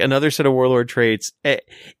 and like another set of warlord traits. It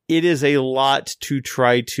is a lot to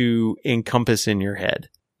try to encompass in your head.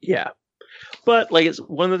 Yeah. But like, it's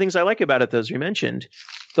one of the things I like about it, though, as we mentioned,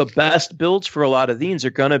 the best builds for a lot of these are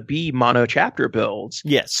going to be mono chapter builds.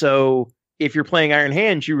 Yes. So if you're playing Iron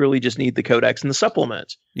Hands, you really just need the codex and the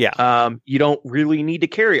supplement. Yeah. You don't really need to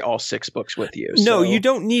carry all 6 books with you. No, you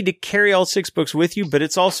don't need to carry all 6 books with you, but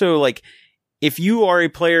it's also like, if you are a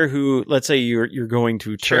player who, let's say you're going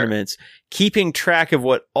to tournaments, keeping track of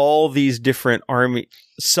what all these different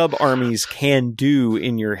sub-armies can do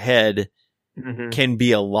in your head can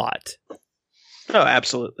be a lot. Oh,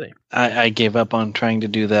 absolutely. I gave up on trying to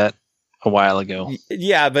do that a while ago.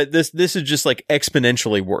 Yeah, but this is just like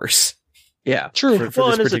exponentially worse. Yeah, true.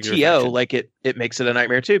 Well, and as a TO, like it makes it a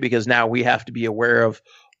nightmare too, because now we have to be aware of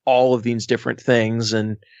all of these different things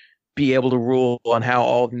and be able to rule on how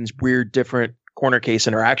all these weird different corner case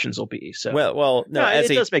interactions will be. So, well, no, it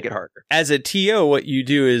does make it harder. As a TO, what you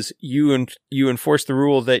do is you enforce the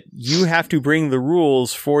rule that you have to bring the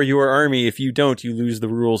rules for your army. If you don't, you lose the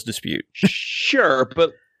rules dispute. Sure,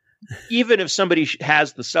 but even if somebody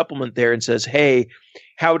has the supplement there and says, "Hey,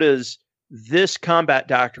 how does this combat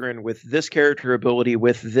doctrine with this character ability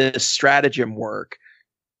with this stratagem work?"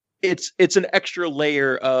 It's an extra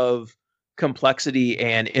layer of complexity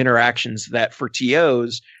and interactions that for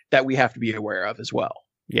TOs that we have to be aware of as well.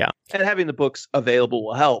 Yeah. And having the books available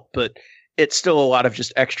will help, but it's still a lot of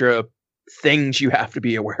just extra things you have to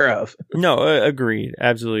be aware of. No, agreed.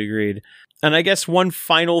 Absolutely agreed. And I guess one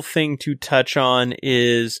final thing to touch on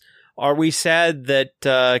is, are we sad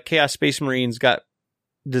that Chaos Space Marines got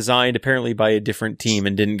designed apparently by a different team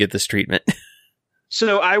and didn't get this treatment?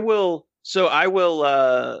 So I will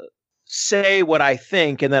say what I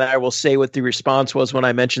think, and then I will say what the response was when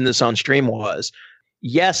I mentioned this on stream was.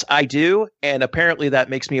 Yes, I do, and apparently that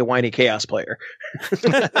makes me a whiny Chaos player,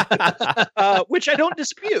 which I don't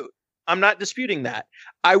dispute. I'm not disputing that.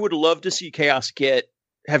 I would love to see Chaos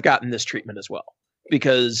have gotten this treatment as well,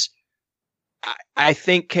 because I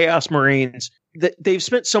think Chaos Marines, they've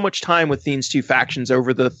spent so much time with these 2 factions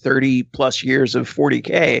over the 30 plus years of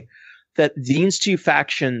 40K that these 2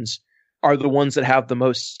 factions are the ones that have the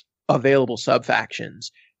most available sub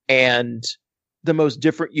factions and the most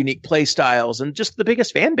different unique play styles and just the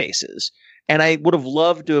biggest fan bases. And I would have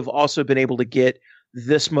loved to have also been able to get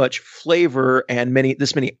this much flavor and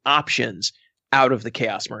this many options out of the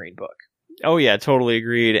Chaos Marine book. Oh yeah, totally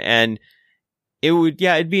agreed. And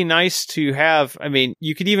it'd be nice to have, I mean,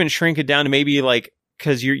 you could even shrink it down to maybe like,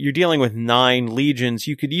 cause you're dealing with 9 legions.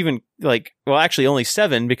 You could even actually only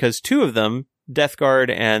 7, because 2 of them, Death Guard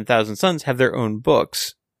and Thousand Suns, have their own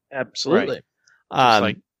books. Absolutely. Just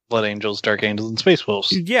like Blood Angels, Dark Angels, and Space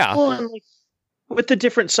Wolves. Yeah. Well, and with the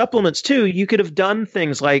different supplements too, you could have done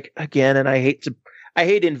things like, again, and I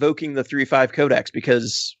hate invoking the 3.5 Codex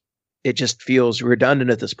because it just feels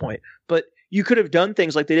redundant at this point. But you could have done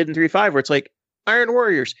things like they did in 3.5, where it's like, Iron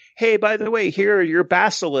Warriors, hey, by the way, here are your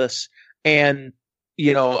Basilisks and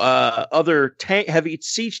other heavy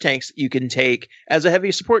siege tanks that you can take as a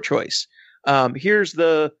heavy support choice. Here's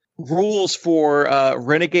the rules for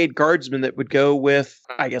renegade guardsmen that would go with,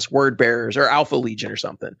 I guess, word bearers or Alpha Legion or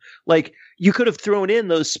something. Like, you could have thrown in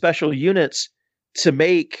those special units to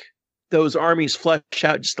make those armies flesh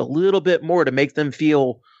out just a little bit more, to make them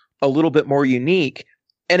feel a little bit more unique,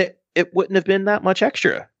 and it wouldn't have been that much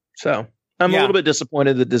extra. So I'm a little bit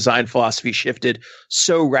disappointed the design philosophy shifted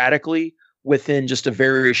so radically within just a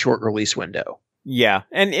very short release window. Yeah,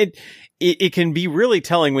 and it can be really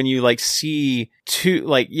telling when you see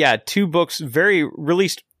 2 books very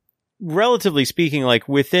released, relatively speaking, like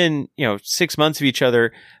within 6 months of each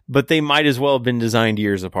other, but they might as well have been designed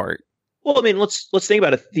years apart. Well, I mean, let's think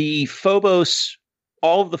about it. The Phobos,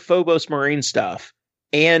 all of the Phobos Marine stuff,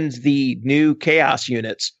 and the new Chaos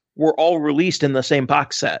units were all released in the same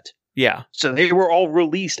box set. Yeah, so they were all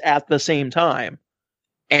released at the same time,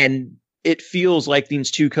 and it feels like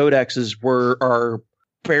these 2 codexes are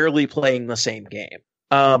barely playing the same game.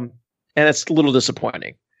 And it's a little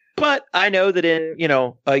disappointing. But I know that in,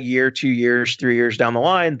 a year, 2 years, 3 years down the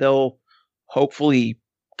line, they'll hopefully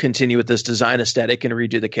continue with this design aesthetic and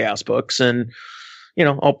redo the Chaos books. And,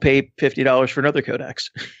 I'll pay $50 for another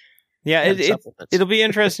codex. Yeah, it'll be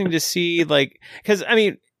interesting to see, because, I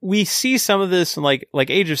mean, we see some of this in like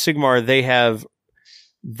Age of Sigmar.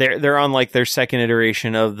 They're on their second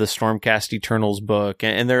iteration of the Stormcast Eternals book,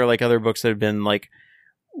 and there are other books that have been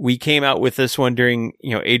we came out with this one during,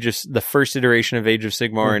 the first iteration of Age of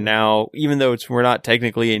Sigmar. And now, even though we're not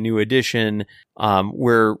technically a new edition,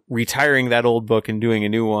 we're retiring that old book and doing a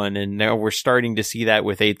new one. And now we're starting to see that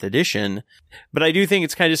with 8th edition. But I do think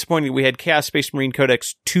it's kind of disappointing that we had Chaos Space Marine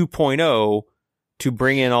Codex 2.0 to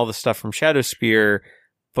bring in all the stuff from Shadowspear,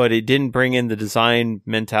 but it didn't bring in the design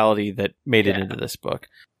mentality that made it into this book.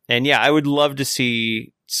 And yeah, I would love to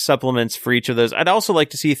see supplements for each of those. I'd also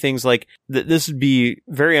like to see things like this would be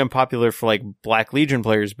very unpopular for like Black Legion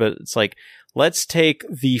players, but it's like, let's take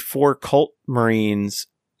the 4 cult marines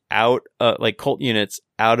out, like cult units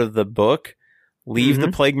out of the book, leave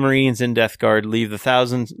the Plague Marines in Death Guard, leave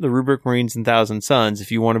the Rubric Marines and Thousand Sons.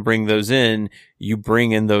 If you want to bring those in, you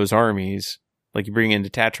bring in those armies. Like you bring in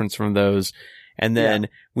detachments from those. And then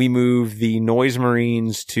we move the Noise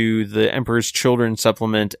Marines to the Emperor's Children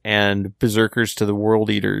supplement and Berserkers to the World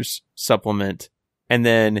Eaters supplement. And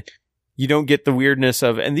then you don't get the weirdness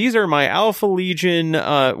of, and these are my Alpha Legion,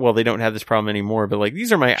 well, they don't have this problem anymore, but like,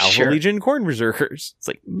 these are my Alpha Legion Khorne Berserkers. It's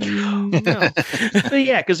like, no. But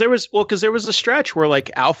yeah, because there was a stretch where like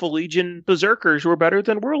Alpha Legion Berserkers were better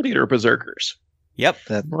than World Eater Berserkers. Yep.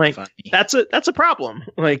 That's like, funny. That's a problem.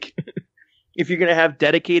 Like, if you're going to have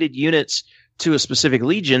dedicated units to a specific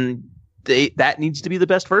legion, that needs to be the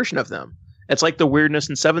best version of them. It's like the weirdness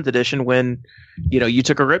in 7th edition when, you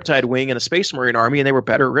took a Riptide wing and a Space Marine army and they were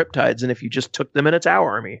better Riptides than if you just took them in a Tau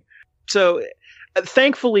army. So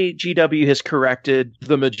thankfully, GW has corrected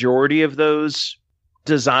the majority of those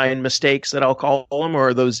design mistakes that I'll call them,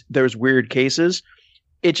 or those weird cases.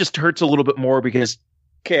 It just hurts a little bit more because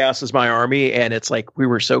Chaos is my army, and it's like we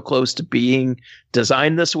were so close to being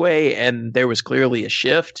designed this way, and there was clearly a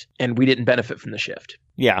shift, and we didn't benefit from the shift.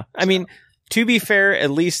 Yeah. I mean, to be fair,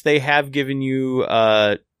 at least they have given you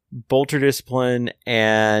Bolter Discipline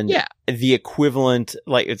and the equivalent,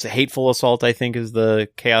 like it's a Hateful Assault, I think, is the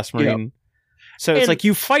Chaos Marine. Yep. So it's like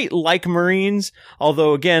you fight like Marines,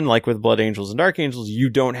 although again, like with Blood Angels and Dark Angels,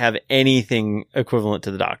 you don't have anything equivalent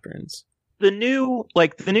to the Doctrines. The new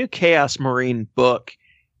Chaos Marine book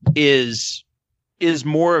is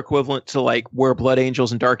more equivalent to like where Blood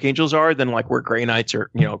Angels and Dark Angels are than like where Grey Knights are,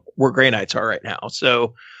 where Grey Knights are right now.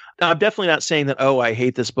 So I'm definitely not saying that, I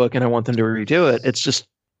hate this book and I want them to redo it. It's just,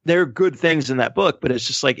 there are good things in that book, but it's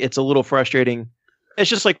just like, it's a little frustrating. It's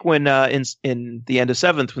just like when, in the end of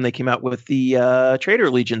 7th, when they came out with the, Traitor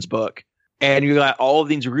Legions book, and you got all of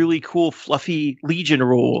these really cool, fluffy Legion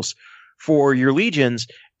rules for your legions.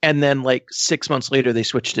 And then like 6 months later, they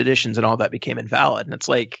switched editions and all that became invalid. And it's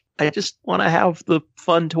like, I just want to have the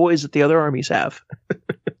fun toys that the other armies have.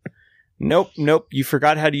 Nope. You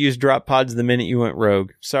forgot how to use drop pods the minute you went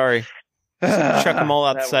rogue. Sorry. Chuck them all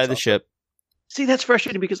out the side of the ship. See, that's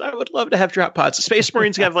frustrating because I would love to have drop pods. The Space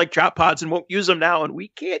Marines have like drop pods and won't use them now, and we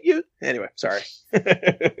can't use. Anyway, sorry.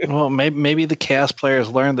 Well, maybe the Chaos players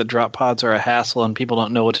learned that drop pods are a hassle and people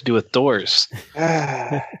don't know what to do with doors.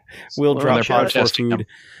 We'll drop pods for food.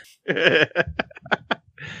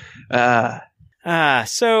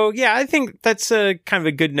 So yeah, I think that's a kind of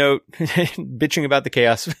a good note. Bitching about the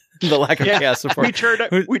chaos, the lack of chaos support.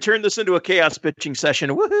 We turned this into a chaos bitching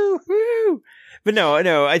session. Woohoo! Woo! But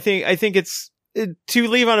no, I think it's to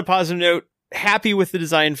leave on a positive note. Happy with the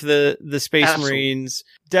design for the Space Marines.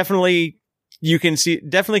 Definitely can see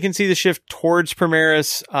the shift towards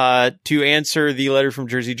Primaris. To answer the letter from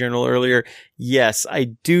Jersey General earlier, yes,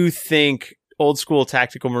 I do think old school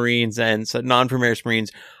tactical Marines and non-Primaris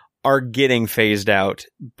Marines are getting phased out,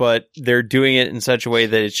 but they're doing it in such a way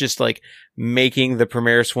that it's just like making the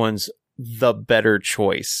Primaris ones the better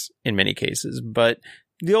choice in many cases. But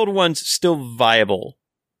the old ones still viable,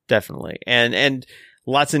 definitely, and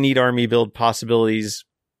lots of neat army build possibilities,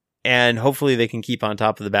 and hopefully they can keep on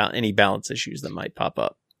top of any balance issues that might pop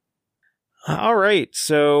up. All right,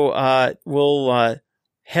 so we'll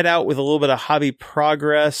head out with a little bit of hobby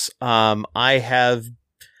progress. I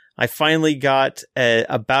finally got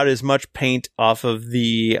about as much paint off of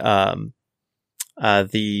the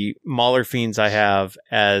Mauler Fiends I have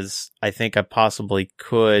as I think I possibly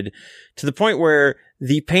could, to the point where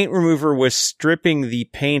the paint remover was stripping the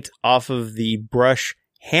paint off of the brush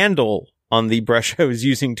handle on the brush I was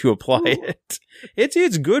using to apply it.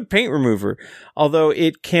 It's good paint remover, although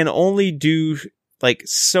it can only do like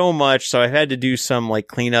so much. So I've had to do some like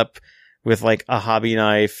cleanup with like a hobby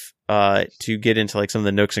knife to get into like some of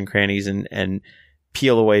the nooks and crannies and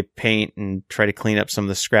peel away paint and try to clean up some of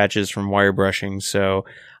the scratches from wire brushing. So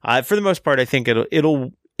for the most part, I think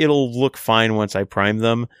it'll look fine once I prime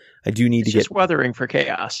them. I do need to get weathering for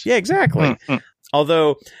chaos. Yeah, exactly. Mm-hmm.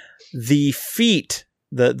 Although the feet,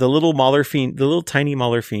 the little Mauler Fiend, the little tiny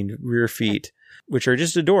Mauler Fiend rear feet, which are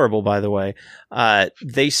just adorable, by the way,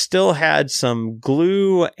 they still had some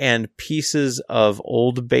glue and pieces of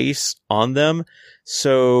old base on them.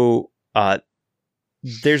 So,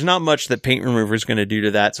 there's not much that paint remover is going to do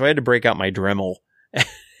to that. So I had to break out my Dremel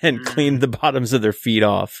and clean the bottoms of their feet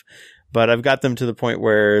off. But I've got them to the point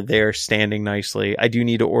where they are standing nicely. I do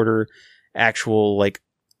need to order actual, like,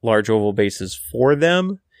 large oval bases for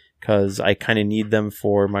them, because I kind of need them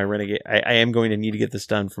for my Renegade. I am going to need to get this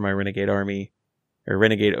done for my Renegade Army, or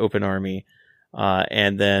Renegade Open Army,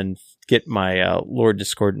 and then get my Lord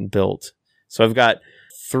Discordant built. So I've got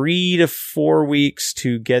 3 to 4 weeks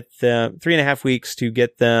to get them, 3.5 weeks to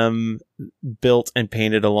get them built and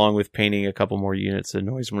painted, along with painting a couple more units of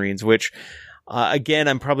Noise Marines, which, again,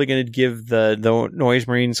 I'm probably going to give the Noise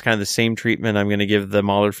Marines kind of the same treatment I'm going to give the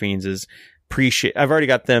Mauler Fiends. Is I've already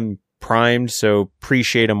got them primed, so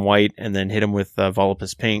pre-shade them white and then hit them with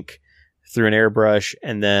Volupus pink through an airbrush,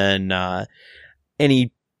 and then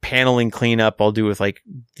any paneling cleanup I'll do with like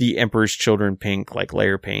the Emperor's Children pink, like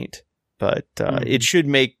layer paint. But it should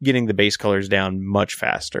make getting the base colors down much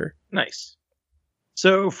faster. Nice.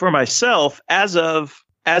 So for myself, as of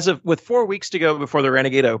with 4 weeks to go before the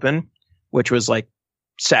Renegade Open, which was like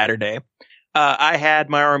Saturday, I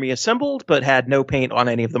had my army assembled but had no paint on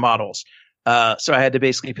any of the models. So I had to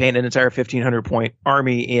basically paint an entire 1,500 point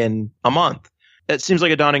army in a month. That seems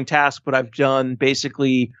like a daunting task, but I've done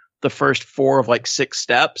basically the first 4 of like 6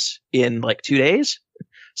 steps in like 2 days.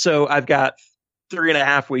 So I've got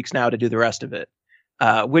 3.5 weeks now to do the rest of it,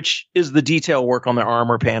 which is the detail work on the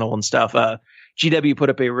armor panel and stuff. GW put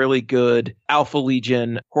up a really good Alpha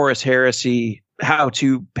Legion Horus Heresy how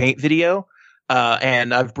to paint video.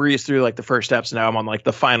 And I've breezed through like the first steps. Now I'm on like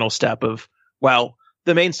the final step of, well,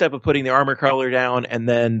 the main step of putting the armor color down, and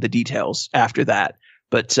then the details after that.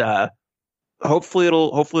 But hopefully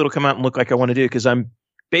it'll come out and look like I want to do, because I'm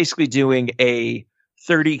basically doing a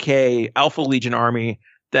 30K Alpha Legion army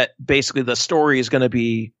that basically the story is going to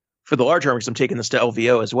be, for the large armies, I'm taking this to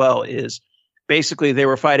LVO as well, is basically they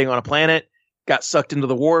were fighting on a planet, got sucked into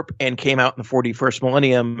the warp, and came out in the 41st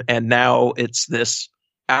millennium, and now it's this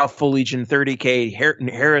Alpha Legion 30K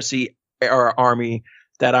Heresy army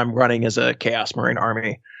that I'm running as a Chaos Marine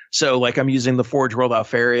army. So like I'm using the Forge World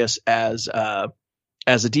Alfarius as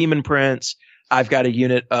a Demon Prince. I've got a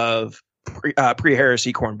unit of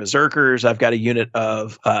pre-Heresy Khorne Berserkers. I've got a unit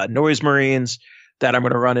of Noise Marines that I'm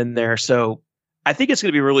going to run in there. So I think it's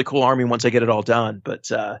going to be a really cool army once I get it all done. But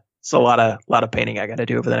it's a lot of painting I got to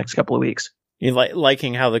do over the next couple of weeks. You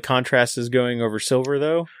liking how the contrast is going over silver,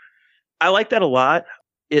 though? I like that a lot.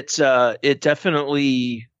 It's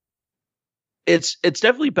definitely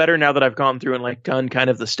better now that I've gone through and like done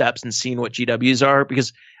kind of the steps and seen what GWs are,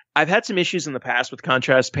 because I've had some issues in the past with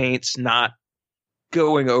contrast paints not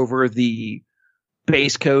going over the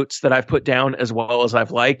base coats that I've put down as well as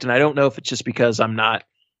I've liked. And I don't know if it's just because I'm not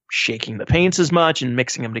shaking the paints as much and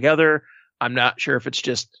mixing them together. I'm not sure if it's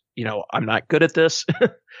just, I'm not good at this.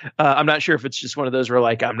 I'm not sure if it's just one of those where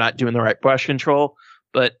like I'm not doing the right brush control,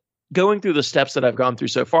 but going through the steps that I've gone through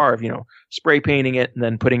so far of, spray painting it and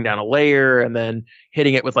then putting down a layer and then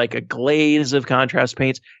hitting it with like a glaze of contrast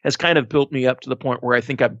paints has kind of built me up to the point where I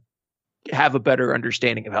think I have a better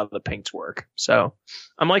understanding of how the paints work. So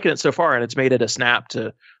I'm liking it so far, and it's made it a snap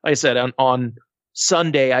to, like I said, on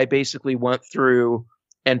Sunday, I basically went through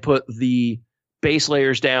and put the base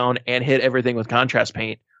layers down and hit everything with contrast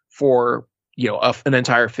paint for, an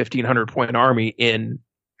entire 1,500 point army in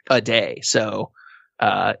a day. So,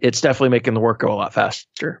 it's definitely making the work go a lot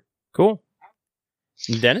faster. Cool.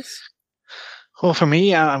 Dennis? Well, for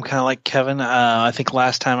me, I'm kind of like Kevin. I think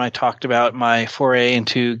last time I talked about my foray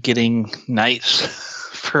into getting knights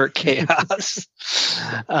for Chaos.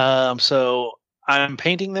 So I'm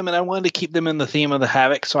painting them, and I wanted to keep them in the theme of the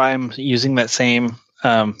Havoc, so I'm using that same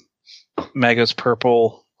Magos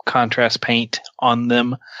Purple contrast paint on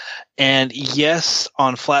them. And yes,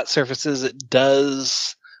 on flat surfaces, it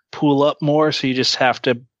does pool up more, so you just have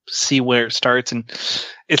to see where it starts. And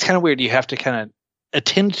it's kind of weird. You have to kind of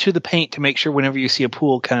attend to the paint to make sure whenever you see a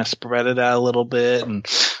pool, kind of spread it out a little bit. And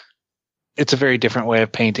it's a very different way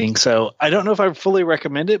of painting. So I don't know if I fully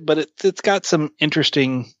recommend it, but it's got some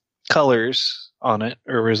interesting colors on it,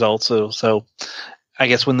 or results. So I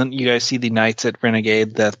guess when you guys see the Knights at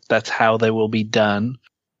Renegade, that's how they will be done.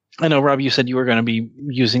 I know, Rob, you said you were going to be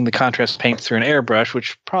using the contrast paints through an airbrush,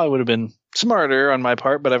 which probably would have been smarter on my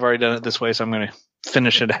part, but I've already done it this way, so I'm going to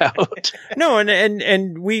finish it out. No,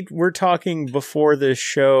 and we were talking before this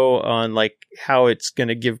show on like how it's going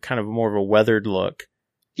to give kind of more of a weathered look.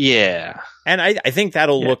 Yeah. And I think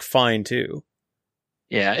that'll look fine too.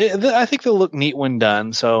 Yeah, I think they'll look neat when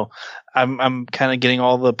done. So I'm kind of getting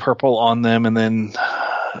all the purple on them, and then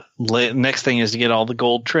next thing is to get all the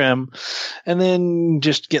gold trim, and then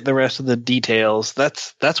just get the rest of the details.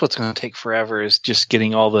 That's what's going to take forever, is just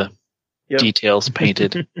getting all the details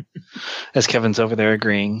painted. As Kevin's over there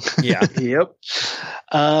agreeing. Yeah. Yep.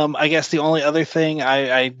 I guess the only other thing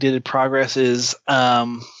I did in progress is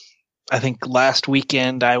I think last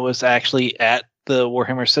weekend I was actually at the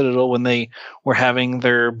Warhammer Citadel when they were having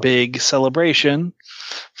their big celebration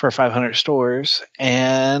for 500 stores,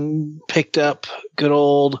 and picked up good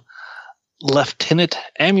old Lieutenant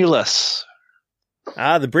Amulus.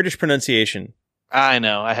 The British pronunciation. I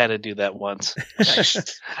know, I had to do that once.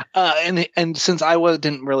 And since I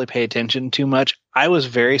didn't really pay attention too much, I was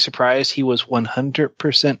very surprised he was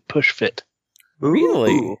 100% push fit.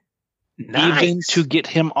 Really? Ooh, nice. Even to get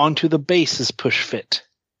him onto the base is push fit.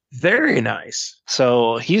 Very nice.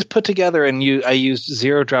 So he's put together, and I used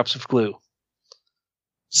 0 drops of glue.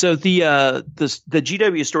 So the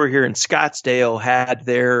GW store here in Scottsdale had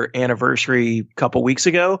their anniversary a couple weeks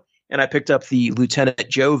ago, and I picked up the Lieutenant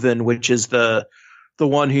Joven, which is the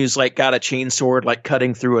one who's like got a chainsword like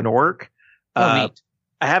cutting through an orc. Neat.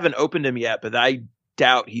 I haven't opened him yet, but I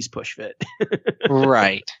doubt he's push fit.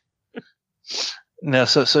 Right. No,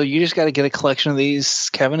 so you just got to get a collection of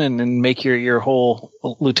these, Kevin, and make your whole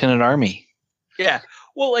lieutenant army. Yeah.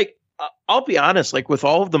 Well, like I'll be honest, like with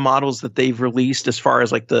all of the models that they've released, as far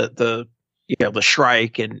as like the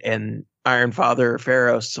Shrike and Iron Father,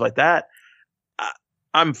 Pharaoh, stuff like that,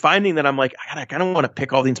 I'm finding that I'm like, I kind of want to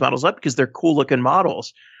pick all these models up because they're cool looking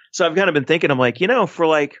models. So I've kind of been thinking, I'm like,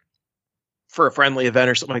 for a friendly event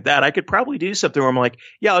or something like that, I could probably do something where I'm like,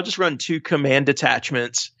 yeah, I'll just run 2 command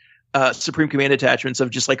detachments, Supreme Command detachments of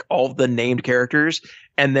just like all the named characters,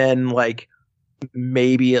 and then like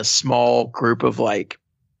maybe a small group of like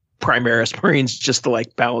Primaris Marines just to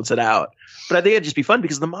like balance it out. But I think it'd just be fun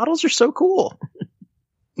because the models are so cool.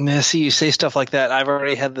 Now, see, you say stuff like that. I've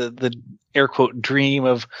already had the air quote dream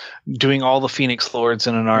of doing all the Phoenix Lords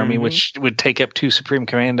in an army, which would take up 2 Supreme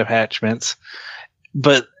Command detachments.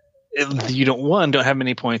 But you don't have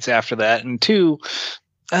many points after that, and 2,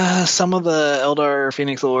 some of the Eldar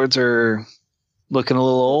Phoenix Lords are looking a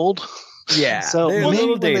little old. Yeah, so They're a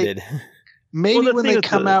little dated. Maybe when they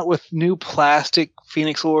come out with new plastic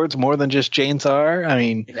Phoenix Lords, more than just Jane Tsar. I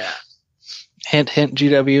mean, hint, hint,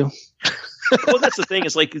 GW. Well, that's the thing,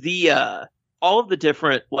 is like all of the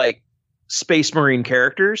different like Space Marine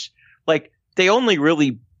characters, like they're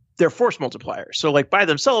force multipliers. So like by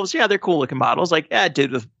themselves, they're cool looking models. Like,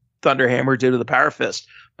 dude with Thunderhammer, dude with the Power Fist.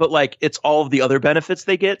 But like it's all of the other benefits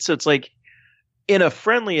they get. So it's like in a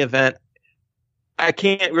friendly event, I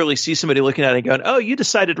can't really see somebody looking at it and going, oh, you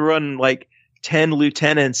decided to run like 10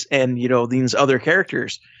 lieutenants and, these other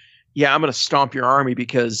characters. Yeah, I'm going to stomp your army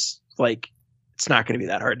because like it's not going to be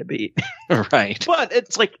that hard to beat. Right. But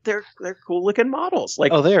it's like they're cool looking models.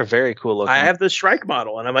 Like, oh, they are very cool looking. I have the Shrike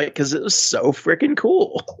model, and I'm like, because it was so freaking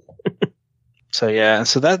cool. So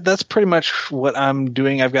that's pretty much what I'm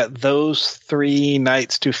doing. I've got those 3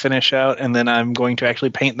 nights to finish out, and then I'm going to actually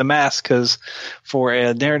paint the mask, because for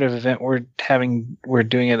a narrative event we're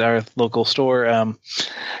doing at our local store.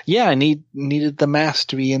 I needed the mask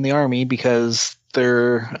to be in the army because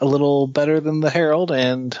they're a little better than the Herald,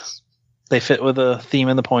 and they fit with the theme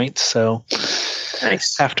and the points. So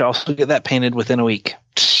nice. Have to also get that painted within a week.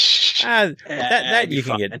 That you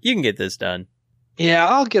can get this done. Yeah,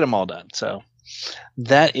 I'll get them all done. So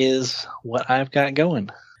that is what I've got going.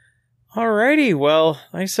 Alrighty, well,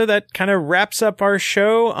 like I said, that kind of wraps up our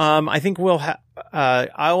show. I think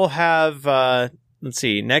I will have, let's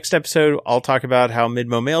see, next episode, I'll talk about how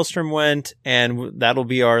Midmo Maelstrom went, and that'll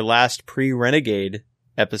be our last pre-Renegade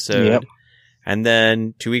episode. Yep. And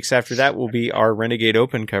then 2 weeks after that will be our Renegade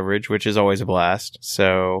Open coverage, which is always a blast.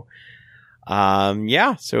 So,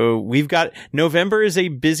 so we've got, November is a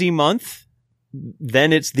busy month.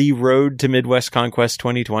 Then it's the road to Midwest Conquest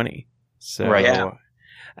 2020. So, right. Yeah.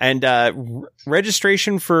 And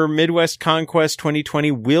registration for Midwest Conquest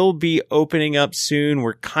 2020 will be opening up soon.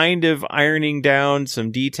 We're kind of ironing down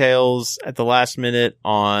some details at the last minute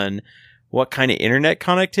on what kind of internet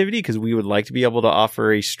connectivity, because we would like to be able to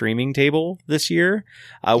offer a streaming table this year.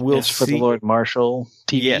 We'll see. For the Lord Marshall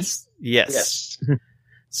TV. Yes.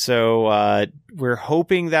 So we're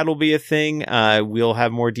hoping that'll be a thing. We'll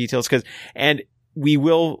have more details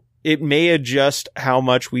it may adjust how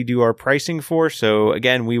much we do our pricing for. So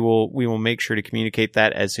again, we will make sure to communicate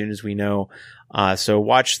that as soon as we know. So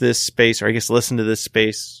watch this space, or I guess listen to this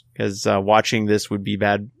space, because watching this would be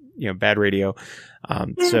bad radio.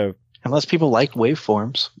 So Unless people like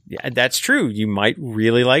waveforms. Yeah, that's true. You might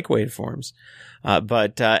really like waveforms.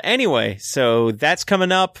 But anyway, so that's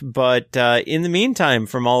coming up. But in the meantime,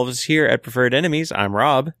 from all of us here at Preferred Enemies, I'm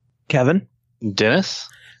Rob. Kevin? Dennis?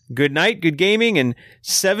 Good night, good gaming, and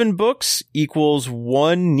 7 books equals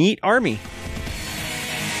 1 neat army.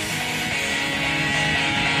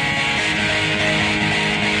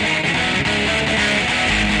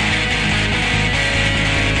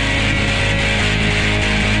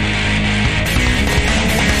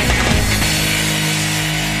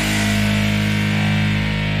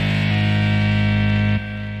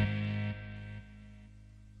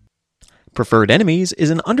 Preferred Enemies is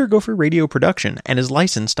an Under Gopher Radio production and is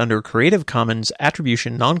licensed under Creative Commons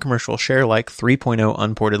Attribution Non-Commercial Share-alike 3.0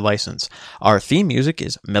 Unported license. Our theme music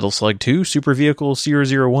is Metal Slug 2 Super Vehicle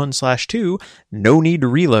 001/2 No Need to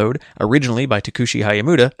Reload, originally by Takushi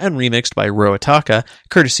Hayamuda and remixed by Ro Ataka,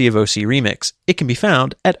 courtesy of OC Remix. It can be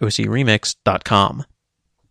found at ocremix.com.